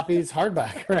 10 copies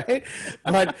hardback, right?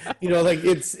 But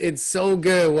it's so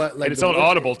good. And it's on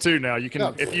Audible too now. You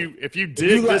can if you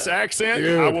dig this accent,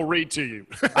 dude, I will read to you.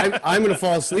 I'm going to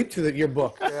fall asleep to your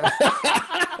book.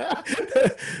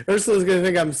 Ursula's going to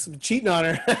think I'm cheating on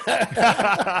her.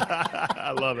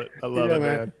 I love it. I love it,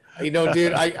 man.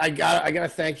 Dude, I gotta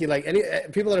thank you. Like any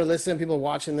people that are listening, people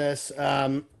watching this,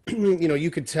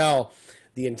 you could tell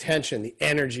the intention, the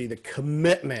energy, the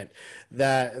commitment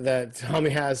that Tommy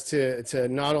has to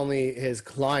not only his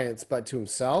clients but to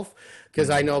himself. Because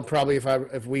I know probably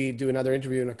if we do another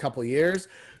interview in a couple of years,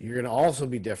 you're going to also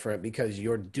be different because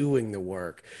you're doing the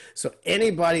work. So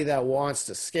anybody that wants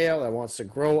to scale, that wants to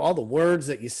grow, all the words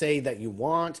that you say that you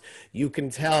want, you can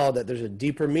tell that there's a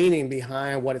deeper meaning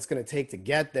behind what it's going to take to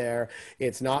get there.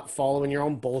 It's not following your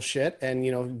own bullshit and,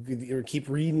 you keep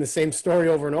reading the same story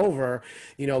over and over,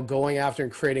 going after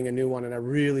and creating a new one. And I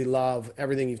really love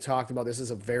everything you've talked about. This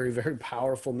is a very, very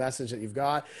powerful message that you've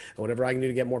got. And whatever I can do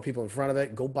to get more people in front of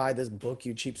it, go buy this book,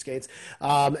 you cheapskates.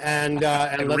 And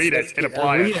read it and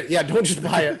apply it. Yeah, don't just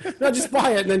buy it. No, just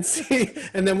buy it and then see,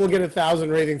 and then we'll get 1,000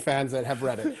 raving fans that have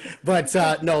read it. But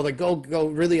no, go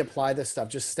really apply this stuff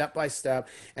just step by step,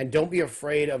 and don't be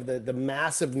afraid of the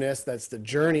massiveness that's the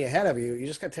journey ahead of you. You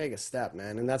just got to take a step,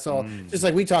 man, and that's all. Just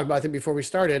like we talked about, I think before we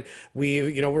started,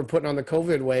 we're putting on the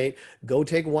COVID weight. Go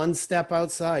take one step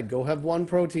outside. Go have one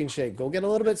protein shake. Go get a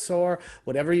little bit sore.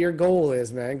 Whatever your goal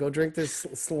is, man. Go drink this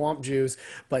swamp juice.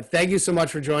 But thank you so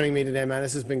much for joining me today, man.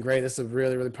 This has been great. This is a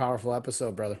really, really powerful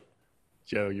episode, brother.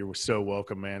 Joe, you're so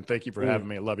welcome, man. Thank you for having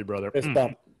me. I love you, brother. Fist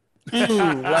bump.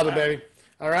 Love it, baby.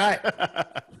 All right. Here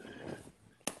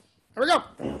we go.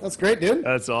 That's great, dude.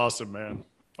 That's awesome, man.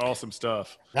 Awesome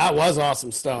stuff. That was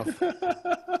awesome stuff.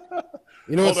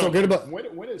 You know what's so good about...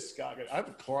 When is Scott going to... I have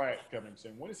a client coming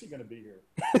soon. When is he going to be here?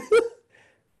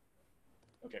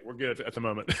 Okay, we're good at the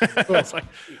moment. It's like,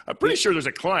 I'm pretty sure there's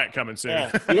a client coming soon.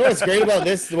 Yeah. You know what's great about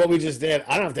this? What we just did.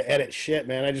 I don't have to edit shit,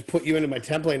 man. I just put you into my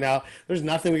template now. There's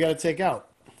nothing we got to take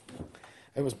out.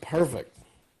 It was perfect.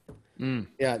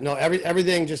 Yeah, no,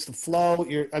 everything, just the flow.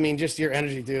 Just your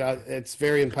energy, dude. It's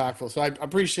very impactful. So I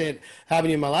appreciate having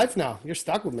you in my life now. You're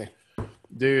stuck with me,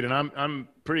 dude. And I'm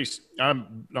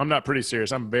not pretty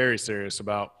serious. I'm very serious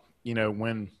about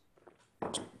when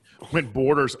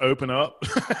borders open up.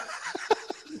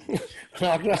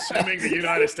 Assuming the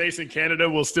United States and Canada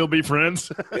will still be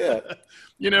friends. Yeah.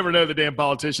 You never know, the damn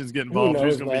politicians get involved.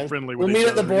 Who's going to be friendly with each other?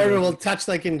 We'll meet at the border. We'll touch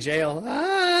like in jail.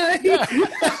 Hi. Yeah.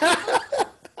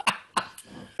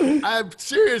 I'm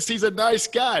serious. He's a nice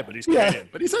guy, but he's Canadian.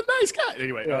 But he's a nice guy.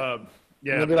 Anyway,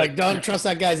 yeah. They'll be like, don't trust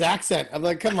that guy's accent. I'm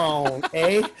like, come on,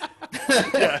 eh?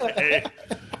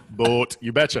 But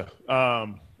you betcha.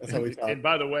 That's how we talk. And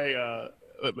by the way,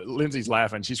 Lindsay's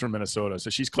laughing. She's from Minnesota, so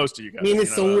she's close to you guys.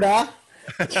 Minnesota.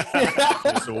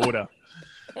 Minnesota.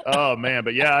 Oh man,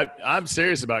 but yeah, I'm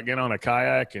serious about getting on a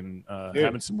kayak and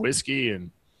having some whiskey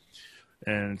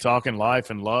and talking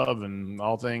life and love and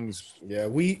all things. Yeah,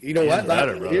 you know what?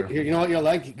 You know what you'll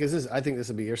like, because I think this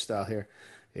will be your style here.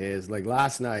 Is like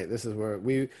last night. This is where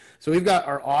we've got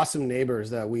our awesome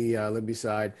neighbors that we live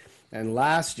beside, and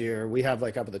last year we have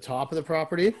like up at the top of the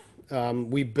property.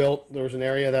 We built. There was an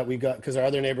area that we got because our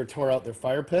other neighbor tore out their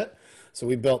fire pit, so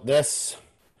we built this.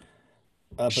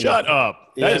 Shut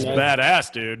up! That is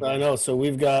badass, dude. I know. So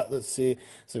we've got. Let's see.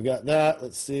 So we've got that.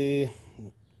 Let's see.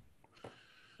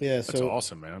 Yeah, that's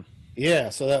awesome, man. Yeah,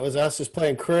 so that was us just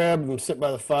playing crib and sitting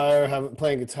by the fire,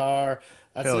 playing guitar.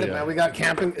 That's it, man. We got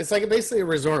camping. It's like basically a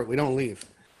resort. We don't leave.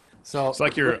 So it's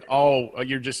like you're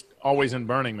just always in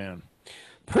Burning Man.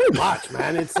 Pretty much,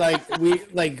 man. It's like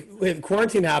when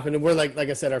quarantine happened, and we're like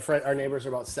I said, our neighbors are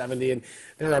about 70, and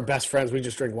they're our best friends. We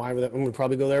just drink wine with them, and we'd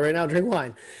probably go there right now, drink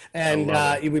wine, and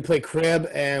we play crib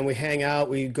and we hang out.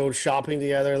 We go shopping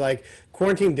together. Like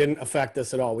quarantine didn't affect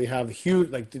us at all. We have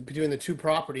huge between the two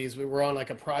properties. We were on like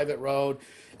a private road,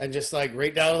 and just like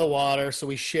right down to the water. So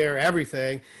we share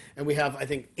everything. And we have, I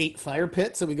think, 8 fire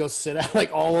pits that we go sit at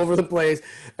like all over the place.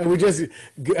 And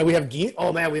we have geese.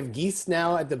 Oh man, we have geese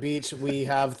now at the beach. We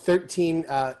have 13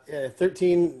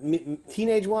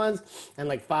 teenage ones and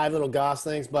like 5 little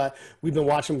goslings. But we've been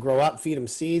watching them grow up, feed them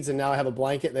seeds. And now I have a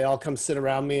blanket. They all come sit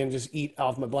around me and just eat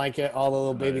off my blanket, all the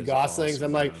little baby goslings. Awesome,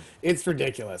 I'm like, man. It's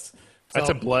ridiculous. So, that's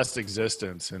a blessed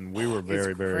existence. And we were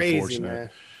very, very fortunate. Man.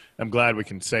 I'm glad we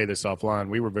can say this offline.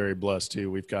 We were very blessed too.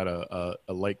 We've got a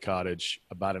lake cottage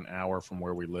about an hour from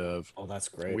where we live. Oh, that's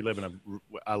great.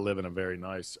 I live in a very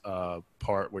nice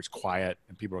part where it's quiet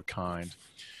and people are kind.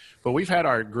 But we've had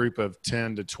our group of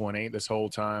 10 to 20 this whole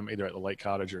time, either at the lake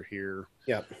cottage or here.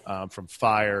 Yep. From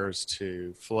fires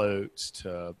to floats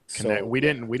to connect. We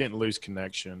didn't lose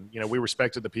connection. We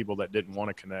respected the people that didn't want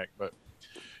to connect, but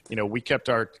we kept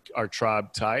our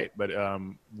tribe tight. But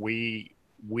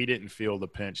we didn't feel the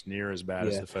pinch near as bad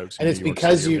as the folks. And it's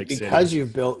because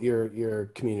you've built your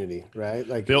community, right?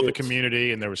 Like built the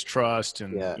community, and there was trust,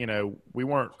 and we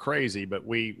weren't crazy, but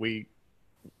we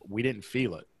didn't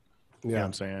feel it. You know what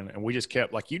I'm saying? And we just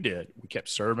kept, like you did, we kept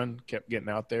serving, kept getting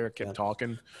out there, kept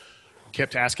talking.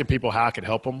 kept asking people how I could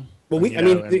help them. Well,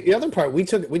 the other part, we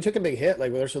took a big hit.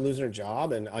 Like, they're losing her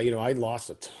job, and I lost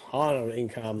a ton of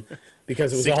income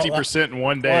because it was 60% in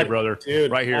one day, brother.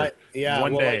 Dude, right here,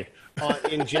 one day.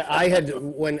 When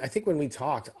we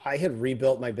talked, I had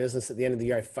rebuilt my business at the end of the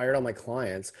year. I fired all my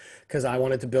clients because I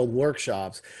wanted to build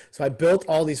workshops. So I built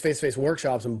all these face-to-face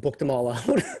workshops and booked them all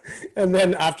out. And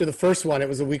then after the first one, it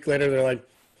was a week later. They're like,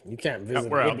 "You can't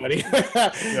visit anybody."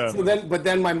 But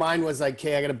then my mind was like,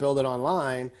 "Okay, I got to build it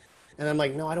online." And I'm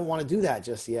like, no, I don't want to do that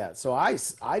just yet. So I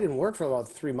didn't work for about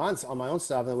 3 months on my own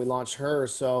stuff, and then we launched her.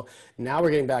 So now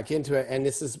we're getting back into it, and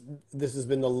this has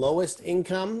been the lowest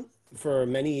income for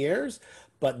many years,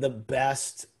 but the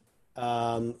best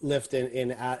lift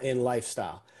in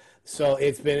lifestyle. So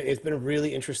it's been a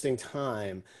really interesting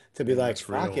time to be like,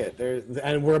 fuck it,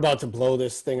 and we're about to blow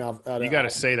this thing off. You got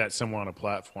to say that somewhere on a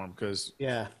platform, because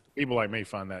people like me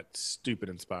find that stupid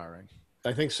inspiring.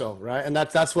 I think so, right? And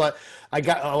that's what I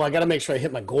got. I got to make sure I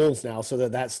hit my goals now, so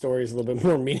that story is a little bit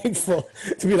more meaningful.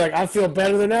 To be like, I feel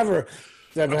better than ever.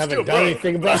 I haven't done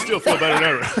anything about it. I still feel better than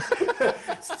ever.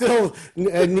 Still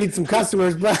need some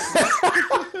customers, but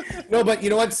no. But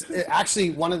you know what's actually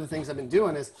one of the things I've been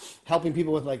doing is helping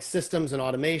people with like systems and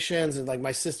automations. And like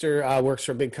my sister works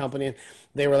for a big company, and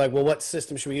they were like, "Well, what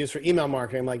system should we use for email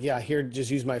marketing?" I'm like, "Yeah, here,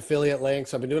 just use my affiliate link."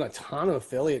 So I've been doing a ton of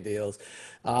affiliate deals.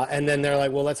 And then they're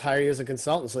like, "Well, let's hire you as a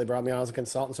consultant." So they brought me on as a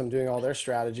consultant. So I'm doing all their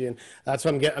strategy, and that's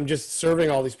what I'm just serving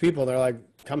all these people. They're like,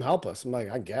 "Come help us." I'm like,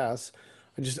 "I guess."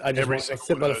 I just Every want to single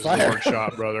sit by the one of those is a fire.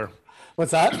 workshop, brother.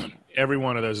 What's that? Every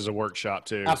one of those is a workshop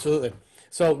too. Absolutely.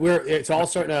 So it's all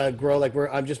starting to grow. Like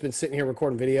I've just been sitting here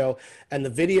recording video, and the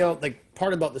video, like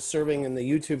part about the serving and the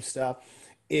YouTube stuff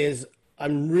is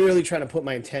I'm really trying to put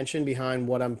my intention behind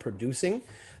what I'm producing,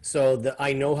 so that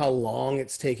I know how long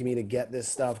it's taking me to get this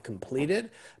stuff completed,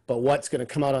 but what's going to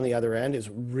come out on the other end is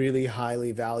really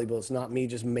highly valuable. It's not me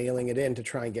just mailing it in to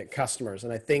try and get customers.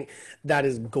 And I think that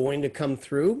is going to come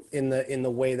through in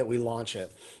the way that we launch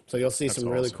it. So you'll see some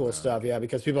really cool stuff. Yeah,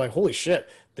 because people are like, holy shit,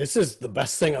 this is the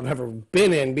best thing I've ever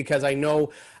been in, because I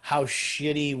know how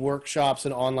shitty workshops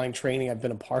and online training I've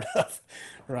been a part of,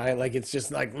 right? Like, it's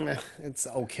just like, it's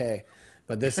okay.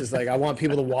 But this is like, I want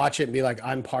people to watch it and be like,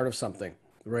 I'm part of something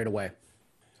right away.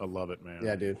 I love it, man.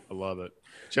 Yeah, dude. I love it.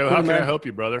 Joe, how can I help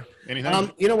you, brother?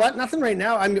 Anything? You know what? Nothing right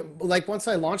now. I'm like, once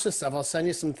I launch this stuff, I'll send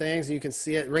you some things and you can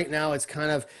see it. Right now,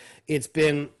 it's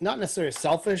been not necessarily a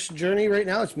selfish journey right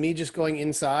now. It's me just going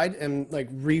inside and like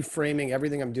reframing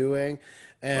everything I'm doing.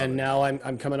 And now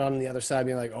I'm coming on the other side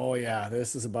being like, oh yeah,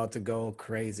 this is about to go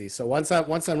crazy. So once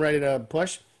I'm ready to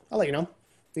push, I'll let you know.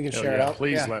 You can share it out.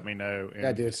 Please let me know.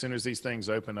 And dude. As soon as these things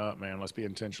open up, man, let's be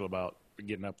intentional about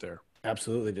getting up there.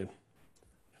 Absolutely, dude.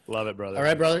 Love it, brother. All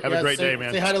right, brother. Have a great day,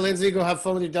 man. Say hi to Lindsay. Go have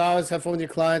fun with your dogs. Have fun with your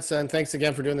clients. And thanks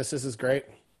again for doing this. This is great.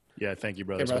 Yeah, thank you,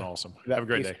 brother. It's been awesome. Have a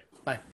great day. Bye.